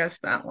yeah, I guess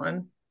that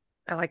one.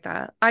 I like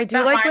that. I do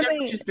That like might when have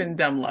they just been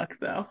dumb luck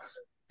though.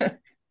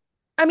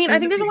 I mean, I There's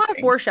think a there's a few lot of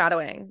things.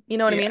 foreshadowing. You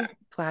know what I Yeah. mean?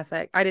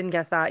 Classic. I didn't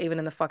guess that even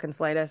in the fucking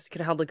slightest.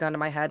 Could have held a gun to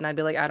my head and I'd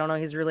be like, I don't know,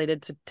 he's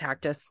related to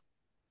Tactus.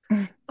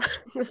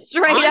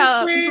 Straight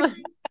up.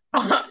 Honestly,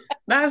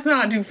 that's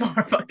not too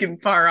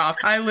far off.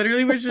 I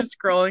literally was just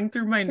scrolling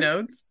through my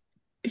notes.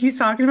 He's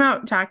talking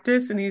about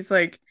Tactus and he's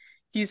like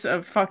he's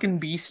a fucking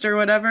beast or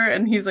whatever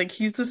and he's like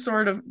he's the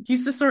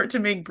sort to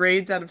make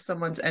braids out of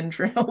someone's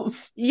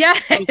entrails.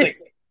 I was like,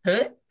 Yes.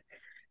 huh?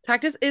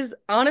 Tactus is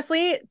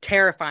honestly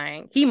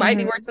terrifying. He might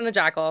be worse Mhm. than the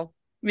jackal.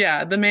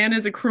 Yeah, the man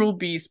is a cruel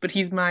beast, but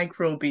he's my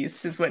cruel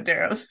beast, is what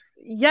Darrow's.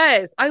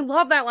 Yes, I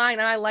love that line.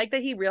 And I like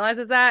that he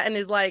realizes that and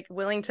is like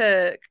willing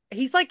to,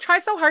 he's like,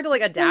 tries so hard to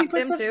like Well, he adapt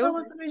puts him up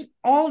too.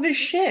 all of his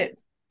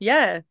shit.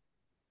 Yeah.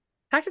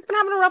 Tactus been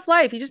having a rough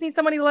life. He just needs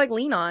somebody to like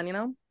lean on, you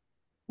know?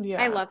 I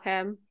Yeah. love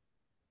him.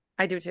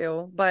 I do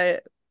too.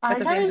 But at I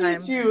the kind same of do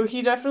time, too.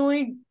 He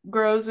definitely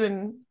grows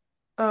in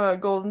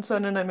Golden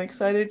Sun, and I'm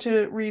excited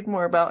to read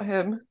more about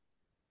him. Like,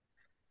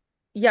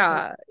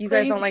 yeah, you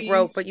guys don't like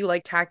Roke, crazies. but you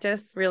like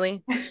Tactus,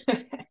 really?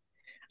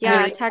 Yeah,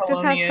 Really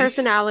Tactus has Polonius.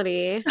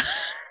 personality.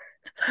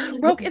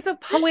 Roke is a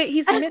poet.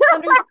 He's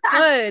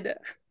misunderstood.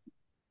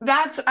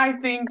 That's, I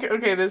think,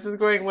 okay, this is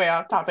going way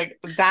off topic.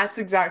 That's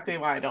exactly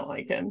why I don't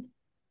like him.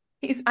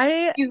 He's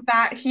I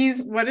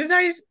he's what did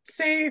I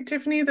say,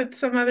 Tiffany, that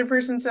some other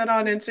person said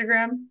on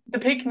Instagram? The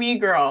pick me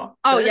girl.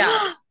 oh Ugh,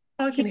 yeah. He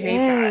fucking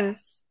hate that.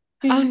 is.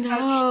 Oh He's such,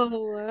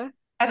 no.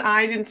 and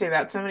I didn't say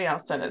that. Somebody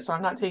else said it, so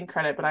I'm not taking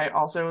credit, but I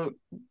also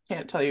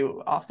can't tell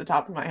you off the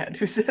top of my head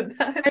who said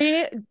that.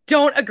 I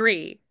don't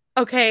agree.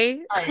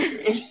 Okay. I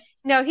agree.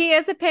 No, he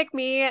is a pick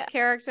me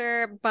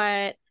character,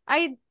 but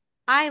I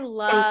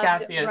So is loved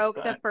Cassius,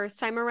 Roke the but first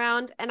time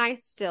around, and I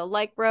still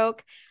like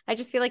Roke. I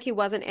just feel like he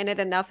wasn't in it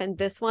enough in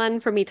this one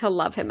for me to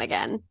love him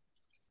again.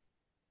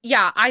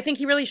 Yeah, I think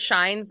he really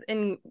shines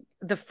in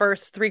the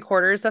first three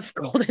quarters of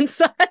Golden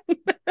Sun.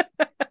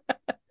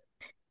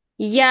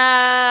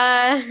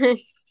 Yeah.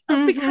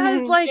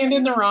 Because like and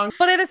in the wrong.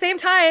 but at the same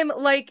time,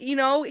 like, you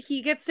know,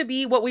 he gets to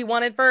be what we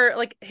wanted for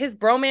like his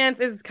bromance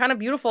is kind of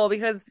beautiful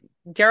because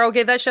Darrow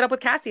gave that shit up with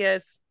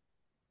Cassius.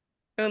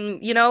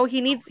 You know,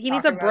 he needs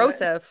Talk a about it.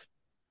 brosif.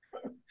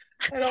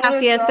 I don't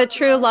want to Cassius, the talk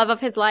true about love of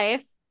his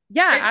life.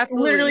 Yeah, it. It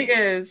literally absolutely.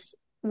 is.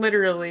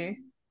 Literally.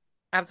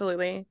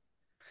 Absolutely.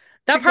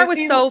 That part Because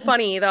was so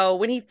funny though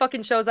when he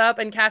fucking shows up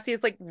and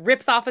Cassius like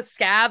rips off a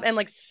scab and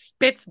like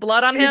spits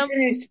blood on him. spits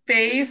in his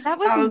face. That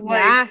was I was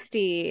like,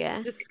 nasty.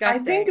 I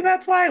think Disgusting.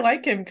 that's why I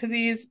like him because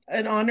he's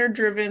an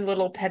honor-driven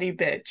little petty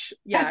bitch.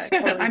 Yeah,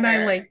 totally And I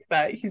fair. like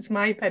that. He's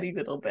my petty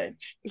little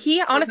bitch.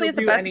 He But honestly he'll is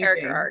the do best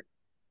character anything. arc,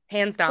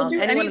 hands He'll down. do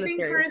Anyone in the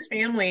anything for series. his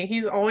family.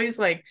 He's always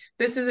like,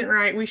 this isn't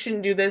right. We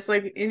shouldn't do this.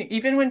 Like,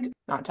 even when,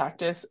 not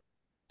Tactus,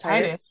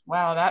 Titus. Titus.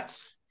 Wow,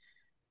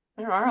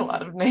 there are a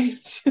lot of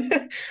names.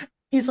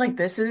 He's like,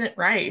 this isn't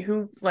right.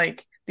 Who,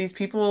 like, these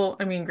people,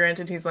 I mean,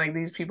 granted, he's like,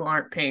 these people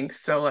aren't pinks.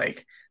 So,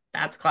 like,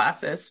 that's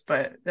classist,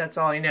 but that's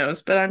all he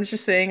knows. But I'm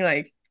just saying,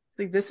 like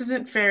this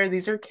isn't fair.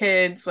 These are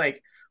kids.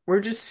 Like, we're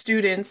just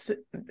students.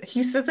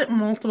 He says it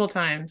multiple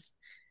times.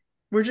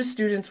 We're just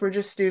students. We're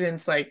just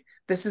students. Like,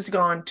 this has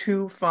gone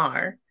too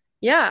far.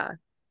 Yeah.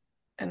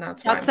 And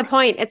that's why That's the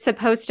point. It's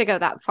supposed to go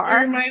that you're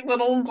far. my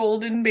little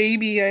golden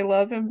baby. I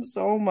love him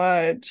so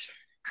much.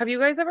 Have you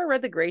guys ever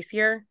read The Grace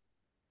Year?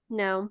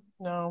 No.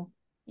 No.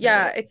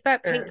 Yeah, Never. it's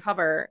that pink Or,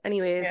 cover.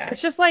 Anyways, yeah.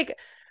 it's just like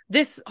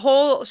this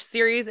whole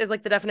series is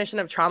like the definition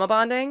of trauma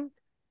bonding.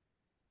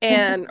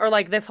 And or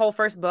like this whole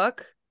first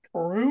book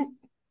True.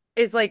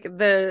 is like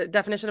the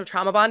definition of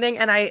trauma bonding.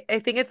 And I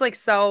think it's like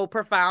so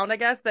profound, I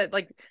guess, that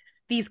like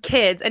these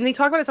kids, and they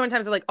talk about it so many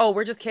times, they're like, oh,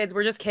 we're just kids,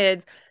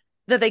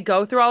 that they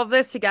go through all of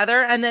this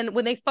together. And then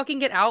when they fucking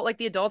get out, like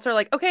the adults are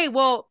like, okay,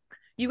 well,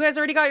 you guys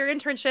already got your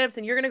internships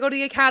and you're gonna go to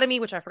the academy,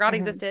 which I forgot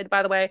existed,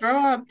 by the way, Grow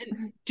up.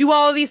 and do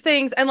all of these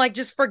things and like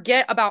just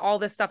forget about all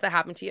this stuff that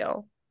happened to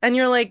you. And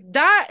you're like,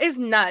 that is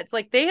nuts.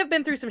 Like they have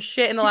been through some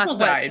shit in the People last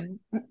died.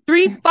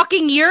 3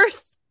 fucking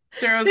years.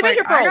 There was They've been like,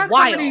 here for I a got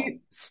while.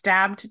 somebody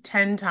stabbed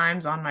 10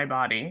 times on my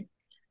body.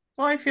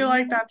 Well, I feel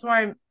like that's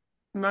why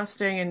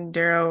Mustang and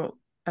Darrow,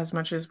 as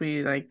much as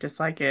we like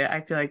dislike it,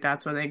 I feel like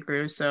that's why they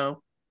grew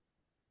so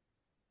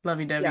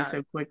lovey-dovey Yeah.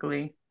 so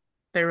quickly.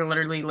 They were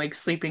literally like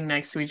sleeping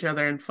next to each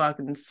other in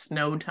fucking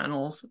snow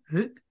tunnels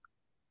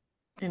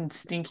in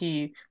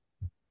stinky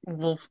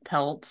wolf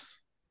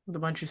pelts with a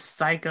bunch of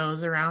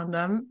psychos around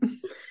them.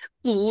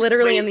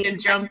 Literally in Wait the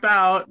and jump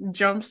out,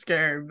 jump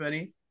scare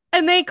everybody.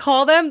 and they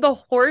call them the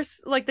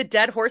horse, like the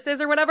dead horses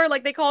or whatever.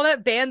 Like they call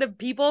that band of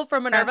people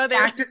from Minerva. That's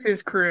They're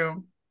Cactus's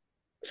crew.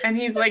 And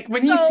he's like,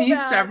 when he so sees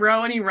bad.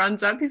 Severo and he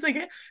runs up, he's like,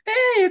 hey,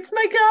 it's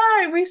my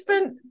guy. We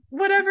spent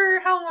whatever,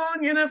 how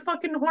long in a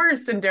fucking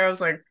horse. And Darrow's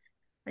like,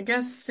 I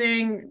guess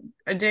seeing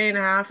a day and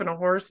a half in a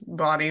horse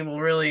body will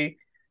really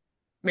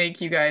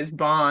make you guys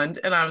bond.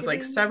 And I was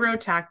like, Severo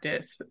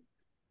Tactus,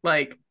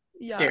 like,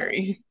 Yeah.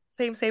 scary.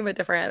 Same, but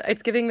different.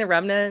 It's giving The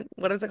Remnant.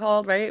 What is it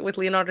called, right? With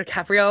Leonardo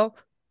DiCaprio.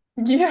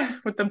 Yeah,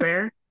 with the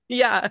bear.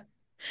 Yeah.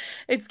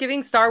 It's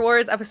giving Star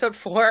Wars Episode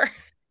 4.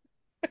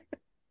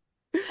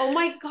 Oh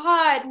my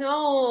God,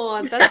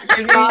 no. That's It's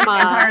giving drama.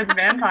 Empire of the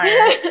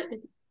Vampire.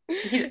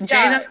 Jane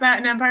Yeah. ups that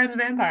in Empire of the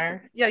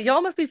Vampire. Yeah,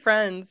 y'all must be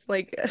friends.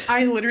 Like,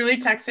 I literally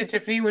texted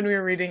Tiffany when we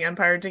were reading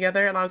Empire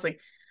together, and I was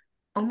like,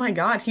 oh my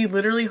God, he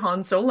literally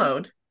Han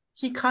Solo'd.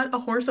 He cut a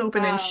horse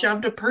open and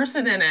shoved a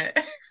person in it.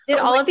 Did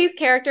all like, of these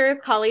characters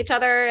call each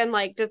other and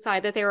like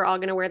decide that they were all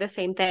going to wear the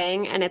same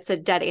thing and it's a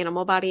dead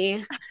animal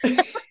body?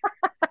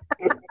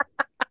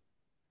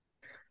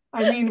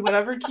 I mean,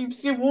 whatever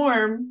keeps you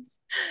warm.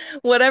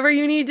 whatever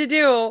you need to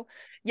do.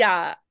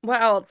 Yeah.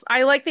 What else?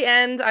 I like the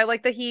end. I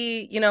like that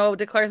he,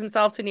 declares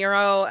himself to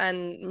Nero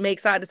and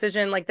makes that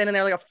decision like then and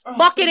there like a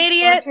fucking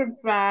idiot. Such a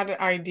bad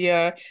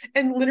idea.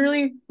 And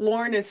literally,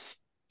 Lauren is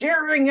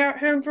staring at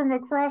him from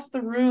across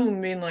the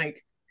room, being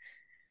like,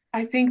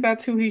 I think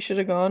that's who he should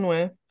have gone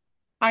with.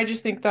 I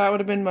just think that would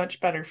have been much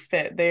better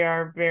fit. They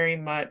are very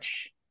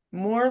much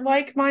more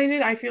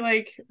like-minded. I feel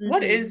like,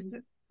 what is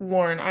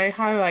Lauren? I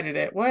highlighted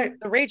it. What?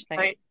 The rage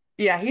thing.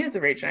 Yeah, he is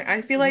a rage knight.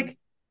 I feel like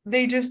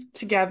they just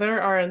together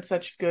are in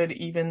such good,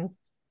 even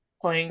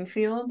playing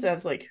fields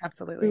as like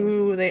Absolutely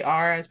who they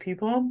are as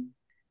people.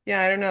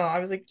 Yeah, I don't know. I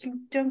was like, you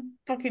dumb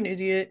fucking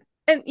idiot.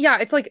 And yeah,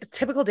 it's like it's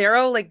typical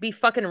Darrow, like be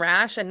fucking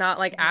rash and not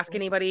like ask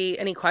anybody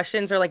any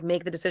questions or like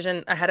make the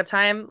decision ahead of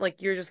time.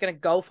 Like you're just gonna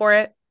go for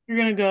it. You're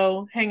gonna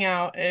go hang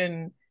out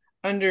and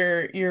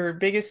under your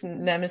biggest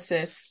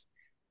nemesis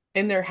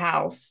in their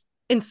house.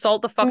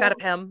 Insult the fuck out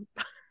of him.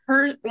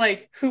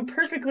 Who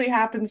perfectly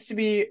happens to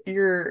be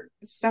your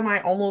semi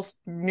almost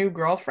new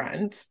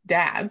girlfriend's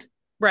dad.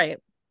 Right.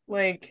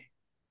 Like,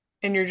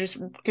 and you're just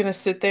gonna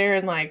sit there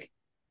and like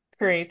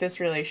create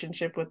this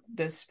relationship with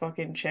this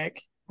fucking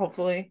chick,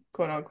 hopefully,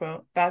 quote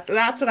unquote.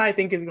 That's what I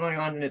think is going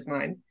on in his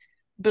mind.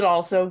 But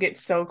also get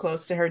so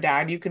close to her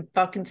dad, you could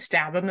fucking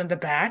stab him in the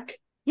back.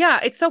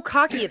 Yeah, it's so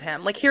cocky of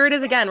him. Like here it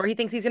is again, where he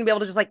thinks he's gonna be able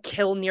to just like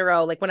kill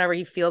Nero like whenever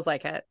he feels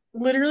like it.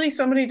 Literally,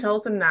 somebody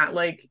tells him that,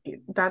 like,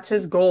 that's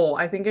his goal.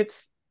 I think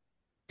it's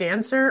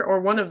Dancer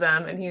or one of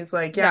them, and he's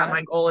like, yeah,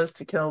 my goal is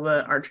to kill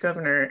the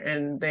archgovernor.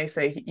 And they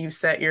say you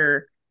set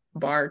your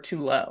bar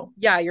too low.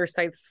 Yeah, your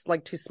sight's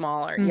like too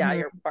small, or yeah,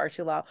 your bar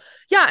too low.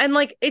 Yeah, and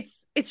like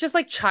it's just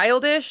like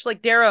childish.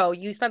 Like Darrow,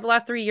 you spent the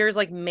last 3 years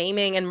like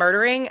maiming and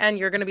murdering, and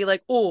you're gonna be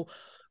like, oh,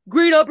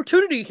 great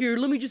opportunity here.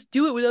 Let me just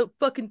do it without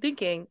fucking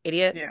thinking,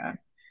 idiot. Yeah.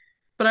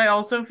 But I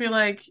also feel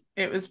like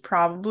it was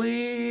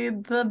probably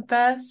the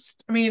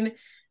best. I mean,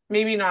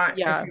 maybe not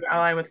if you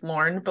ally with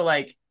Lorne, but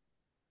like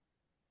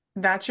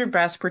that's your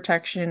best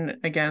protection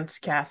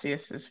against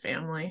Cassius's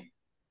family.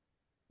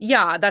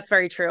 Yeah, that's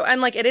very true. And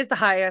like it is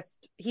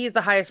he's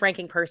the highest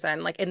ranking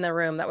person like in the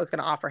room that was going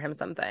to offer him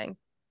something.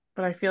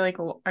 But I feel like,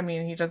 I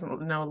mean, he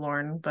doesn't know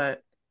Lorne,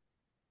 but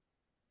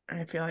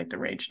I feel like the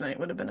Rage Knight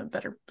would have been a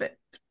better fit.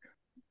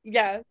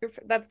 Yeah,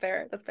 that's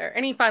fair. That's fair.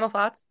 Any final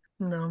thoughts?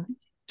 No.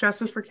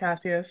 Justice for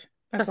Cassius.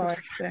 That's all I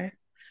say.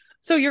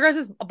 So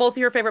both of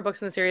your favorite books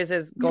in the series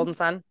is Golden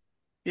Sun?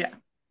 Yeah.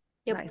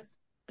 Yep. Nice.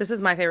 This is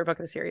my favorite book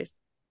of the series.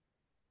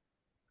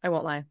 I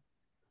won't lie.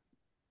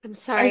 I'm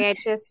sorry, I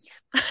just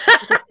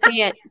don't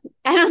see it.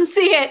 I don't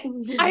see it.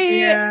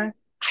 I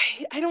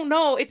I don't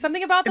know. It's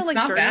something about the It's like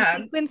not journey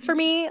bad. sequence for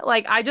me.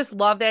 Like I just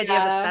love the idea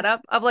of the Yeah.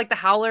 setup of like the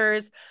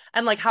Howlers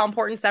and like how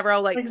important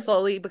Severo like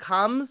slowly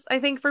becomes, I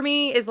think for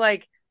me is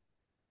like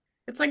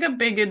it's like a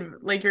big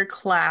like your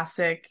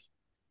classic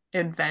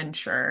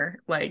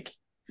adventure, like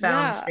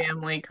found yeah.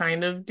 family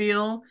kind of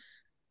deal.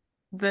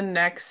 The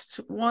next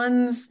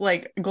ones,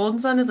 like Golden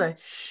Sun is a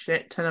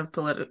shit ton of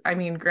political. I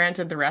mean,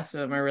 granted, the rest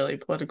of them are really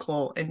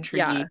political, Yeah.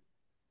 intriguey,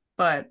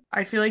 but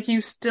I feel like you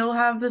still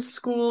have the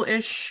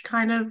school-ish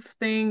kind of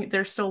thing.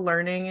 They're still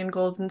learning in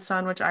Golden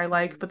Sun, which I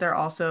like, but they're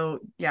also,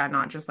 yeah,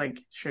 not just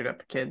like straight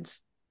up kids.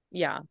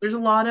 Yeah. There's a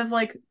lot of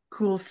like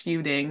cool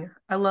feuding.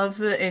 I love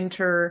the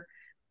inter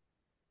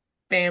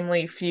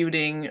family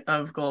feuding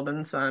of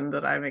Golden Sun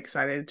that I'm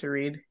excited to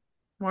read.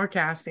 More Yeah.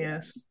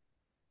 Cassius.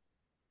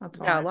 That's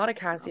all I Yeah, a have lot to of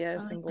say about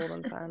Cassius that. and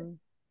Golden Sun.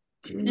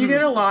 You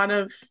get a lot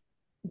of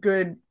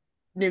good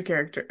new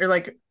character or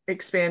like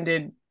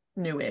expanded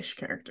newish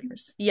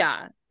characters.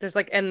 Yeah. There's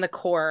like and the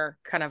core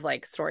kind of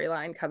like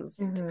storyline comes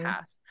to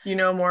pass. You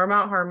know more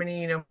about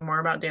Harmony, you know more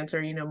about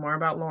Dancer, you know more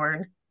about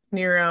Lorne,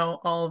 Nero,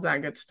 all of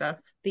that good stuff.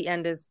 The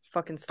end is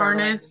fucking startling.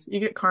 Carnus, you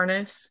get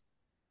Carnus.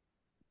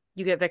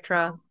 You get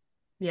Victra. So,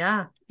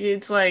 yeah,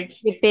 it's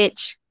like You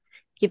bitch.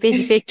 You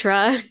bitch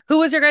Victra. Who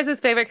was your guys'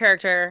 favorite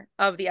character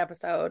of the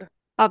episode?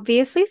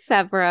 Obviously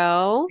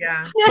Severo.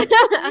 yeah,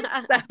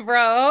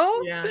 Severo.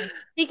 yeah.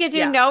 He could do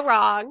Yeah, no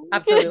wrong.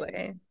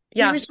 absolutely. He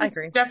Yeah, was I just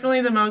agree.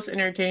 definitely the most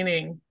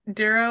entertaining.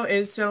 Darrow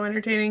is so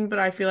entertaining, but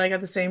I feel like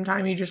at the same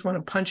time you just want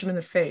to punch him in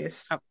the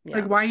face. Oh, yeah.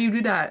 Like, why you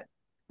do that?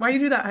 Why you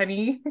do that,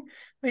 honey?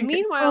 Like, calm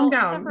Meanwhile,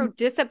 down. Severo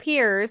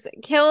disappears,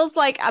 kills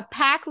like a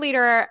pack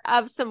leader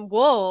of some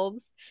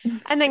wolves,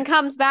 and then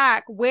comes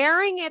back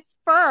wearing its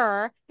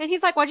fur. And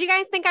he's like, "What do you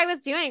guys think I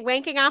was doing?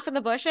 Wanking off in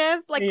the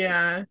bushes?" Like,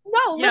 Yeah,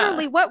 no, Yeah.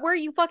 literally, what were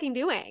you fucking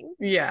doing?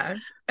 yeah.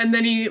 And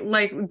then he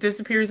like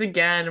disappears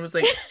again and was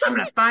like, I'm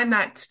gonna find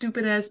that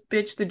stupid ass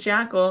bitch, the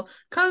jackal.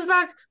 Comes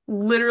back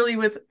literally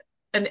with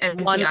an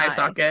empty One eye eye.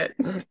 socket.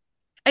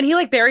 And he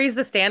like buries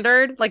the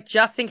standard, like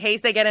just in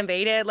case they get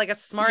invaded, like a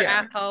smart Yeah,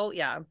 ass hoe.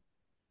 Yeah.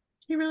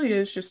 he really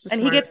is just the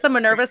And he gets smartest the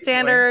Minerva crazy boy.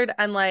 standard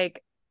and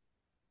like,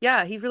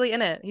 yeah, he's really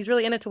in it. He's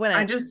really in it to win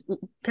I it. just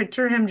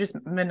picture him just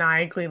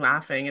maniacally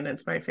laughing, and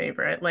it's my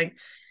favorite. Like,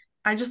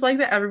 I just like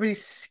that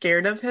everybody's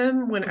scared of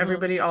him when Mhm.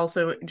 everybody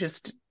also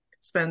just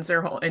spends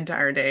their whole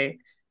entire day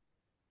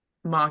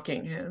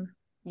mocking him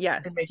and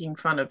Yes. making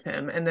fun of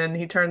him. And then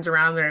he turns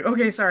around and they're like,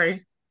 okay,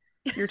 sorry,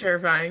 you're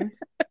terrifying.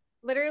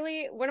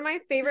 Literally, one of my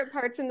favorite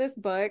parts in this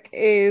book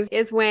is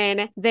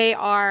when they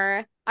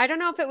are, I don't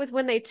know if it was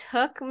when they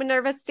took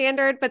Minerva's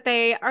standard, but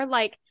they are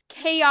like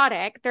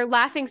chaotic. They're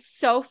laughing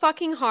so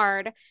fucking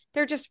hard.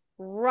 They're just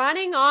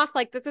running off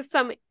like this is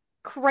some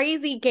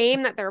crazy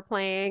game that they're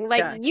playing. Like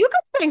Yeah. you could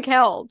have been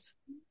killed.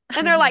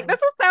 And they're like, this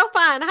is so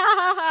fun. Ha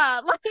ha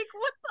ha. Like,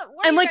 what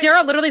are And you like guys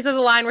Daryl literally says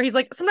a line where he's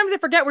like, sometimes I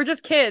forget we're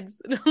just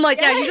kids. And I'm like,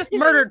 yeah, you just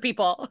murdered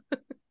people.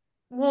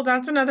 Well,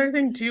 that's another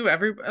thing too.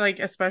 Every like,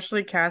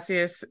 especially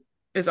Cassius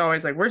is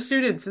always like, we're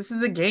students. This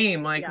is a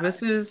game. Like, Yeah.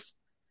 this is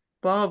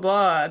blah, blah,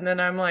 blah. And then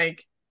I'm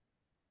like,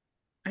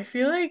 I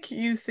feel like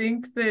you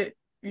think that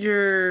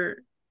your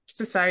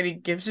society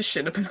gives a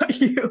shit about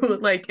you.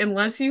 Like,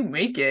 unless you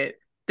make it,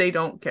 they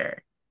don't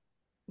care.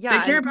 They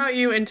Yeah. care about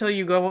you until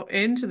you go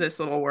into this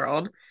little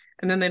world,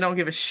 and then they don't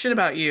give a shit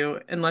about you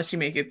unless you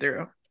make it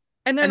through.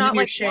 And they're And then not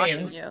you're like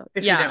watching shamed you.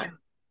 if you Yeah. don't.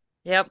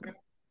 Yep.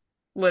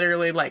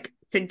 Literally, like,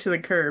 kicked to the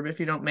curb if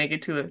you don't make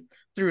it to a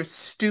through a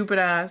stupid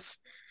ass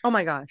Oh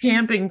my gosh.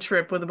 camping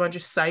trip with a bunch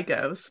of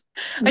psychos.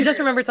 I just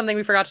remembered something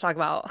we forgot to talk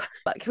about.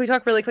 But can we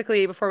talk really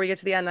quickly before we get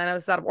to the end? I know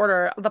this is out of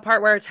order. The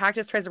part where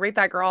Tactus tries to rape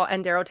that girl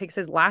and Darrow takes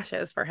his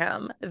lashes for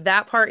him.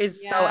 That part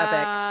is so epic.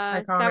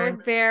 Yeah, that was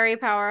Iconic. very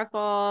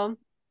powerful.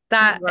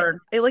 That Word.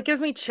 it like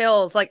gives me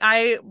chills. Like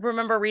I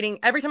remember reading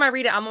every time I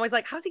read it, I'm always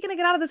like, how's he gonna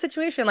get out of the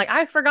situation? Like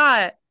I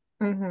forgot.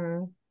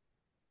 Mm-hmm.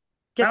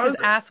 Gets his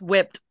ass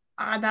whipped.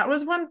 That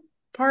was one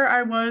part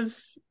I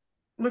was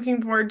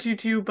looking forward to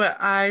too, but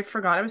I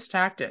forgot it was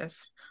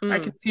Tactus. I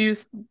Mm,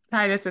 confused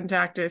Titus and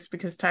Tactus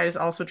because Titus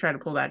also tried to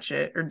pull that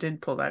shit or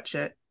did pull that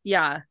shit.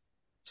 yeah.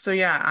 So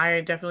yeah,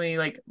 I definitely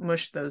like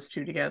mushed those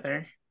two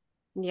together.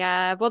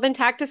 Yeah. Well, then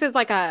Tactus is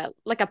like a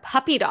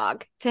puppy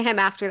dog to him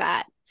after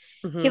that.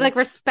 He Mhm. like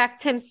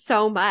respects him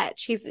so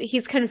much.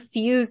 He's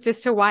confused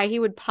as to why he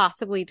would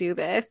possibly do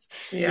this.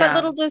 But Yeah.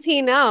 little does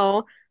he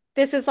know,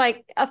 this is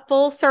like a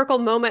full circle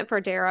moment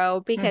for Darrow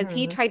because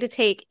he Mhm. tried to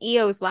take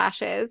Eo's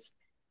lashes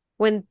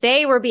when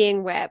they were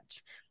being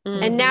whipped.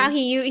 And now Mhm.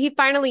 he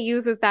finally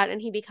uses that and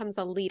he becomes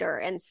a leader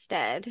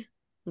instead.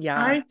 Yeah.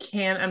 I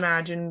can't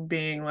imagine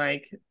being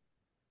like,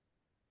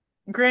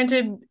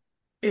 granted,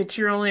 it's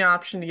your only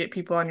option to get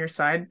people on your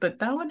side, but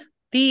that one,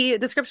 The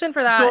description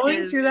for that going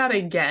is through that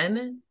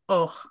again,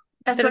 oh,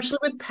 especially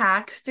with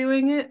Pax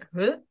doing it,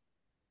 huh? No,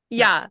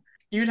 yeah.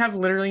 you'd have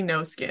literally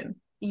no skin.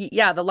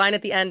 Yeah, the line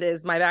at the end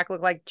is my back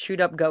looked like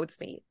chewed up goat's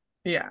meat.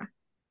 Yeah.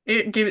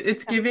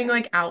 It's giving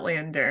like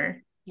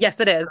Outlander Yes,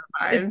 it is.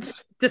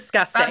 It's vibes.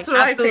 disgusting. That's what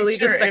I Absolutely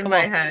picture in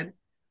my despicable. head.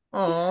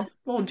 Oh,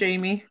 little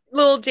Jamie.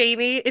 Little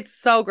Jamie, it's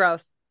so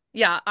gross.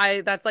 Yeah,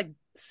 I that's like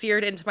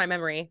seared into my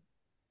memory.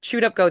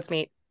 Chewed up goat's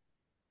meat.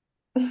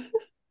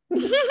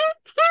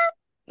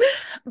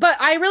 But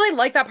I really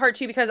like that part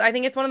too because I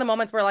think it's one of the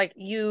moments where like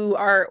you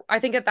are I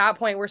think at that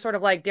point we're sort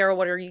of like Daryl,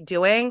 what are you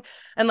doing?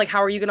 And like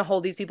how are you going to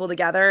hold these people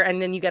together?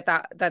 And then you get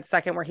that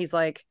second where he's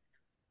like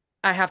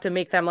I have to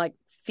make them like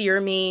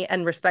fear me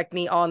and respect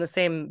me all in the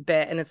same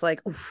bit and it's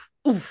like oof,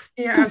 oof,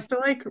 He has oof. to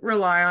like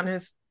rely on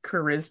his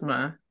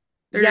charisma.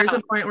 There is Yeah.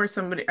 a point where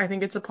somebody, I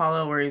think it's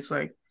Apollo, where he's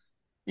like,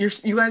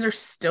 you guys are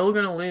still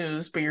gonna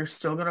lose, but you're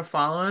still gonna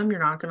follow him. You're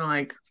not gonna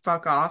like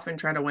fuck off and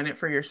try to win it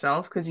for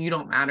yourself because you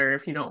don't matter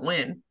if you don't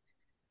win."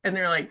 And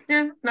they're like,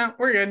 "Yeah, no,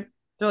 we're good."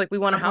 They're like we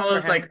want a house for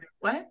Apollo's him. like,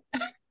 "What?"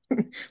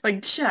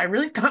 Like, shit, I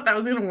really thought that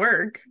was gonna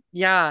work.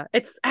 Yeah,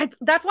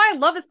 that's why I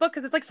love this book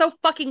because it's like so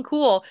fucking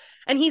cool.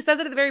 And he says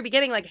it at the very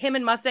beginning, like him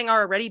and Mustang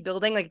are already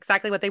building like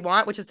exactly what they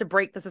want, which is to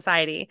break the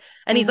society.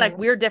 And he's like,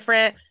 Hmm. we're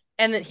different.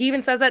 And then he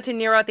even says that to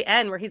Nero at the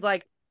end, where he's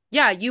like,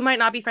 yeah, you might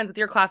not be friends with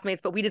your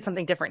classmates, but we did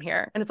something different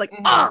here. And it's like,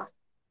 Hmm. oh,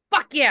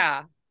 fuck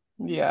yeah.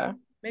 Yeah.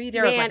 Maybe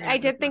Darrow's my Man, favorite I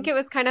in this did think one. it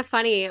was kind of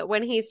funny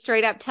when he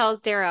straight up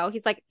tells Darrow,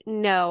 he's like,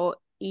 no,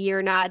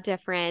 you're not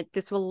different.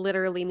 This will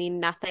literally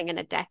mean nothing in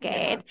a You're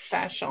decade. not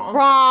special.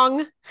 Wrong.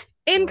 Wrong.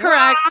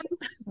 Incorrect.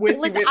 With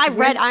Listen, with I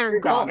read with Iron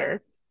your Gold.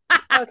 daughter.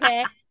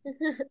 Okay.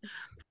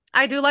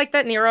 I do like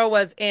that Nero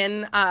was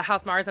in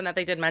House Mars and that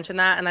they did mention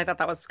that. And I thought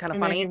that was kind of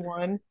And then he funny.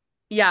 won.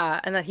 Yeah.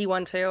 And that he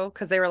won too,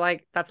 because they were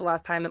like, that's the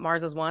last time that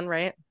Mars has won,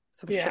 right?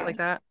 Some shit Yeah. like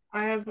that.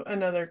 I have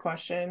another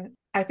question.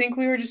 I think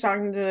we were just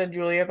talking to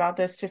Julia about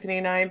this, Tiffany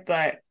and I,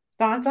 but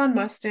thoughts on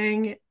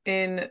Mustang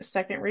in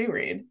second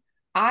reread?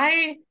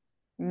 I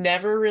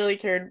never really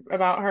cared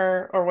about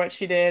her or what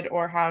she did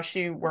or how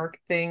she worked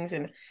things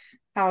and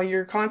how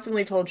you're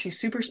constantly told she's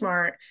super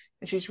smart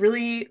and she's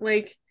really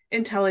like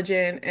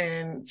intelligent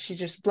and she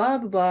just blah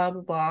blah blah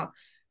blah blah.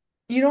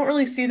 You don't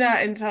really see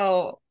that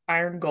until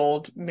Iron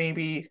Gold,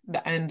 maybe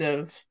the end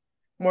of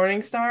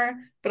Morning Star,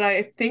 but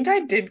I think I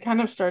did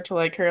kind of start to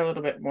like her a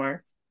little bit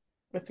more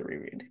with the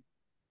reread.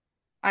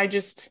 I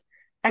just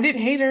I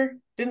didn't hate her,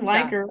 didn't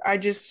like Yeah.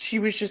 her. She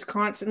was just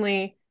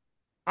constantly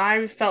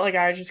I felt like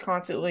I was just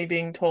constantly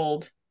being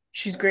told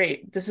she's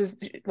great. This is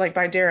like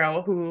by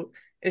Darrow, who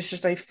is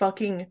just a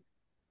fucking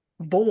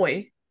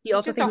boy He He's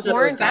also just a thinks who's he's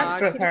really horn obsessed dog.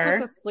 funny. with He just wants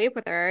to her. sleep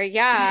with her. Yeah.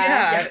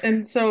 Yeah. Yeah,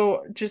 and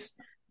so just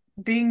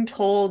being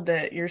told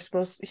that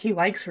he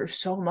likes her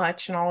so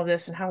much and all of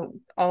this and how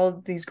all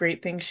of these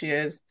great things she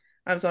is,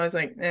 I was always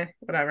like,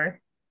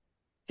 whatever.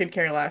 Could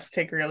care less,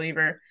 take her or leave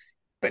her.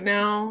 But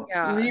now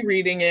Yeah.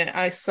 rereading it,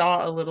 I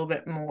saw a little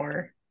bit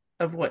more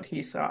of what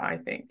he saw, I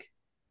think.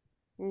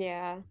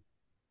 Yeah.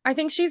 I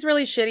think she's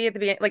really shitty at the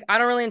beginning. Like, I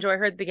don't really enjoy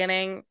her at the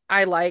beginning.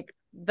 I like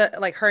the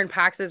like her and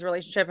Pax's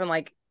relationship and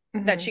like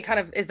that she Hmm. kind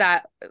of is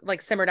that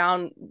like simmer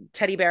down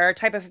teddy bear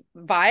type of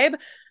vibe.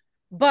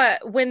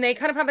 But when they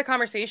kind of have the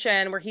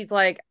conversation where he's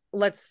like,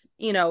 let's,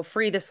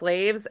 free the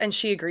slaves, and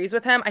she agrees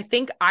with him, I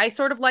think I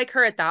sort of like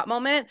her at that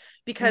moment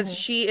because Hmm.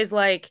 she is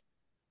like,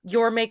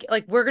 you're making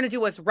like we're gonna do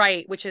what's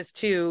right, which is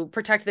to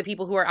protect the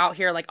people who are out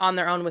here like on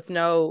their own with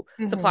no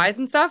Hmm. supplies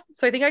and stuff.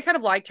 So I think I kind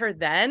of liked her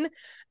then.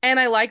 And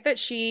I like that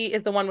she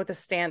is the one with the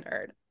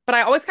standard. But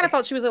I always kind of Yeah.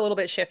 felt she was a little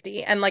bit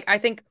shifty. And like I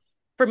think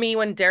for me,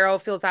 when Darrow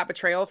feels that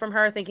betrayal from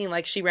her, thinking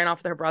like she ran off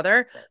with her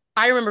brother,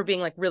 I remember being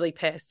like really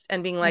pissed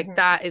and being like, Hmm.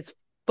 that is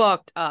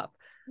fucked up.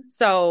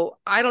 So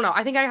I don't know.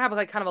 I think I have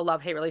like kind of a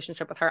love hate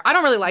relationship with her. I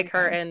don't really like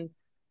her Yeah. in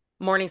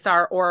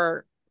Morningstar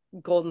or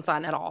Golden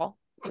Sun at all.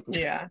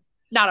 Yeah.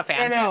 Not a I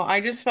don't fan. know. I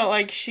just felt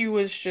like she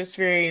was just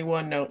very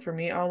one note for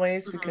me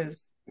always Mhm.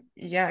 because,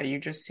 yeah, you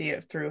just see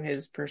it through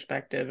his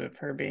perspective of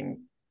her being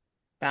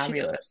She's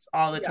fabulous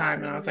all the yeah.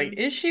 time. And I was like,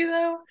 is she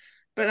though?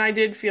 But I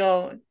did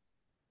feel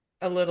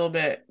a little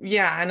bit,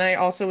 yeah. And I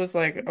also was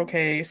like,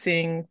 okay,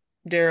 seeing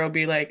Darrow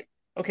be like,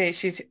 okay,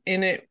 she's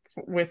in it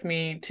with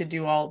me to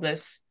do all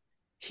this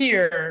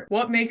here.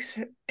 What makes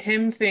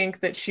him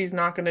think that she's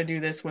not going to do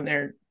this when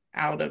they're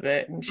out of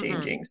it and Mhm.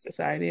 changing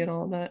society and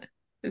all that?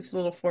 It's a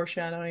little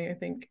foreshadowing, I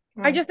think.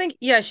 I Oh. just think,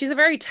 yeah, she's a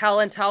very tell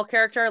and tell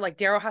character. Like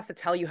Darrow has to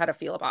tell you how to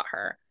feel about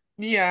her.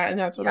 Yeah, and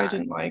that's what I Yeah,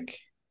 didn't like.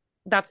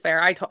 that's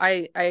fair.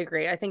 I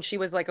agree. I think she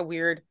was like a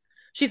weird.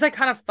 She's like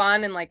kind of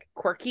fun and like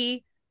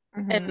quirky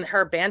in Hmm.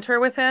 her banter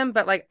with him,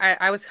 but like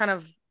I was kind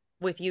of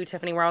with you,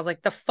 Tiffany, where I was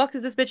like, the fuck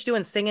is this bitch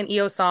doing singing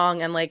EO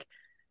song and like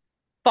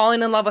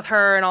falling in love with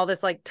her and all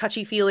this like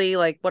touchy feely.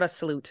 Like what a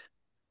salute.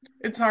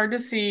 It's hard to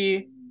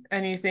see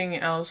anything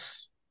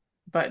else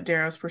but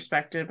Darrow's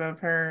perspective of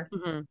her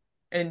Hmm.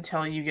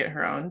 until you get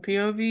her own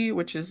POV,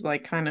 which is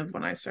like kind of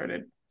when I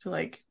started to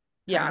like kind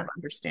Yeah. of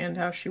understand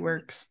how she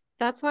works.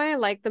 That's why I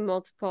like the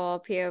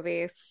multiple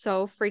POVs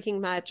so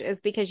freaking much,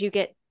 is because you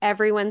get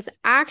everyone's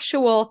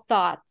actual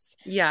thoughts,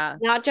 Yeah.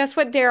 not just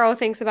what Darrow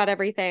thinks about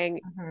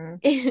everything. Hmm.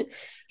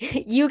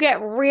 You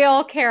get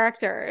real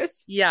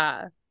characters.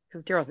 Yeah.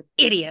 Because Darrow's an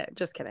idiot.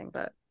 Just kidding,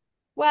 but.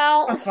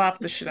 I'll Well, slap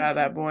the shit out of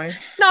that boy.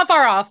 Not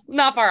far off.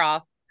 Not far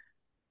off.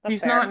 That's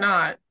He's fair.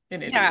 not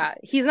an idiot. Yeah,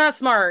 he's not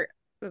smart.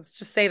 Let's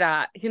just say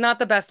that. He's not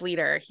the best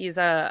leader. He's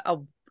a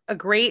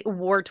great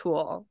war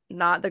tool,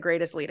 not the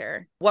greatest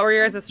leader. What were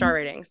yours as star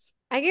ratings?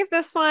 I give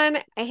this one,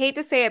 I hate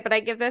to say it, but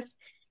I give this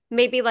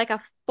maybe like a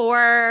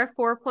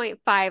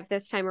 4.5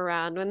 this time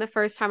around, when the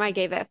first time I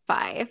gave it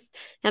 5.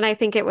 And I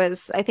think it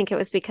was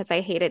because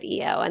I hated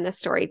EO and the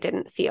story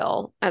didn't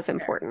feel as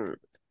important.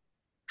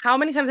 How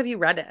many times have you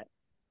read it?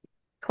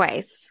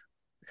 Twice.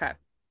 Okay.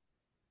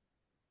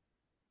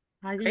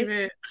 I gave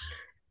it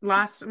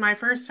my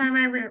first time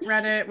I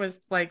read it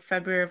was like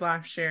February of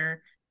last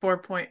year,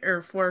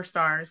 4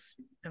 stars,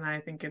 and I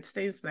think it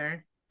stays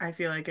there. I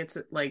feel like it's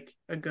like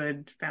a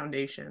good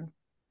foundation.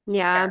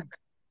 Yeah.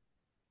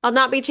 I'll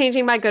not be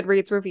changing my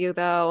Goodreads review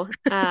though.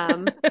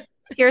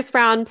 Pierce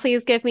Brown,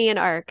 please give me an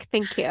arc.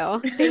 Thank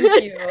you.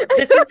 Thank you.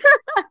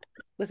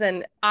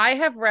 Listen, I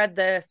have read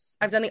this.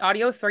 I've done the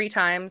audio 3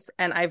 times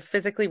and I've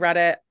physically read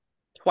it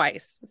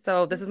twice.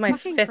 So this is my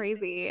Fucking 5th.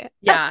 crazy.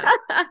 Yeah.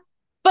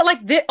 But like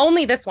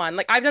only this one.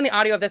 Like I've done the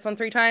audio of this one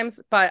 3 times,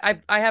 but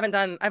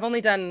I've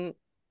only done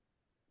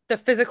the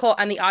physical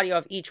and the audio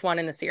of each one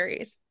in the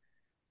series.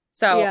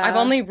 So Yeah. I've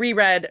only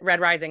reread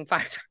Red Rising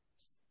 5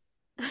 times.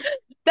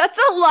 That's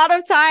a lot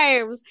of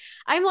times.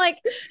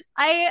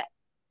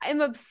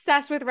 I'm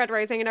obsessed with Red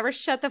Rising. I never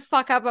shut the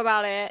fuck up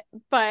about it,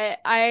 but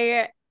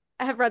I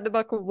have read the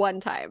book 1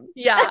 time.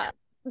 Yeah.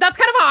 That's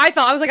kind of how I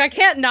felt. I was like, I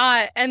can't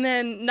not and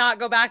then not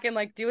go back and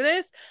like do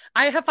this.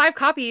 I have 5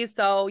 copies,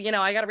 so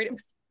I gotta read it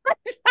 5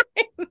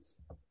 times.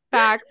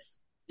 Facts.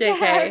 JK.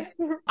 Facts.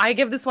 I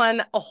give this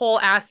one a whole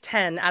ass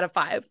 10 out of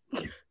 5.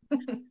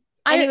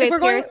 Anyway,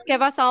 Pierce,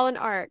 give us all an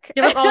arc.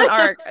 Give us all an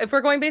arc. If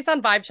we're going based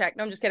on vibe check.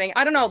 No, I'm just kidding.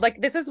 I don't know. Like,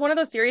 this is one of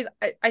those series.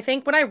 I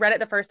think when I read it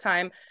the first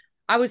time,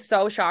 I was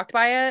so shocked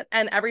by it.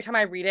 And every time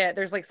I read it,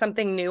 there's like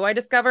something new I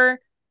discover,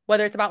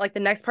 whether it's about like the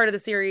next part of the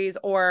series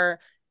or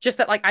just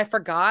that like I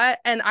forgot.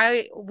 And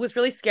I was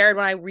really scared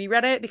when I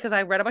reread it because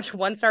I read a bunch of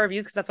 1-star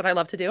reviews because that's what I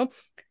love to do.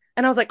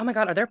 And I was like, oh my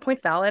God, are their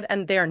points valid?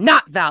 And they're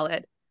not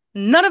valid.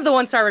 None of the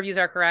 1-star reviews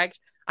are correct.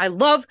 I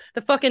love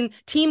the fucking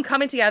team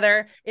coming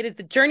together. It is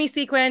the journey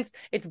sequence.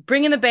 It's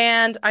bringing the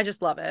band. I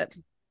just love it.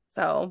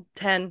 So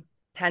 10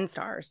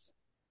 stars.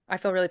 I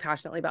feel really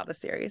passionately about this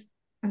series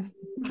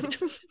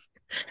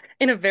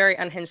in a very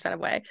unhinged kind of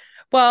way.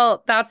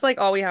 Well, that's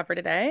like all we have for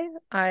today.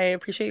 I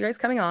appreciate you guys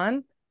coming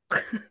on.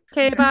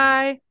 Okay,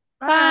 bye.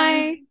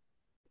 Bye.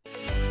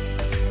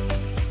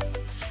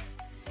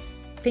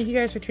 Thank you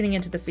guys for tuning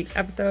into this week's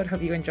episode.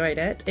 Hope you enjoyed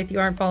it. If you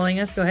aren't following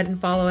us, go ahead and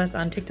follow us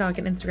on TikTok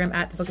and Instagram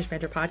at the Bookish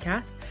Banter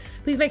Podcast.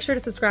 Please make sure to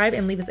subscribe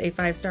and leave us a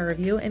 5-star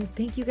review. And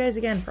thank you guys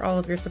again for all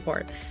of your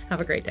support. Have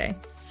a great day.